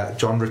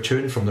 John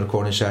returned from the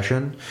recording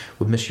session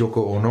with Miss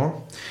Yoko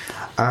Ono.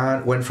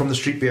 And went from the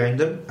street behind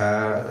him.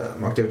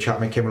 Mark David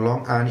Chapman came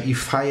along, and he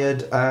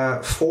fired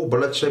 4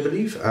 bullets, I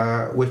believe,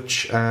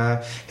 which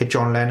hit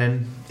John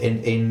Lennon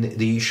in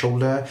the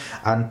shoulder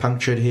and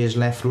punctured his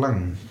left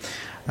lung.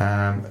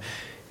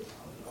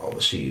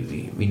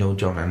 Obviously, we know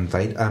John Lennon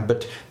died,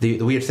 but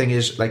the weird thing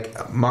is,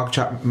 like, Mark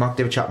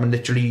David Chapman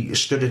literally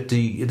stood at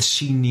the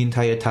scene the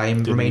entire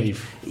time. He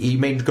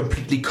remained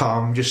completely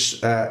calm,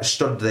 just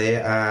stood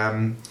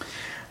there.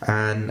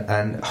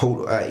 And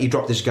he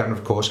dropped his gun,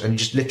 of course, and he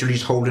just literally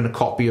is holding a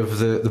copy of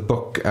the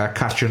book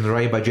Catcher in the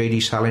Rye by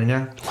J.D.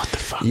 Salinger. What the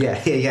fuck? Yeah.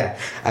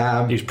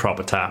 He's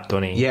proper tapped,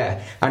 doesn't he?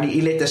 Yeah, and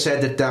he later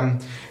said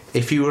that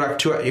if you were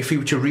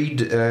to read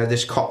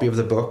this copy of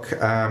the book,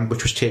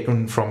 which was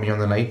taken from me on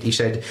the night, he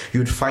said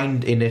you'd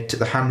find in it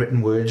the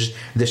handwritten words,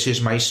 "This is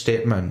my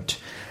statement."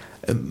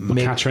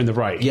 Catcher in the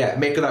Rye. Yeah,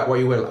 make of that what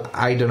you will.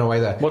 I don't know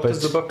either. What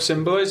does the book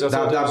symbolise?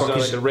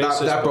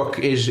 That book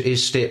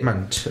is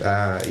statement.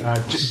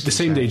 The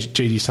same day,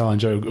 J.D.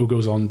 Salinger, who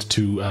goes on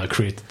to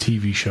create the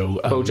TV show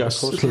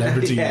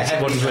Celebrities.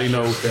 Yeah. What do they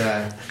know?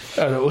 Yeah.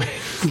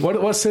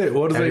 What's it?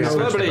 What do they know?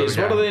 Celebrities.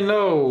 What do they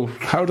know?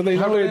 How do they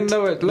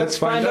know it? Let's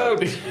find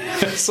out.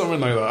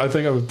 Something like that. I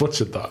think I would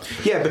butchered that.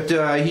 Yeah, but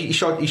he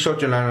shot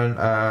John Lennon.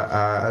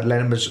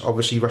 Lennon was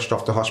obviously rushed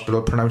off to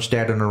hospital, pronounced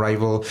dead on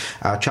arrival.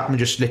 Chapman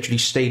just literally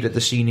stayed at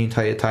the scene the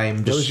entire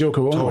time. There was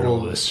Yoko Ono in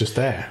all this, just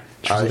there.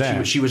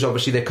 She was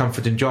obviously there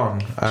comforting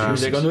John.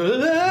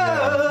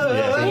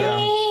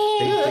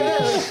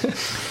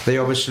 They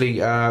obviously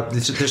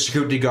the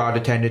security guard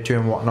attended to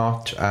him and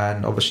whatnot,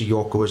 and obviously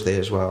Yoko was there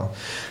as well.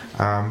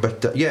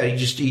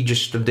 He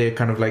just stood there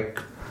kind of like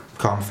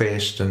calm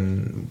faced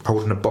and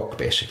holding a book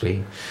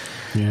basically.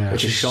 Yeah,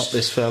 which shot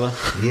this fella.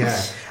 Yeah,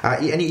 I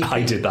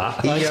did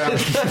that. He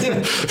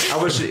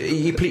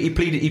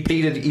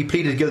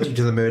pleaded guilty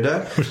to the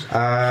murder.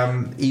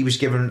 He was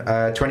given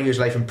 20 years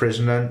life in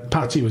prison.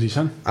 Patsy was his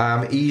son.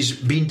 He's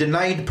been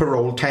denied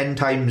parole 10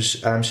 times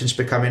since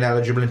becoming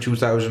eligible in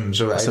 2000.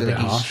 So that's a bit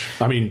harsh.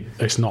 I mean,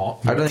 it's not.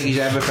 I don't think he's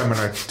ever coming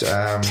out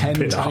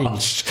 10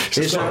 times.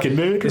 There's got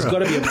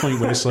to be a point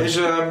where it's like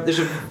there's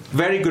a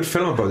very good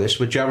film about this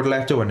with Jared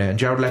Leto in it, and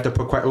Jared Leto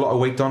put quite a lot of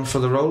weight on for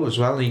the role as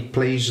well. He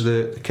plays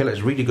the killer. It's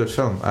a really good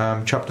film.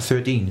 Chapter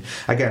 13,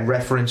 again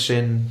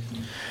referencing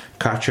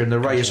Catcher in the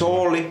Rye. It's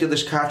all linked to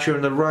this Catcher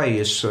in the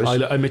Rye.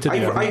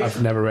 Admittedly,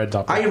 I've never read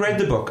that book. I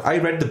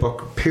read the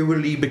book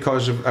purely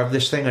because of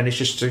this thing, and it's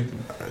just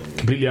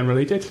completely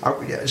unrelated.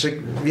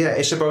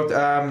 It's about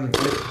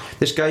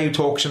this guy who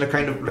talks in a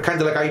kind of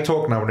like I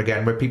talk now and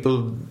again, where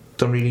people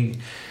don't really.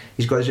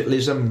 He's got his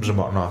isms and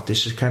whatnot.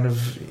 This is kind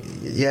of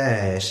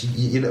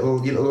your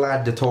little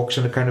lad that talks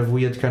in a kind of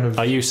weird kind of.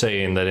 Are you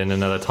saying that in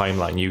another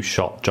timeline you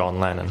shot John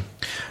Lennon?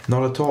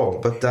 Not at all.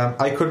 But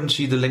I couldn't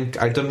see the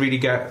link. I don't really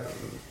get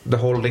the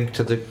whole link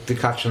to the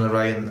Catcher in the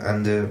Rye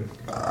and the.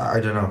 I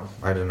don't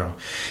know.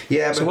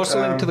 Yeah. So what's the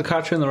link to the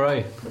Catcher in the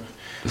Rye?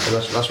 So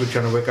that's what we're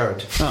trying to work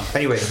out.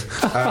 Anyway,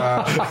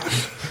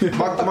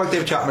 Mark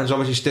David Chapman's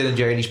obviously still in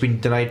jail. He's been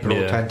denied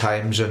parole 10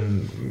 times,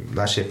 and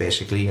that's it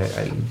basically.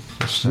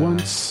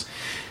 Once.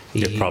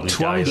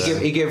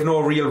 He gave no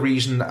real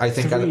reason, I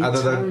think,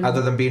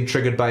 other than being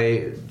triggered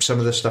by some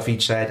of the stuff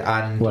he'd said.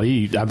 And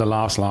he had the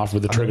last laugh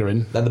with the trigger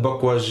in. And the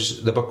book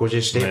was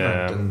his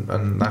statement,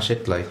 and that's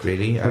it. Like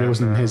really, but it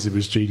wasn't his. It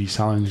was J.D.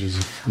 Salinger's.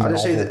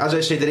 As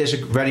I say, there is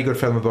a very good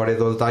film about it,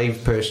 though, that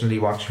I've personally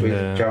watched with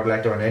Jared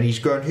Leto, and he's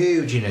gone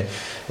huge in it,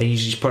 and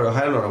he's put a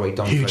hell of a lot of weight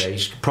on for it.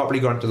 He's probably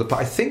gone to the.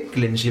 I think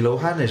Lindsay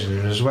Lohan is in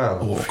it as well.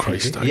 Oh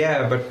Christ!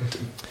 Yeah, but.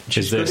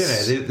 She's good in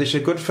it. It's a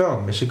good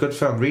film. It's a good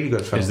film. Really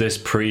good film. Is this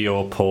pre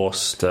or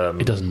post?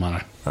 It doesn't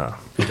matter.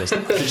 It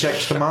doesn't. It's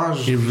extra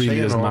Mars. It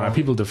really doesn't matter.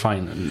 People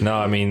define it. No,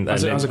 I mean,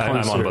 I'm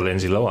on about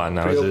Lindsay Lohan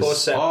now.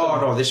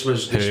 This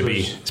was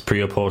Herbie. It's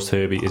pre or post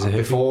Herbie. Is it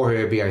Herbie? Before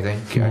Herbie, I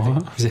think.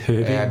 Is it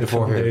Herbie? Yeah,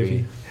 before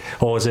Herbie.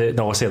 Or is it?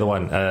 No, what's the other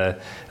one? Mean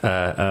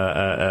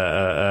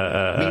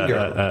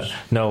Girls.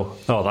 No,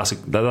 that's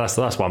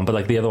the last one. But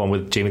like the other one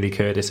with Jamie Lee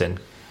Curtis in.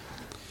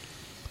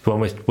 The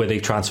one where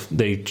they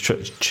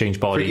change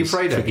bodies.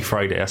 Freaky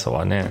Friday, that's the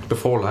one, yeah.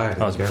 Before that.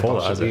 Oh, it was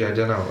before that, is it? I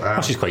don't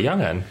know. She's quite young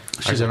then.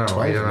 I don't know.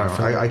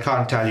 I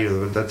can't tell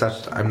you that.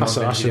 I'm not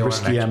That's a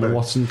risky Emma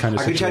Watson kind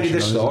of I can tell you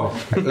this though.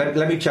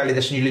 let me tell you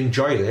this, and you'll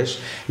enjoy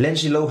this.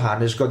 Lindsay Lohan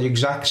has got the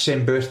exact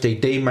same birthday,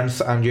 day, month,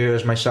 and year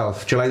as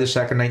myself. July the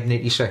 2nd,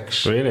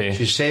 1986. Really? She's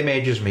the same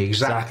age as me.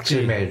 Exactly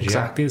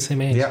the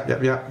same age.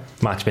 Yeah.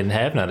 Match made in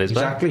heaven, that is.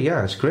 Exactly.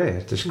 Yeah, it's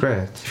great. It's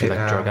great. If you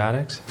like drug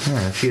addicts.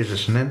 Yeah, she's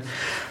listening.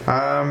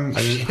 Hi,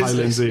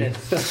 Lindsay.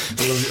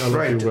 I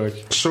love your work.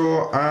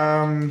 So,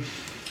 I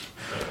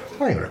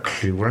got a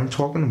clue what I'm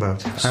talking about.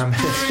 That's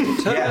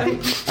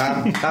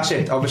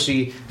it.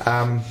 Obviously,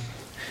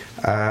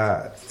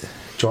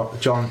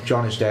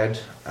 John is dead,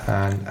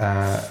 and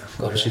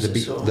obviously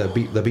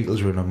the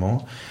Beatles were no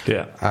more.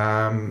 Yeah.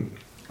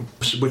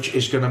 Which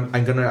is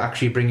I'm gonna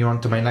actually bring you on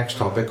to my next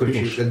topic, which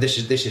is, and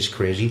this is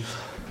crazy.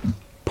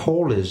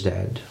 Paul is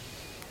dead.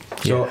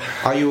 So,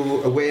 are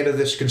you aware of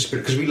this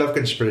conspiracy? Because we love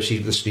conspiracy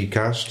with the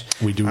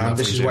Speedcast. We do.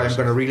 This is why I'm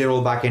going to reel it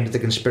all back into the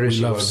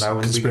conspiracy world now,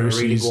 and we're going to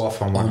really go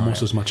off on one.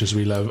 Almost as much as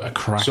we love a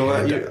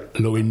crackhead,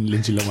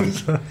 Lindsay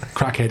Lohan,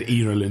 crackhead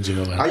era Lindsay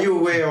Lohan. Are you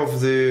aware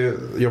of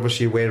you're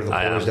obviously aware of the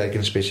Paul is dead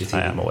conspiracy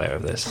theory? I am aware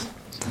of this.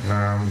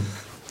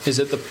 Is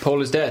it the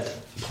Paul is dead?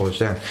 Paul is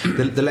dead.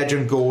 The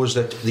legend goes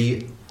that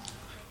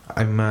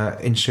I'm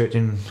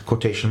inserting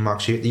quotation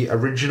marks here. The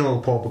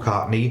original Paul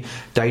McCartney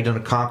died in a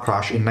car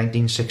crash in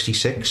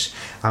 1966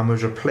 and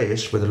was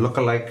replaced with a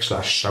look-alike /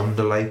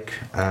 sound-alike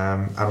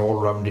and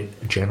all-round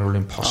general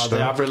imposter.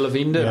 The Avril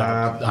Lavigne.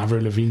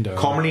 Avril Lavigne.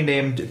 Commonly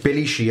named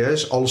Billy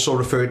Shears, also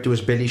referred to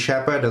as Billy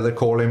Shepherd, or they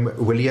call him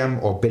William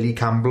or Billy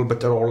Campbell, but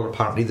they're all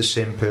apparently the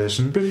same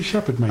person. Billy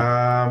Shepherd, mate.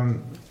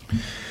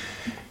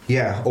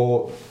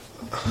 Or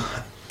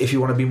if you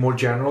want to be more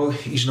general,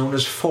 he's known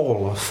as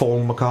Fall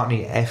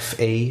McCartney,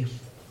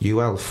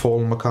 F-A-U-L,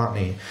 Fall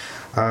McCartney.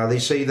 They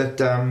say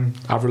that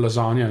Avril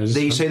Lavigne.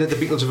 They say that the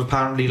Beatles have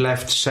apparently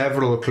left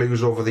several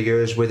clues over the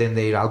years within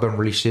their album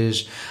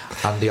releases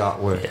and the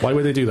artwork. Why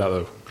would they do that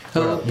though?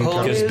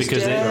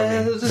 Because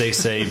they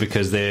say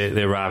because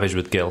they're ravaged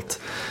with guilt,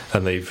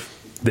 and they've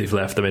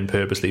left them in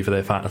purposely for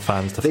their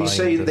fans to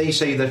find. They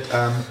say that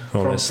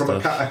from a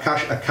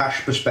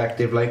cash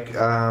perspective, like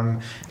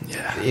when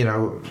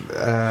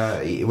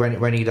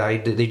he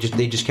died, they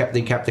kept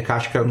the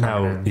cash cow.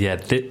 Now,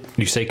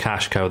 you say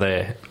cash cow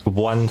there.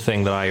 One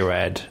thing that I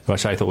read,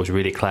 which I thought was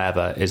really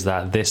clever, is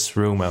that this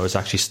rumor was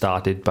actually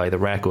started by the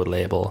record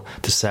label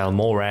to sell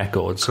more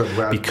records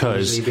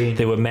because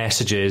there were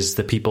messages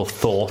that people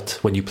thought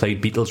when you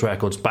played Beatles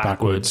records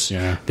backwards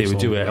they would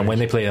do it, and when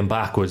they play them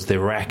backwards, they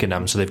reckon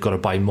them, so they've got to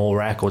buy more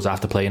records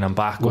after playing them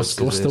backwards.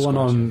 What's the one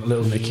on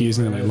Little Nicky,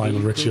 isn't it? Like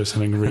Lionel Richie or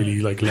something really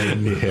like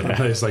lame.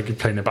 It's like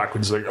playing it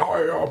backwards, like,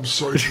 oh, I'm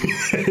sorry.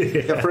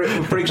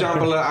 For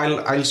example,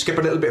 I'll skip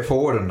a little bit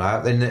forward on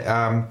that.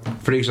 Then,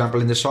 for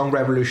example, in the song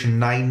Revolution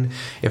 9,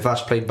 if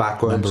that's played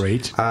backwards, number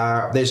 8,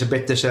 there's a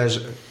bit that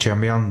says, "Turn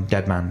me on,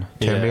 dead man.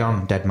 Turn me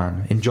on, dead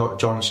man." And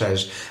John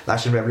says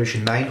that's in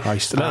Revolution 9.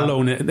 Let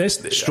alone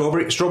this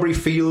Strawberry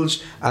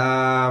Fields.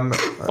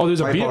 There's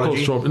a beer called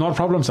Strawberry. Not a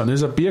problem, son.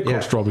 There's a beer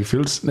called Strawberry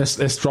Fields.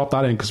 Let's drop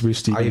that in because we've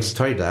Stevens. I've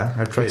tried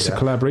that. It's a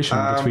collaboration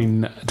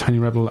between Tiny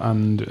Rebel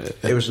and.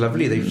 It was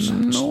lovely. They've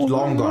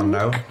long gone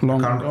now.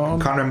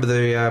 Can't remember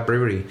the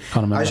brewery.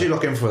 As you're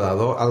looking for that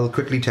though, I'll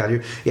quickly tell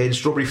you. Yeah, in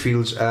Strawberry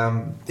Fields,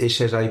 it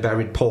says I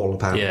buried Paul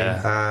apparently.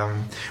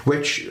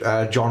 Which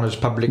John has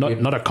publicly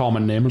not a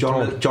common name.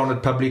 John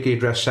had publicly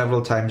addressed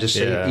several times.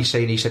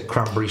 He said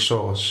cranberry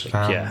sauce.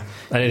 And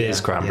it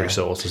is cranberry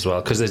sauce as well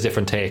because there's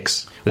different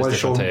takes. While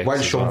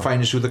Sean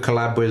finds who the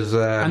collab with.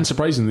 And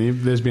surprisingly,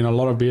 there's been a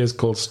lot of beers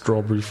called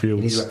Strawberry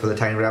Fields. He's up for the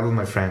Tiny Rebel,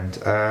 my friend.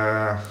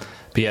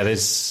 But yeah,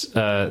 there's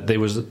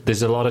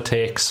a lot of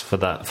takes for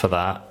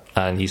that,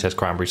 and he says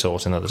cranberry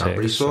sauce in other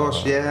cranberry takes.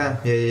 Sauce, yeah.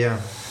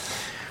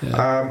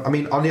 I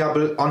mean, on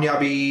the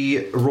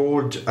Abbey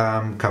Road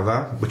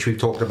cover, which we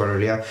talked about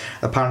earlier,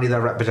 apparently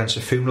that represents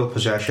a funeral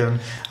procession.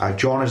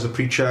 John as the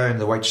preacher in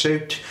the white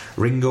suit,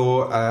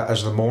 Ringo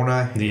as the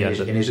mourner in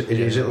his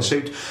little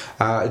suit.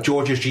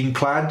 George is jean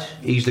clad,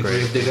 he's the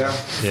grave digger,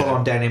 full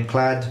on denim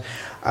clad.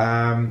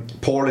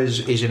 Paul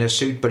is in a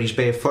suit, but he's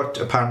barefoot.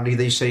 Apparently,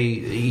 they say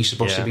he's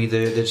supposed to be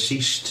the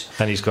deceased.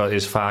 And he's got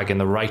his fag in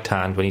the right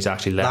hand when he's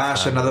actually left.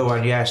 That's another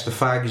one. Yes, the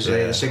fag is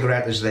there. The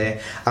cigarette is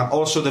there.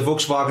 Also, the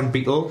Volkswagen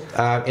Beetle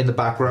in the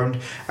background.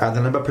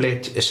 The number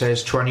plate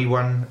says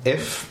 21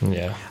 if.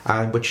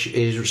 Which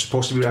is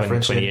supposed to be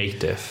referencing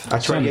 28 if.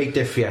 28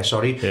 if. Yeah,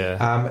 sorry.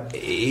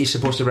 He's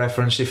supposed to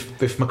reference if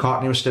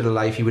McCartney was still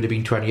alive, he would have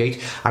been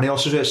 28. And it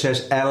also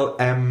says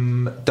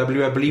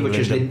LMW, I believe, which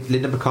is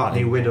Linda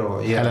McCartney,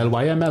 widow.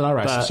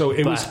 LLYMLRS. So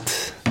it was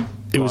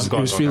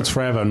Fields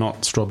Forever,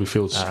 not Strawberry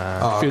Fields.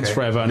 Fields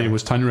Forever, and it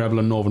was Tiny Rebel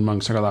and Northern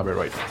Monks. I got that bit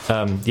right.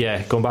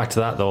 Going back to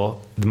that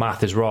though, the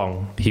math is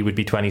wrong. He would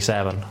be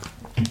 27.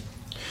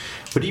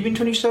 Would he been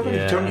 27?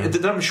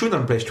 Yeah. I'm sure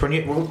that place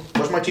 28. Well,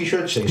 what's my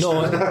T-shirt say?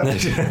 No. 28,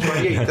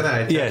 didn't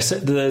it? Yes,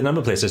 the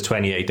number plate says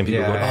 28, and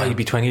people go, "Oh, you'd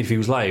be 28 if he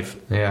was live."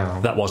 Yeah.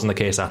 That wasn't the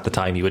case at the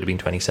time. He would have been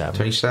 27.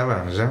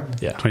 27, is it?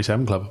 Yeah,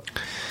 27 Club.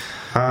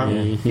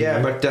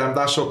 Yeah, but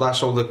that's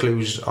all the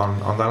clues on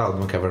that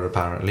album cover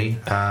apparently.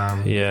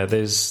 Yeah,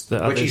 there's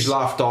which he's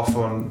laughed off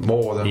on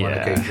more than one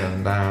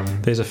occasion.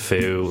 There's a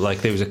few.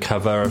 Like there was a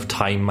cover of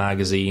Time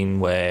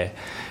magazine where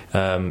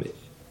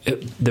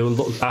they were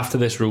after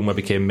this rumour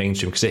became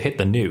mainstream because it hit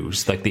the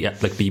news, like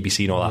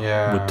BBC and all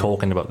that were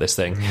talking about this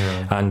thing,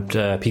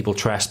 and people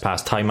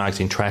trespassed. Time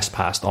magazine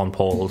trespassed on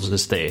Paul's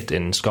estate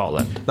in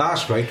Scotland.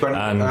 That's right. When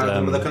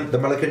the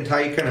Milliken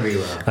Tide kind of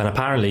era. And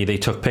apparently they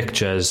took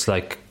pictures,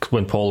 like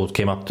when Paul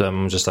came up to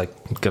them, just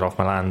like, "Get off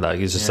my land!" Like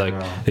he's just like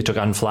they took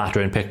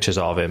unflattering pictures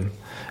of him,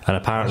 and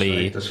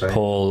apparently that's right.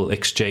 Paul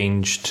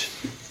exchanged.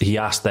 He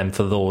asked them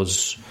for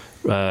those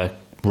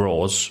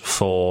raws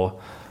for.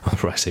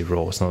 I say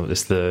raw. It's not.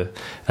 It's the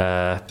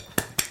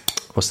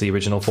what's the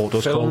original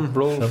photos called?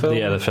 Roll film.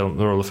 Yeah, the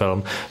roll of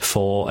film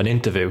for an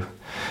interview.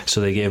 So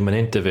they gave him an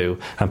interview,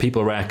 and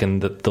people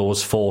reckon that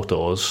those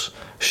photos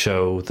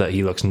show that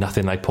he looks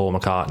nothing like Paul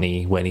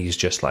McCartney when he's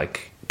just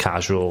like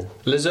casual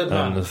lizard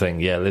man. The thing,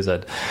 yeah,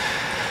 lizard.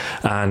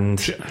 And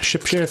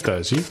shifter,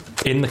 is he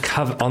in the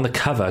cover on the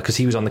cover because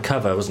he was on the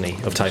cover, wasn't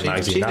he, of Time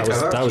magazine?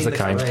 That was the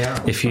kind. Cover,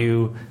 yeah. If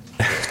you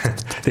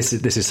this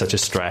is such a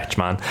stretch,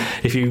 man.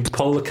 If you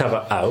pull the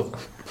cover out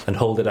and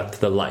hold it up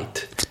to the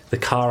light, the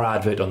car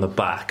advert on the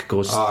back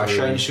goes through.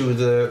 Shines through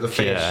the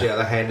face,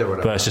 the head or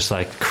whatever. But it's just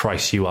like,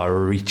 Christ, you are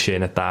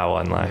reaching at that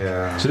one. Like.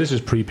 Yeah. So this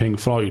is pre-Pink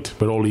Floyd,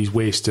 but all these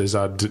wasters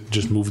had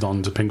just moved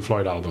on to Pink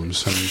Floyd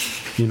albums, and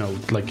you know,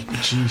 like,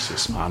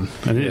 Jesus, man.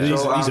 And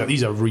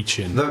these are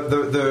reaching.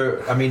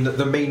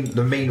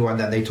 The main one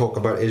that they talk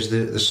about is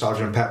the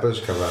Sgt. Pepper's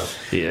cover.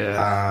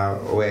 Yeah.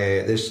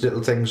 Where there's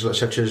little things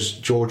such as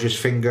George's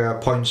finger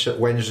points at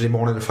Wednesday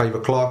morning at 5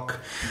 o'clock.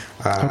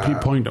 How can you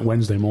point at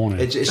Wednesday morning?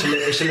 It's a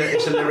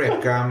lyric.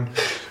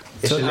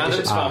 So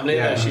Adam's family,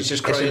 she's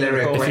just crying.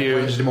 If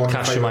you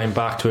cast your mind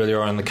back to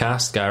earlier on in the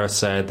cast, Gareth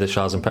said that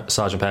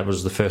Sgt. Pepper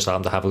was the first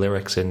album to have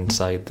lyrics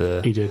inside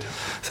the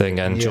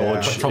thing, and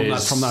George from that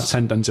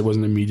sentence it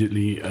wasn't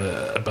immediately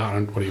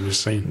apparent what he was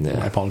saying.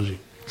 My apology.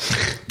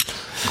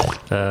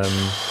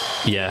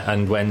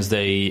 And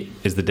Wednesday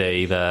is the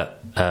day that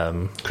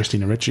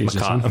Christina Ricci is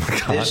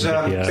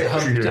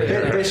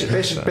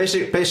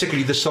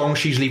basically the song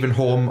She's Leaving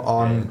Home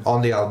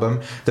on the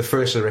album. The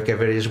first lyric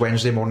of it is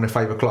Wednesday morning at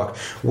 5 o'clock.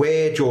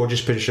 Where George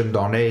is positioned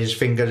on it, his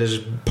finger is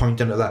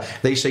pointing at that.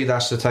 They say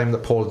that's the time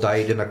that Paul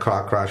died in a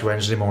car crash,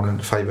 Wednesday morning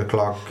at 5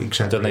 o'clock,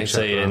 etc. Don't they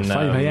say in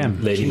 5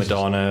 a.m. Lady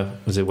Madonna,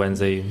 was it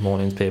Wednesday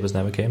morning's papers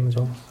never came as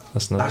well?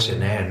 That's in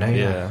there now.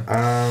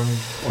 Yeah.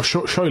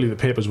 Surely the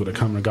papers would have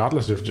come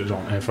regardless if Paul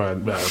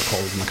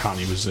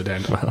McCartney was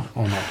dead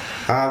or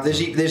not.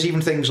 There's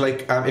even things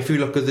like if you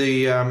look at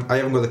the I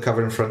haven't got the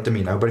cover in front of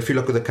me now, but if you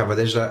look at the cover,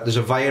 there's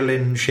a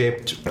violin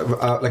shaped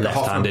like a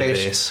Hoffman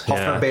bass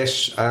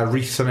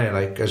wreath in it,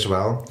 like, as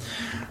well.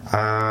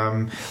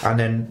 And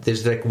then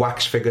there's like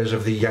wax figures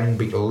of the young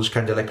Beatles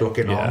kind of like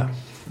looking on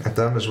at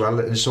them as well.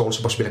 It's all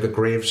supposed to be like a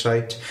grave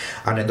site,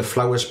 and then the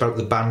flowers spell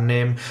the band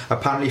name.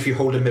 Apparently if you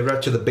hold a mirror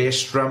to the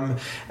bass drum,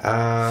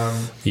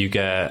 you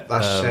get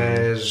that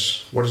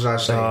says, what does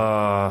that say?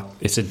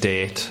 It's a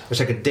date. It's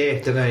like a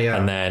date, isn't it? Yeah.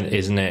 And then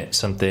isn't it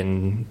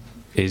something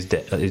is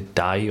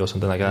die or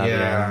something like that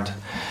at the end?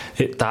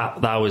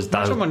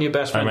 Imagine when your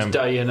best friend's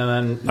dying and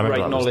then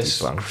writing all this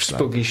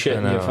spooky shit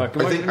in your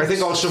fucking. I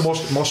think also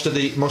most of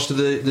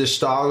the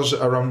stars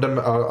around them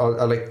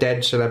are like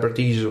dead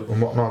celebrities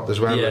and whatnot as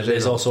well. Yeah,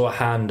 there's also a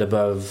hand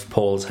above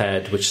Paul's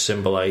head which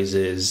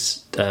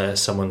symbolises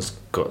someone's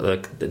got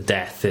like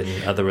death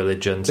in other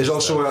religions. There's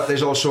also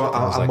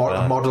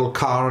a model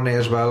car in it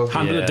as well.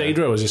 Hand of the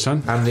Daedra is his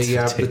son. And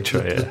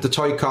the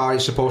toy car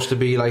is supposed to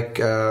be like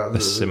the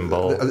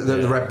symbol,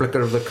 the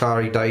replica of the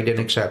car he died in,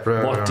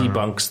 etc. What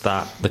debunks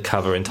that the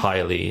cover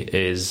entirely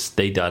is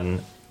they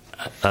done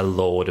a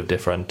load of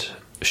different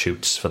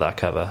shoots for that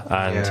cover,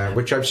 and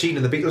which I've seen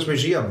in the Beatles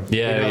Museum.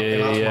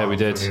 We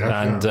did.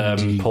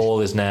 And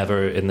Paul is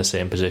never in the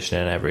same position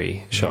in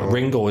every shot.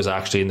 Ringo is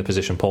actually in the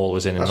position Paul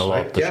was in a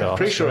lot of the shots.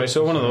 Pretty sure I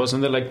saw one of those,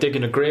 and they're like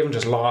digging a grave and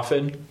just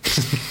laughing.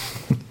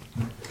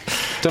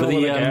 But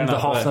the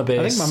Hofner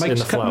bass in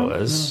the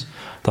flowers,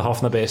 the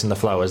Hofner bass in the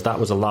flowers, that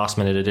was a last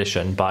minute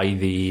addition by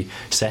the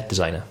set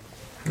designer.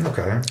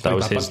 Okay, that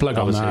was his plug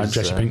on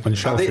Jesse Pinkman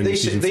show. They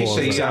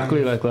say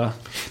exactly like that.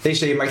 They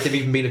say it might have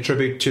even been a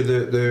tribute to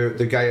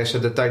the guy I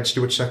said that died.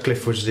 Stuart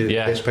Sutcliffe was the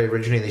bass player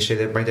originally. They say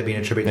that might have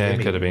been a tribute to him.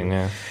 It could have been,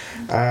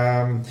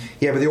 but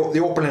the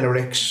opening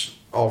lyrics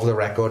of the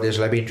record is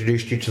like we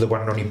introduced you to the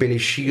one and only Billy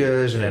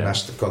Shears, and then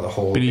that's got the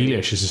whole Billy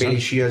Eilish is his Billy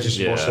son. Shears is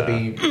supposed to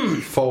be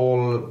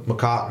Paul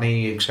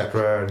McCartney,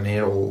 etc., and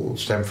it all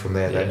stem from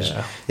there.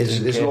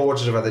 There's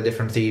loads of other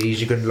different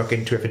theories you can look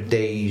into it for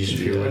days.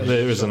 If you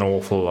There is an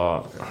awful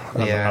lot.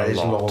 there's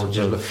loads.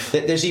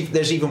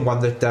 There's even one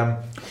that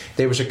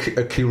there was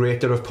a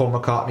curator of Paul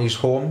McCartney's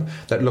home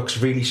that looks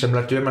really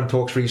similar to him and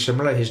talks really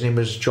similar. His name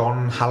is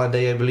John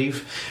Halliday, I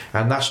believe,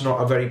 and that's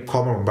not a very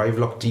common one, but I've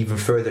looked even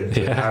further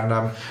into it,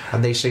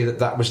 and they say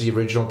that was the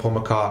original Paul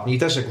McCartney. He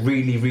does look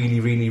really, really,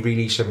 really,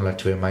 really similar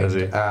to him,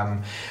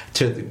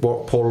 to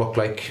what Paul looked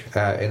like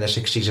in the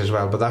 60s as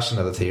well. But that's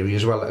another theory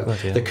as well.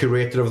 The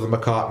curator of the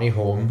McCartney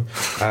home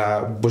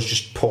was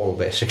just Paul,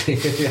 basically.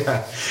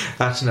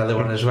 That's another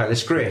one as well.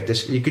 It's great.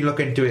 You can look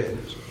into it.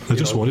 I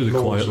just wanted a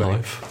quiet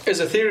life. There's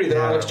a theory that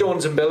Alex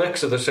Jones and Bill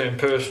Hicks are the same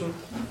person.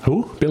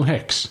 Who? Bill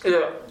Hicks?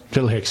 Yeah.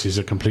 Bill Hicks is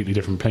a completely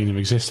different plane of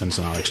existence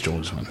than Alex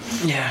Jones, man.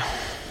 Yeah.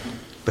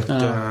 But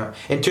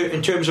in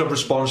terms of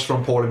response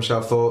from Paul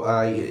himself, though,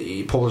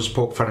 Paul has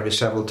poked fun of it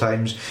several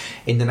times.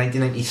 In the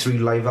 1993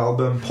 live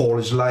album, Paul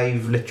is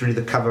live. Literally,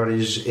 the cover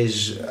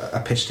is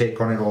a piss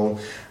take on it all.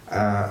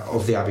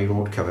 Of the Abbey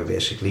Road cover,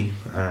 basically.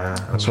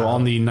 So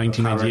on the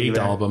 1998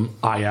 album,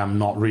 I Am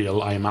Not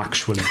Real, I Am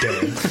Actually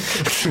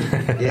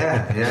Dead.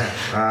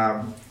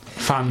 yeah.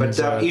 Fans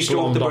he's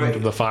glommed talked about onto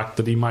the fact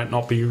that he might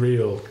not be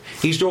real.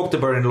 He's talked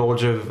about in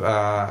loads of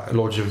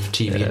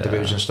TV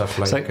interviews and stuff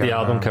like that. It's like the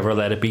album cover of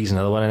Let It Be's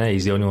another one, and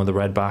he's the only one with the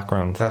red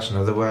background. That's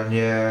another one,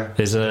 yeah.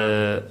 There's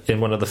in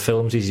one of the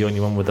films, he's the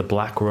only one with the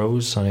black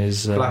rose on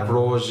his black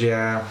rose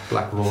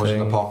in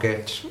the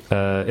pocket.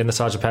 In the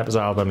Sgt. Pepper's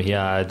album, he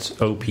had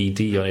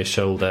OPD on his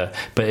shoulder,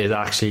 but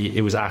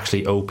it was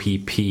actually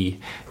OPP,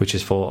 which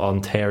is for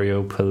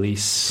Ontario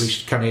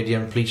Police.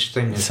 Canadian police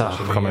thing. I can't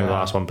remember the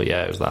last one, but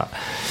yeah, it was that.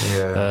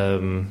 Yeah.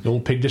 The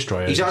old pig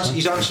destroyer. He's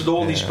answered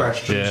all these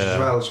questions as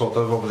well, sort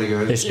of, over the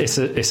years.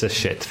 It's a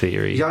shit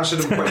theory. He's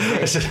answered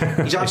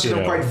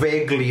them quite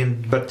vaguely,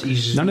 but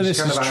he's none of he's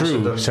this kind is of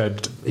true. them.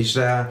 Said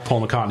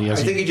Paul McCartney. I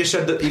think he just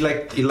said that he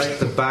liked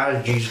the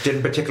badge. He just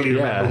didn't particularly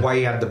remember why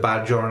he had the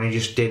badge on. He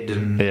just did,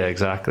 and yeah,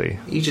 exactly.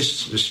 He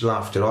just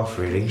laughed it off,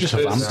 really.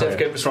 Steph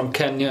Gibbs from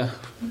Kenya.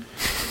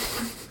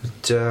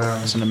 It's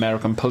an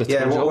American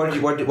political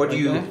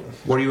joke.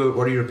 What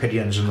are your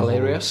opinions on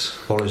hilarious?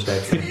 Paul is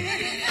dead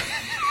thing?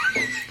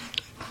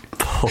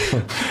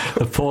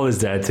 The Paul is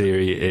dead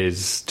theory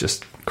is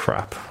just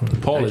crap.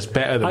 Paul is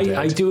better than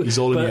dead. He's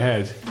all in your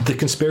head. The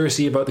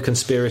conspiracy about the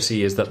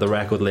conspiracy is that the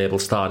record label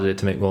started it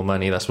to make more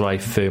money. That's what I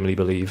firmly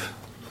believe.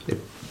 They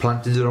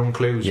planted their own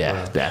clues.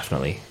 Yeah,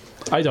 definitely.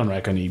 I don't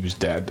reckon he was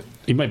dead.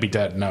 He might be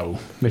dead now.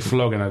 They're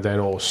flogging a dead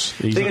horse.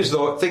 Thing is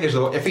though,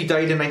 if he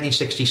died in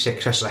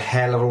 1966, that's a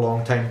hell of a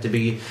long time to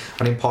be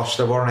an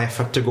imposter or an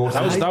effort to go.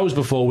 That was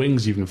before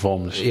Wings even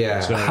formed. Yeah.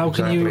 So how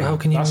can you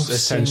That's sing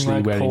essentially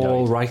like where he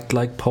Paul, died. write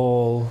like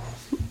Paul,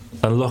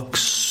 and look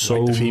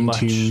so the theme much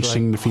tune, like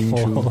sing the theme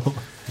Paul? tune.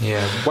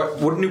 Yeah,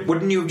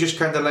 wouldn't you just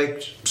kind of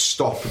like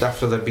stop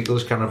after the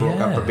Beatles kind of broke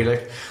up and be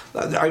like,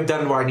 I've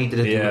done what I needed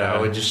to do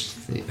now, and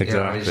just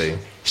exactly.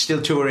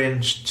 Still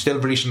touring, still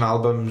releasing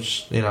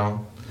albums,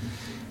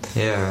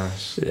 Yeah.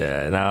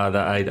 No,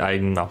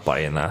 I'm not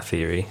buying that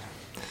theory.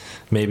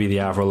 Maybe the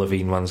Avril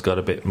Lavigne one's got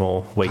a bit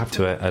more weight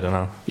to it. I don't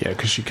know. Yeah,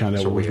 because she kind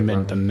of was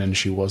mint and then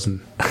she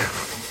wasn't.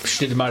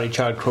 She did marry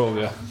Chad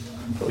Kroger.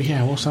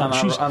 Yeah, what's that?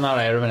 And that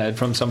Iron Head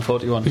from Sum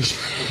 41.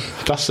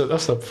 That's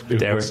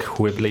Derek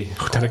Whibley.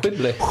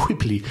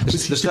 Whibley.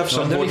 The stuff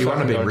Sum 41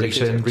 have been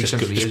recently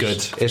is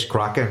good. It's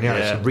cracking. Yeah,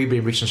 it's really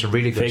recent some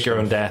really good Fake Your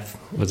Own Death.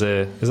 Is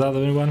that the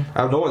new one?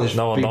 No, there's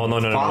no.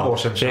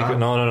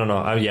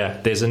 Yeah,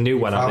 there's a new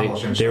one.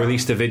 They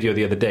released a video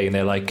the other day, and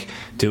they're like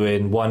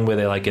doing one where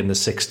they're like in the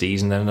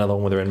 60s, and then another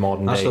one where they're in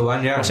modern day. That's the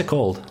one. Yeah. What's it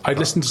called? I'd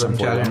listen to Sum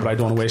 41, but I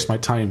don't want to waste my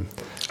time.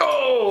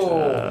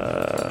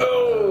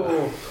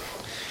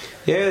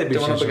 Yeah, do you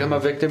want to become a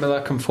victim of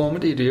that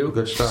conformity? Do you?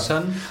 Good stuff,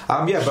 son.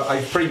 Yeah, but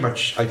I pretty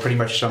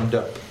much summed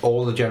up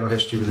all the general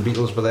history of the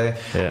Beatles. Were there?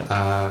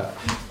 Yeah.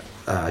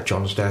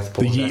 John's death,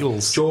 Paul's the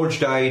Beatles. George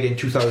died in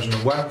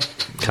 2001,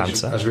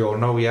 cancer, as we all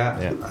know.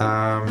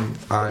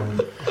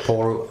 And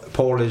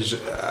Paul is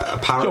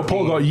apparently.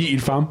 Paul got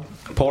yeeted, fam.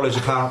 Paul is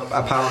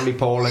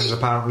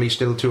apparently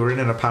still touring,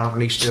 and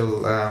apparently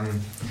still,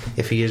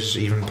 if he is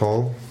even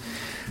Paul,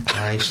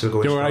 he's still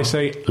going. You know what I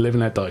say? Live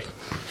and let die.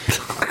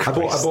 I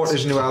bought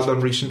his new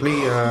album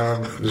recently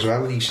as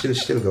well. He's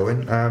still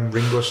going.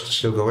 Ringo's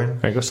still going.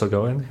 Ringo's still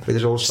going with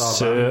his all-star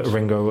Sir band.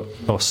 Ringo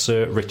or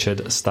Sir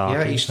Richard Starkey.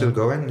 Yeah, he's still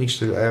going. He's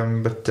still,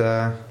 but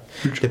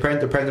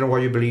depending on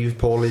what you believe,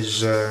 Paul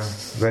is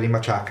very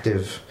much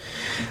active.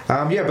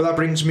 But that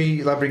brings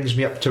me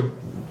up to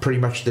pretty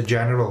much the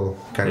general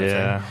kind of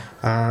thing.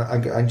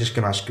 I'm just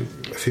going to ask a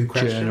few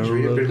questions.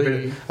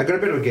 I got a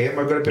bit of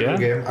a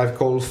game. I've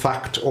called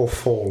Fact or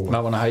Fall. I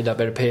want to hide that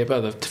bit of paper.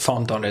 The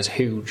font on it is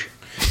huge.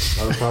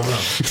 Not a problem.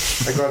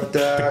 I got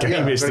The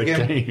game is the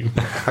game.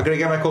 I'm going to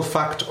get my called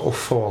fact or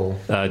fall.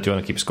 Do you want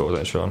to keep score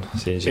then, Sean?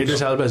 It does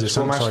help as a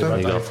Score master.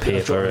 sorry, You got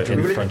paper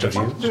in front of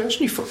you. There's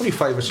only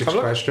 5 or 6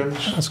 questions.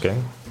 That's good.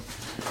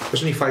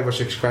 There's only 5 or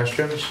 6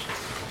 questions.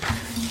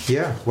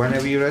 Yeah,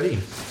 whenever you're ready.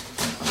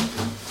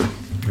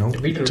 No.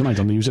 Tonight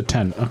on the use at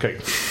 10. Okay.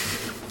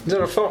 Is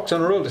there a fox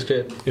on a roller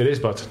skate? It is,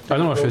 but I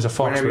don't know if there's a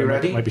fox. Whenever you're but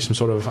ready. It might be some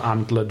sort of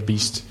antlered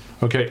beast.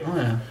 Okay. Oh,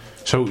 yeah.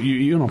 So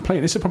you're not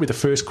playing. This is probably the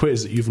first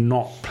quiz that you've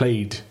not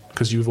played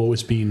because you've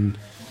always been.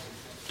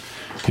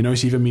 You know,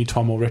 it's either me,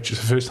 Tom, or Rich. It's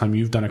the first time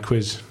you've done a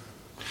quiz.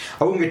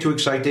 I wouldn't get too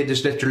excited.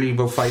 There's literally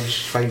about 5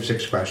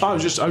 6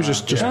 questions. I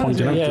was just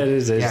pointing out. Yeah, it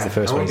is Yeah, the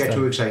first I one. won't get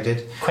too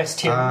excited.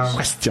 Questions.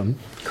 Question.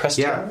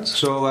 Yeah,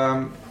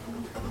 so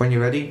when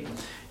you're ready.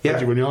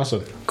 Yeah, When you ask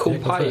it. Cool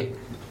pie.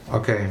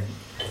 okay.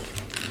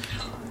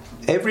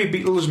 Every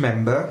Beatles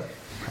member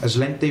has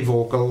lent their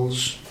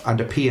vocals and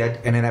appeared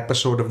in an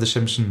episode of The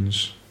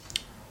Simpsons.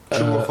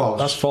 True or false?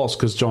 That's false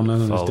because John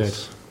Lennon False.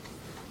 is dead.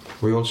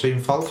 We all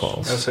saying false?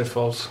 False. I said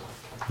false.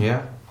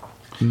 Yeah.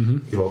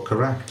 You're all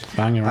correct.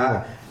 Bang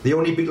around. The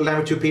only Beatle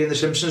ever to appear in The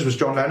Simpsons was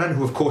John Lennon,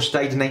 who of course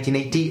died in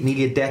 1980,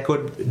 nearly a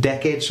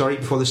decade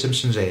before The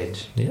Simpsons aired.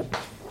 Yep.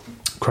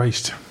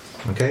 Christ.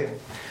 Okay.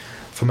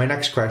 For my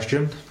next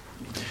question,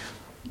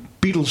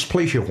 Beatles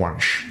pleasure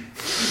lunch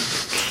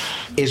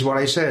is what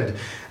I said.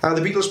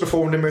 The Beatles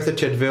performed in Merthyr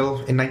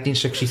Tydfil in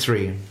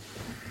 1963.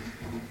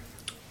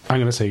 I'm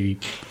going to say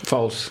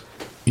False.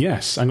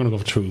 yes. I'm going to go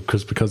for true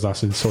because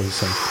that's in sort of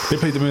the same. They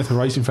played the Merthyr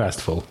Rising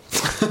Festival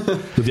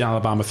with the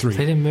Alabama 3.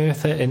 Played in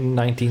Merthyr in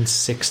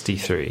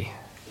 1963.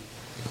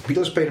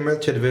 Beatles played in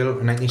Merthyr Tydfil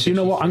in 1963. You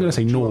know what? I'm going to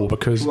say no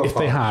because True or if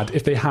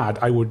they had,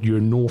 I would. You're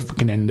no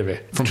fucking end of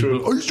it. From True.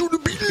 people, I saw the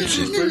Beatles.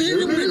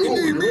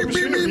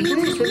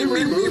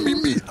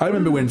 I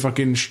remember when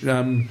fucking.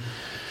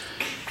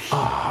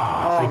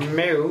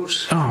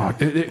 Muse. What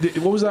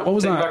was that? What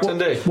was Take that? Back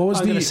Sunday. What was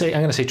I'm going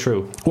to say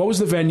true. What was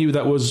the venue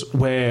that was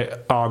where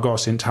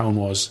Argos in town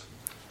was?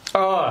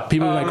 Oh,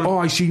 People were like, "Oh,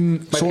 I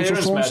seen my so and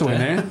parents so met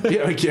in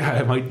there."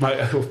 Yeah. My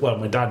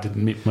dad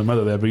didn't meet my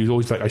mother there, but he was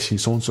always like, "I seen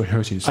so and so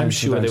here." I'm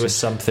sure there was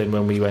something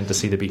when we went to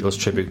see the Beatles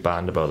tribute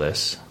band about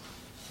this.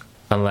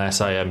 Unless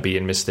I am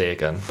being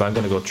mistaken, but I'm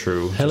going to go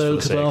true. Hello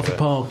just to for the sake Arthur of it.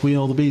 Park. We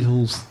are the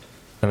Beatles.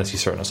 Unless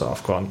he's throwing us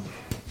off. Go on.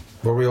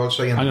 What were we all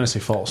saying? I'm going to say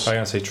false. I'm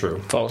going to say true.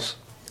 false.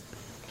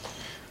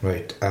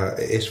 Right,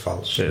 it is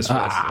false. It is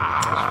false.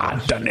 I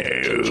don't know.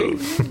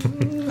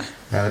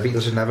 The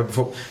Beatles had never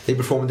performed. They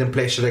performed in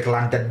places like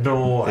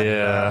Llandudno and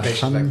Yeah.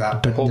 places like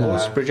that. But,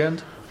 Almost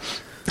Bridgend.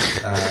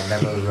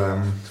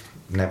 never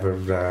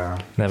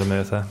Never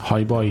Merthyr.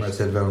 Hi boy.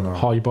 Tydfil, no.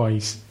 Hi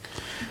boys.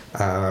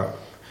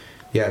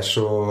 Yeah,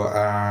 so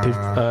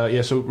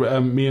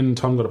Me and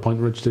Tom got a point.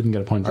 Rich didn't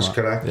get a point. that's on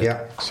that. correct.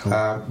 Yeah.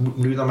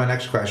 Moving on to my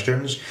next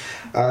questions.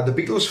 The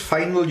Beatles'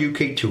 final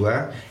UK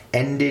tour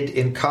ended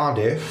in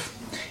Cardiff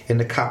in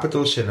the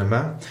Capitol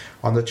Cinema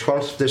on the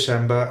 12th of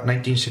December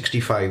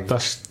 1965.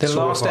 That's The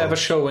So last false. ever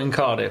show in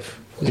Cardiff.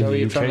 Is In that what the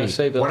you're trying UK. to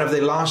say? Bill? one of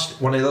the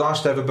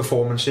last ever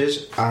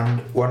performances, and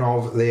one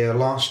of their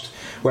last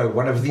One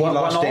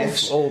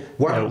dates. of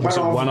one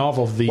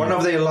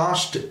of their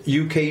last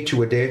UK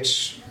tour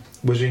dates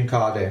was in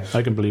Cardiff.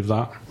 I can believe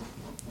that.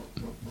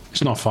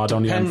 It's not far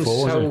down the Depends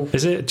M4, is how- it?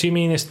 Is it? Do you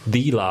mean it's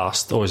the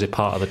last, or is it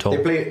part of the tour?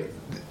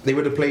 They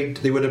would have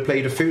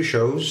played a few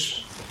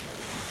shows,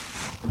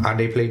 and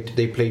they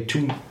played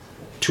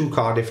two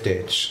Cardiff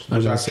dates. I'm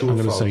Was going that true or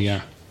to false? say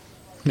yeah.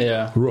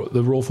 Yeah.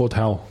 The Royal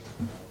Hotel.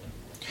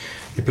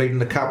 They played in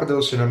the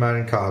Capitol Cinema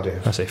in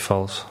Cardiff. I say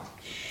false.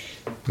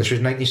 This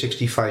was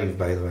 1965,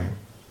 by the way.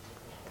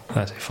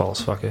 I say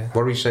false. Fuck it.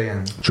 What are we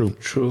saying? True.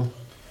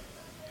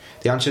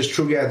 The answer is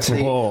true. Yeah,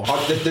 Oh.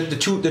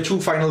 the two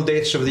final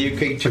dates of the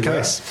UK tour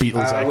Yes,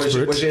 Beatles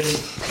expert.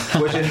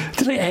 was in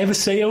Did I ever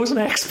say I was an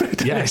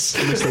expert? Yes,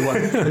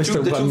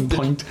 Mr. One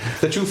point.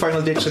 the two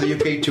final dates of the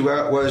UK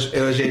tour was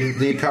in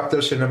the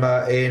Capitol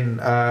Cinema in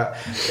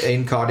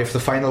Cardiff. The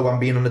final one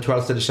being on the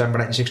 12th of December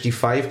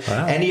 1965.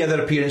 Wow. Any other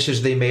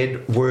appearances they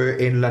made were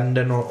in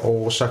London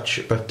or such.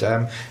 But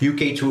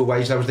UK tour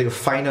wise, that was their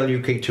final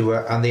UK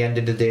tour, and they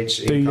ended the dates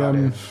in They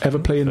Cardiff. ever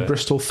play in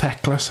Bristol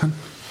Thecla, son?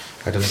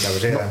 I don't think that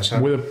was it. Then,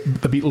 son. Where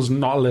the Beatles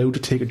not allowed to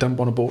take a dump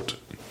on a boat.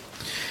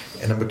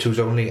 Number two's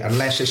only,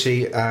 unless it's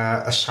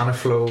a Santa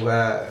Flo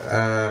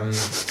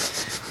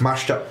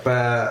mashed up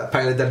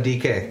pile of Dundee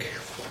cake.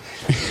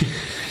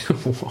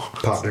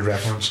 Part of the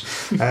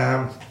reference.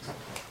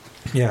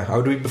 Yeah,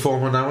 how do we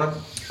perform on that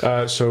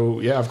one? So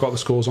yeah, I've got the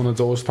scores on the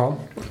doors, pal.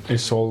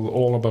 It's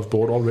all above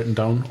board, all written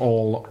down,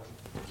 all.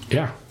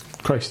 Yeah,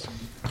 Christ.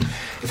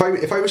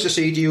 If I was to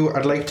say to you,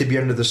 I'd like to be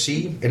under the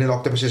sea in an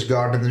octopus's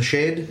garden in the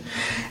shade,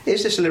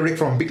 is this a lyric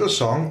from a Beatles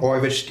song, or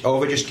have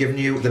I just given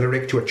you the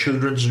lyric to a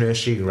children's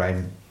nursery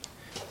rhyme?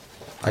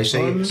 I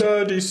say,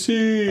 Under the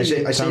sea. I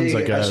say Sounds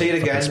like I say it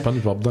a again.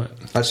 SpongeBob. That.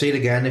 I'll say it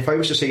again. If I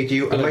was to say to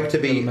you, I'd like to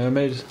be Little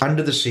Mermaid.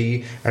 under the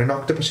sea in an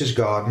octopus's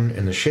garden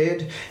in the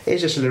shade,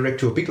 is this a lyric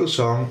to a Beatles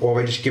song, or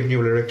have I just given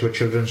you a lyric to a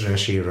children's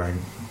nursery rhyme?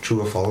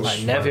 True or false?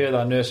 I never hear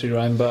that nursery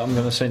rhyme, but I'm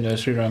going to say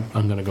nursery rhyme.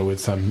 I'm going to go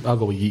with I'll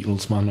go with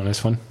Yeatles, man, on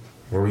this one.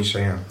 What are we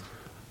saying?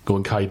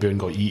 Going Kai Byrne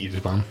got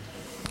yeeted, man.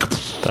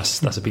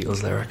 That's a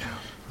Beatles lyric.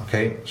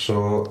 Okay,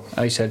 so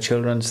I said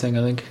children's thing,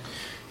 I think.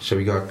 so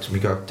we got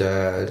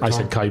I Tom.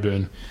 said Kai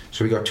Byrne.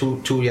 So we got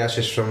two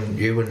yeses from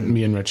you and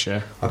Me and Rich,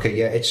 yeah. Okay,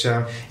 yeah, it's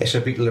a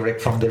Beatle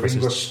lyric from the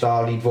Ringo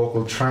Starr lead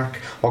vocal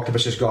track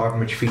Octopus's Garden,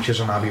 which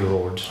features on Abbey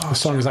Road. The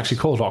song is actually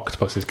called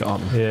Octopus's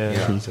Garden.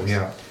 Yeah. Jesus.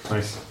 Yeah,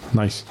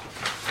 Nice.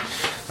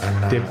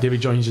 and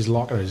David joins his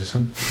locker, is this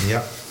one?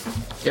 yeah.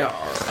 Yeah.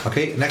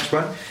 Okay, next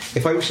one.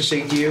 If I was to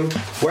say to you,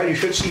 well, you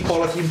should see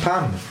Polythene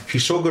Pam.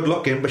 She's so good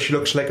looking, but she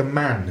looks like a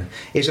man.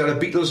 Is that a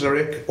Beatles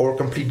lyric or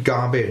complete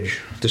garbage?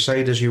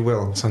 Decide as you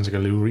will. Sounds like a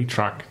Lou Reed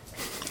track.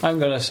 I'm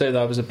going to say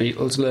that was a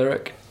Beatles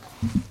lyric.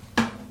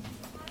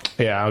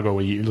 Yeah, I'll go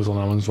with Yeatles on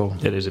that one as well.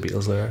 It is a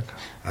Beatles lyric.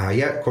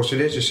 Yeah, of course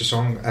it is. It's a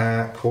song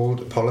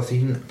called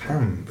Polythene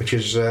Pam, which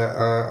is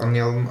on the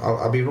album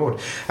Abbey Road.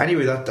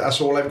 Anyway,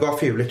 that's all I've got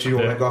for you.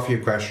 Literally all I've got for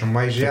you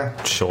question-wise,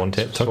 yeah. Sean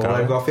That's took all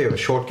I've got for you. A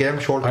short game,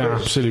 short I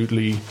quiz.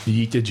 absolutely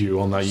yeeted you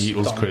on that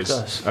Yeatles Stomped quiz.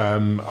 us.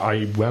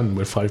 I won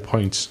with 5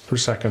 points. For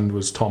second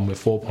was Tom with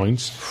 4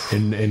 points.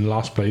 In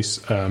last place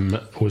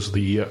was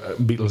the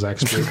Beatles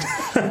expert,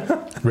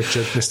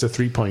 Richard, Mr.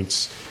 3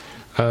 points.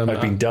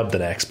 I've been dubbed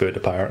an expert,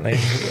 apparently.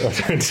 I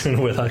don't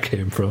know where that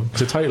came from.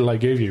 It's a title I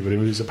gave you, but it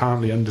was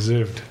apparently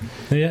undeserved.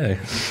 Yeah,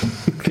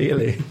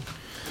 clearly.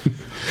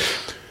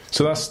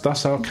 So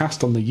that's our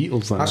cast on the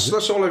Yeatles then.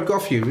 That's all I've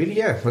got for you, really,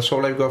 yeah. That's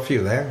all I've got for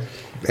you there.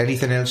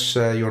 Anything else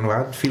you want to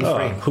add? Feel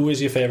free. Who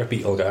is your favourite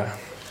Beatle guy?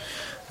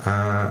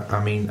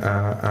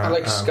 I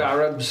like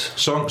Scarabs.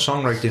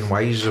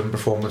 Songwriting-wise and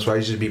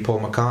performance-wise, it'd be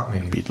Paul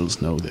McCartney.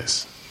 Beatles know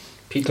this.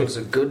 Beatles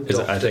are good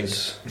I think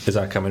doctors. is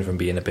that coming from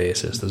being a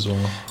bassist as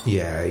well?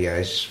 Yeah,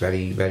 it's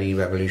very, very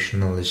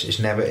revolutionary. It's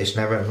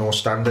never no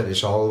standard.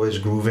 It's always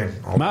grooving.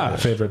 My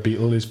favourite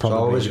Beatle is It's probably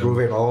always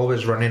grooving,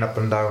 always running up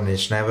and down.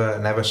 It's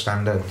never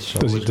standard. It's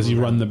Does always he grooving.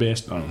 run the bass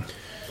down?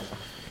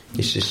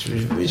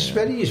 It's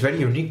very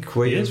unique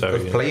way of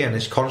playing.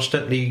 It's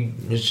constantly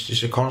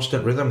it's a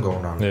constant rhythm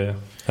going on. Yeah,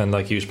 and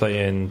like he was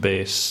playing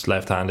bass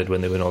left-handed when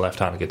there were no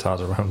left-handed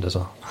guitars around as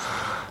well.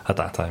 At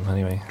that time,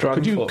 anyway.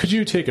 Could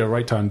you take a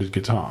right-handed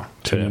guitar,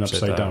 turn it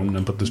upside down,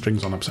 and put the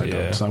strings on upside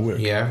down? Does that work?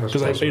 Yeah,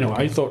 because I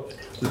thought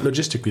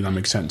logistically that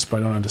makes sense,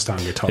 but I don't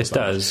understand guitar. It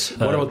does.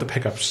 What about the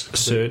pickups?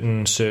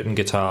 Certain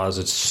guitars,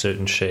 it's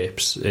certain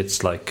shapes.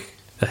 It's like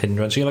a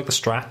hindrance. You know, like the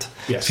Strat.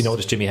 Yes. If you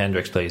notice, Jimi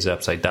Hendrix plays it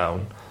upside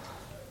down.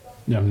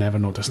 Yeah, I've never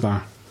noticed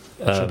that.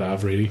 Should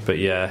have really. But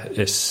yeah,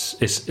 it's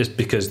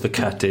because the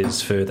cut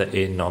is further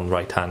in on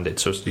right-handed,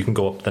 so you can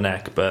go up the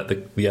neck,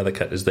 but the other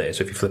cut is there.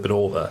 So if you flip it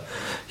over,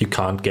 you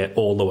can't get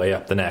all the way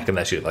up the neck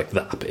unless you're like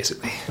that,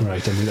 basically.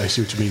 Right. I mean, I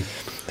see what you mean.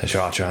 Unless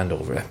you arch your hand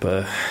over it.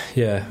 But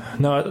yeah,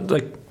 no,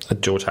 like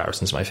George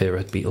Harrison's my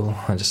favourite Beatle.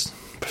 I just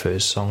prefer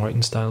his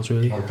songwriting styles,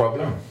 really. No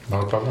problem.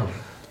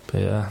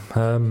 But yeah,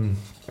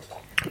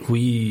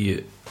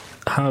 we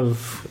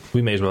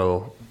may as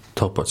well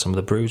talk about some of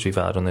the brews we've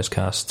had on this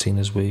cast, seeing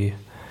as we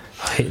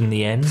hitting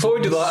the end. Before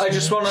we do that, I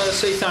just want to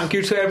say thank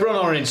you to everyone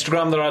on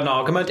Instagram that had an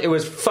argument. It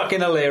was fucking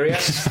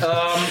hilarious.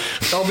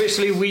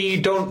 Obviously, we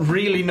don't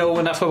really know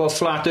enough about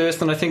Flat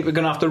Earth, and I think we're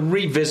going to have to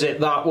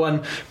revisit that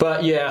one.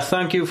 But yeah,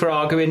 thank you for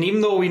arguing,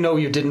 even though we know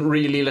you didn't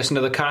really listen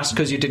to the cast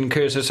because you didn't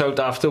curse us out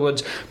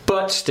afterwards.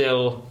 But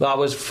still, that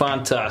was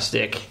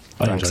fantastic.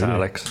 Thanks,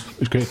 Alex. It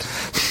was great.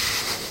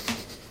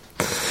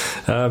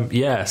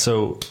 Yeah,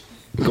 so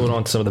going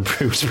on to some of the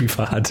brews we've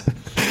had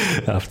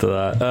after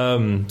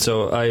that.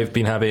 So I've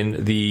been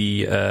having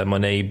the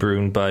Monet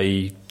brewed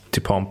by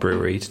DuPont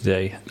Brewery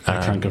today.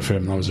 I can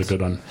confirm that was a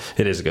good one.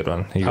 It is a good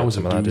one. That was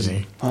a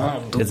doozy.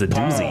 It's a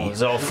doozy.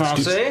 It's all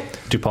français.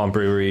 DuPont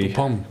Brewery.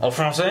 DuPont. All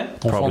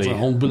français. Probably.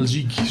 En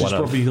Belgique. It's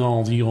probably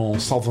on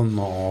southern.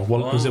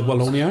 Is it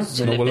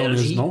Wallonia? No,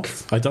 Wallonia's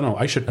north. I don't know.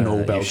 I should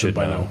know Belgium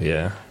by now.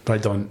 Yeah. But I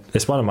don't.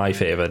 It's one of my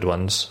favourite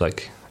ones.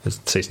 Like, it's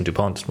Saison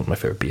DuPont. It's one of my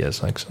favourite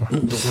beers. Like, so.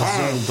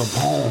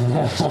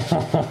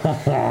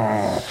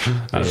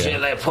 J'ai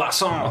les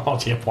poissons.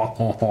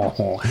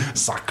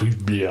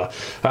 Sacré beer.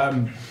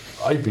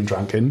 I've been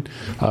drinking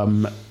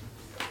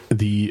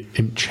the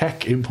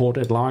Czech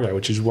imported lager,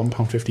 which is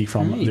 £1.50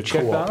 from the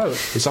check Co-op. that out.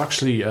 It's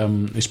actually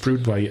it's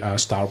brewed by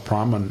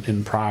Staropramen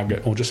in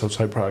Prague, or just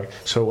outside Prague.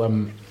 So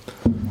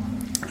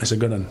it's a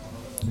good one.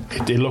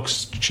 It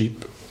looks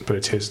cheap, but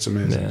it tastes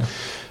amazing.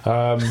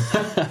 Yeah.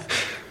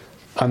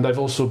 And I've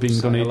also been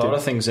A donated lot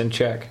of things in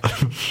Czech.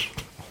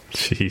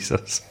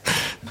 Jesus.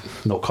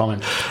 no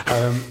comment.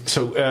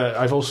 So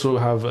I've also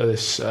have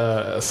this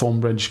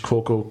Thornbridge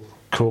Cocoa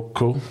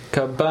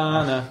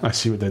Cabana. I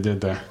see what they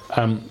did there,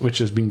 which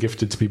has been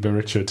gifted to me by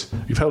Richard.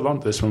 You've held on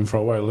to this one for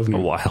a while, haven't A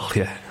you? while,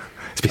 yeah.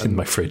 It's been in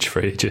my fridge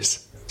for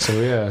ages. So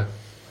yeah,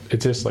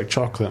 it tastes like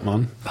chocolate,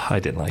 man. I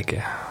didn't like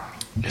it.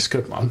 It's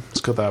good, man. It's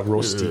got that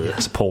roasty,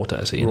 It's porter,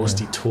 is it?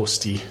 roasty,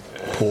 toasty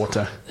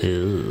porter.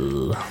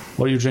 Ew.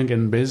 What are you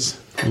drinking, Biz?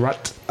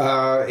 Rat?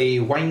 A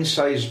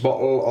wine-sized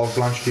bottle of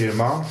Blanche de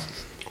Mar.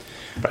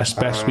 Best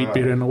sweet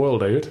beer in the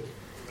world, are you?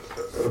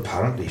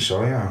 Apparently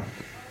so, yeah.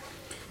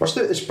 What's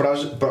the... It's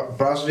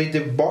Brasserie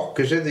de Bock,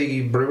 is it?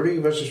 The brewery,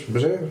 was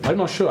it? I'm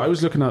not sure. I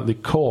was looking at the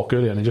cork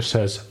earlier and it just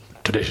says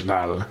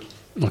traditional.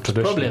 Not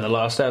traditional. Probably in the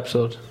last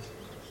episode.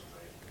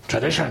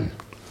 Tradition.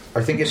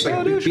 I think it's like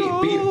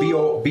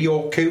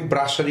BOQ,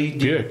 Brasserie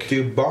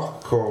de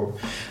Bock, or...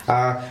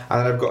 and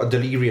then I've got a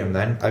Delirium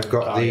then. I've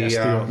got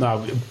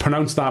now,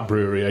 pronounce that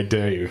brewery, I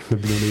dare you. The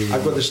Delirium.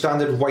 I've got the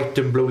standard white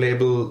and blue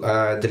label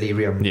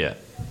Delirium. Yeah.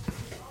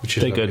 Which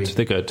is they're good.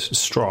 They're good.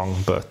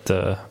 Strong, but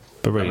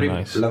really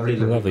nice. Lovely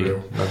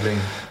brew.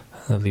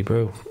 Lovely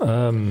brew.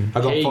 I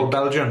got full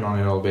Belgian on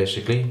it all,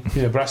 basically.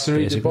 Yeah,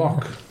 Brasserie de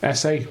Bock,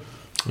 SA.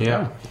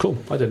 Yeah. Cool.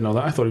 I didn't know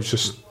that. I thought it was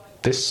just...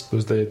 This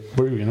was the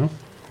brew, you know?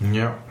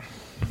 Yeah.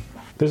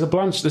 There's a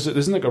Blanche...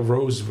 There's like a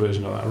rose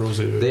version of that.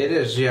 Rosé. There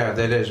is, yeah,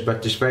 there is.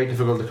 But it's very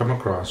difficult to come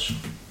across.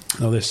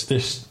 No,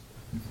 this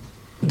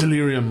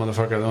Delirium,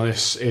 motherfucker. No,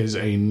 this is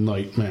a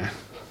nightmare.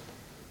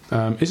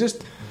 Is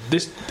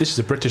this is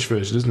a British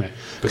version, isn't it?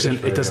 Because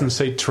it doesn't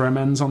say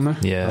Tremens on there.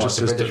 Yeah. Just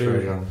says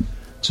Delirium.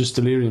 Just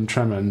Delirium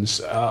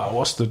Tremens.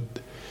 What's the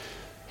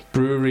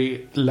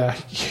brewery?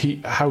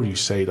 How do you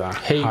say that?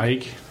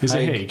 Haig. Is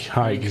it Haig?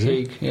 Haig, is it?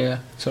 Haig, yeah.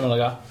 Something like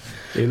that.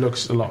 It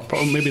looks a lot...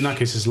 Maybe in that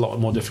case it's a lot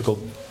more difficult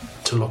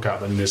to look at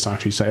than this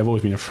actually say. I've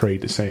always been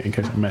afraid to say it in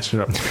case I mess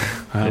it up.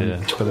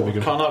 But there we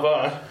go. Can't have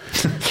that.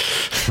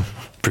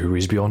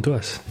 Breweries beyond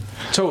us.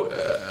 So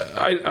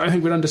I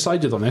think we're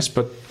undecided on this,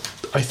 but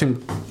I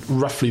think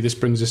roughly this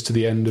brings us to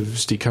the end of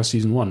Steakcast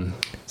Season 1.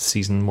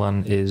 Season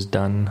 1 is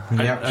done.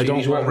 Yeah, I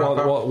don't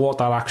know what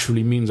that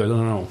actually means. I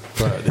don't know,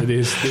 but it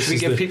is. This we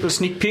is give people a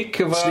sneak peek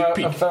of what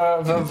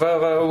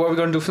we're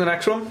going to do for the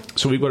next one.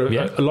 So we've got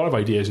a lot of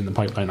ideas in the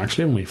pipeline,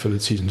 actually, haven't we, for the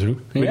Season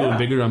 2? We're going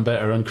bigger and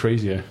better and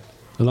crazier.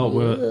 A lot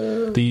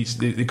were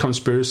the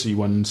conspiracy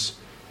ones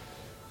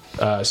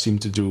seem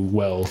to do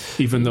well,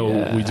 even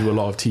though we do a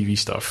lot of TV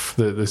stuff.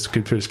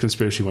 The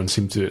conspiracy ones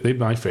seem to... They're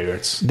my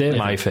favourites. They're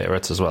my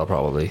favourites as well,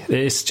 probably.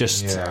 It's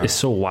just... It's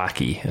so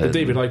wacky. The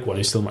David Icke one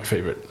is still my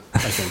favourite, I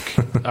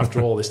think,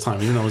 after all this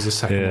time, even though it was the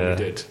second one we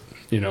did.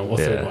 You know, or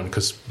third one,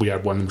 because we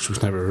had one which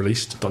was never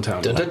released. Don't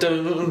tell me.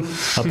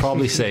 I'll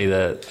probably say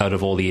that out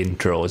of all the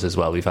intros as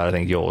well we've had, I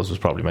think yours was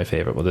probably my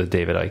favourite, with the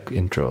David Icke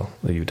intro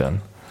that you've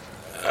done.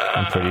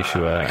 I'm pretty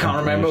sure. I can't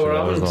remember what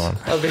happened.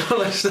 I'll be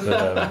honest.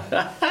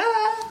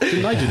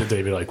 Didn't I do the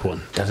David Icke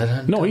one?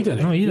 No, he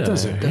didn't. He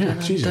does it. Yeah,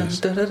 Jesus.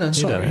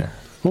 Sorry.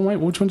 Well, wait,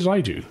 which one did I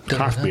do?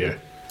 Craft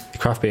beer.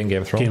 Craft beer and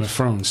Game of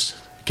Thrones.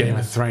 Game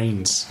of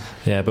Thrones.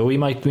 Yeah, but we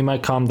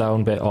might calm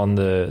down a bit on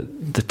the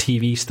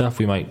TV stuff.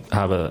 We might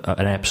have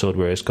an episode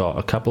where it's got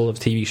a couple of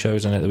TV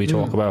shows in it that we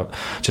talk about,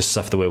 just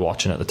stuff that we're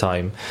watching at the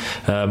time.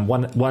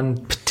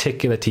 One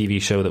particular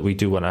TV show that we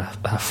do want to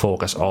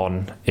focus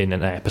on in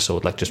an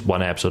episode, like just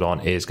one episode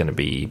on, is going to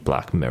be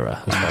Black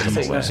Mirror. I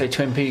think I say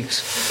Twin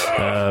Peaks.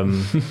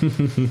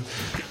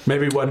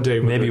 Maybe one day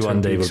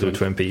we'll do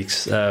Twin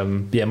Peaks.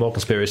 More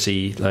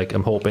conspiracy. Like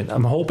I'm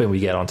hoping we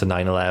get onto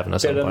 9/11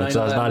 at some point.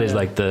 So that is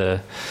like the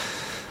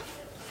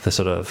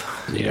sort of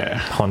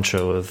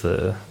honcho of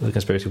the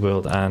conspiracy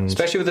world, and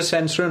especially with the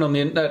censoring on the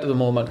internet at the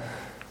moment.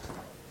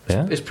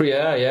 Yeah, it's pretty.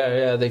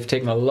 Yeah. They've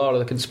taken a lot of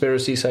the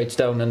conspiracy sites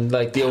down, and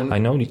like I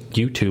know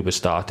YouTube has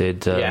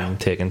started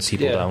taking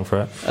people down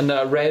for it. And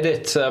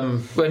Reddit,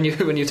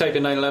 when you type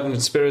in 9/11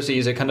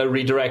 conspiracies, it kind of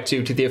redirects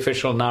you to the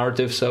official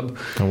narrative sub.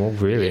 Oh,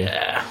 really?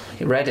 Yeah,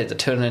 Reddit. The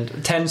turn in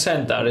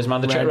Tencent. That is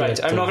mandatory.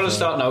 Right, I'm not going to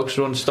start now because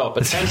we won't stop.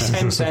 But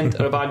Tencent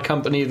are a bad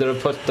company that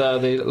have put a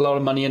lot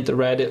of money into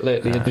Reddit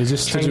lately. Is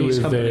this to do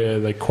with the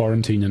like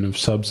quarantining of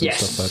subs and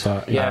stuff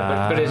like that?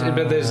 Yeah,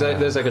 but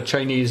there's like a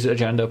Chinese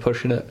agenda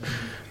pushing it.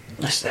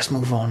 Let's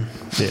move on.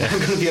 Yeah. I'm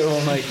going to be here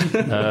all night.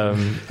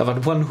 I've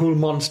had one whole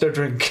monster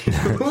drink. We've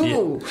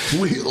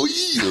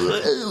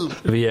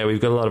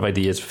got a lot of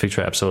ideas for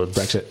future episodes.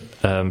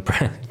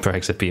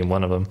 Brexit being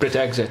one of them.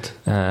 Brexit.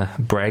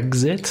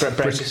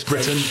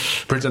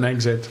 Britain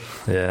exit.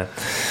 Yeah.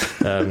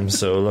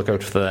 So look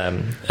out for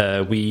them.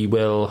 We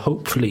will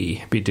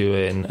hopefully be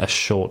doing a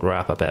short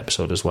wrap-up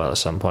episode as well at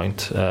some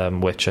point,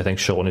 which I think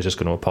Sean is just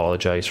going to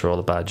apologise for all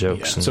the bad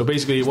jokes. Yeah. So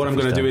basically what I'm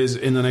going to do is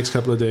in the next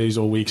couple of days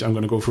or weeks I'm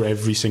going to go through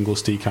every single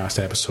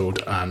Steakcast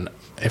episode, and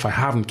if I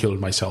haven't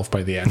killed myself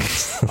by the end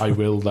I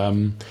will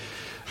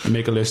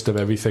make a list of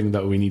everything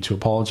that we need to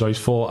apologise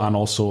for, and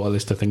also a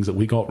list of things that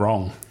we got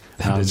wrong.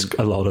 There's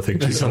a lot of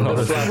things.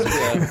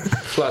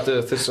 Flat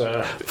Earth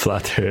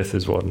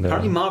is one.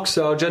 Apparently Mark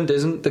Sargent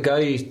isn't the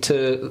guy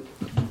to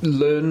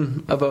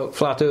learn about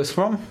Flat Earth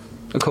from,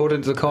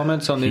 according to the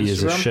comments on the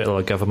Instagram. He is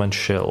a government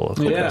shill.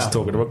 Yeah. He's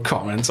talking about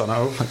comments on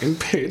our fucking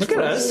page. Look at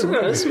us. We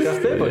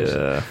have their boys.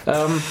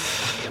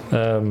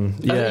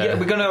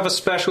 We're going to have a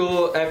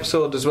special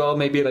episode as well,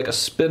 maybe like a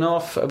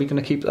spin-off. Are we going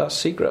to keep that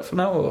secret for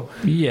now? Or?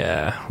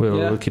 Yeah,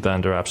 we'll keep that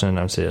under wraps and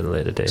announce it at a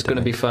later date. It's going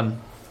to be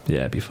fun.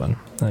 Yeah, it'd be fun.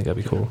 I think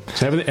that'd be cool.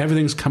 So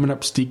everything's coming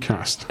up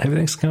Steakcast.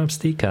 Everything's coming up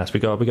Steakcast. We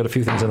got a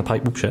few things in the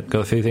pipe. Got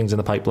a few things in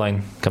the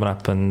pipeline coming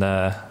up, and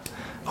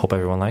hope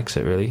everyone likes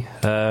it. Really.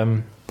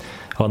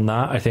 on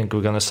that, I think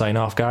we're going to sign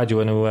off. Guy, do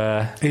you want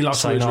to Any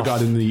last sign words off?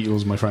 regarding the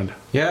Eagles, my friend?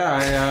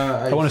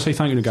 Yeah, I want to say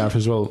thank you to Gareth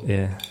as well.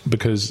 Yeah.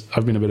 Because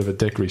I've been a bit of a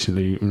dick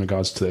recently in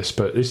regards to this,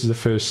 but this is the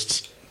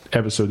first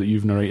episode that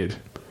you've narrated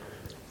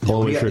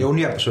all the way the through.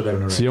 only episode I've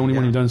narrated. It's the only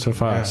one you've done so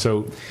far. Yeah.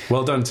 So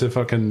well done to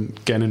fucking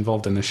getting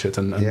involved in this shit.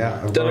 And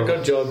I've Done a got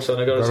good job, son.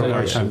 I got to say.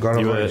 voice, I've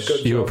got a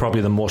voice. You were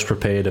probably the most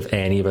prepared of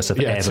any of us have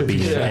ever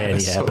been for any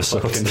so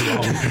episode. fucking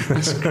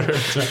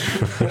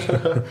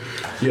wrong.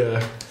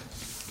 Yeah.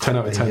 10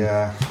 out of 10.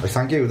 Yeah, I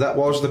thank you. That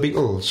was the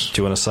Beatles.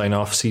 Do you want to sign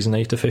off season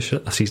 8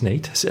 officially?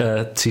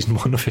 Season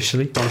 1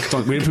 officially?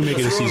 Don't wait until we make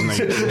it a season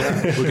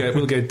 8.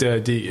 We'll get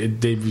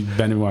David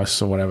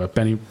Benoist or whatever.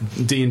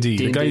 D&D.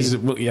 The guys. I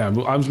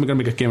was going to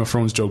make a Game of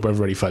Thrones joke, but I've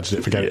already fudged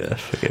it. Forget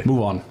it.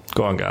 Move on.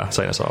 Go on, Gar.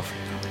 Sign us off.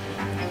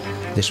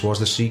 This was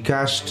the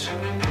Seacast.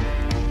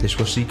 This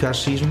was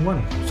Seacast Season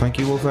 1. Thank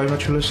you all very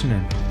much for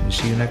listening. We'll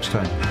see you next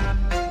time.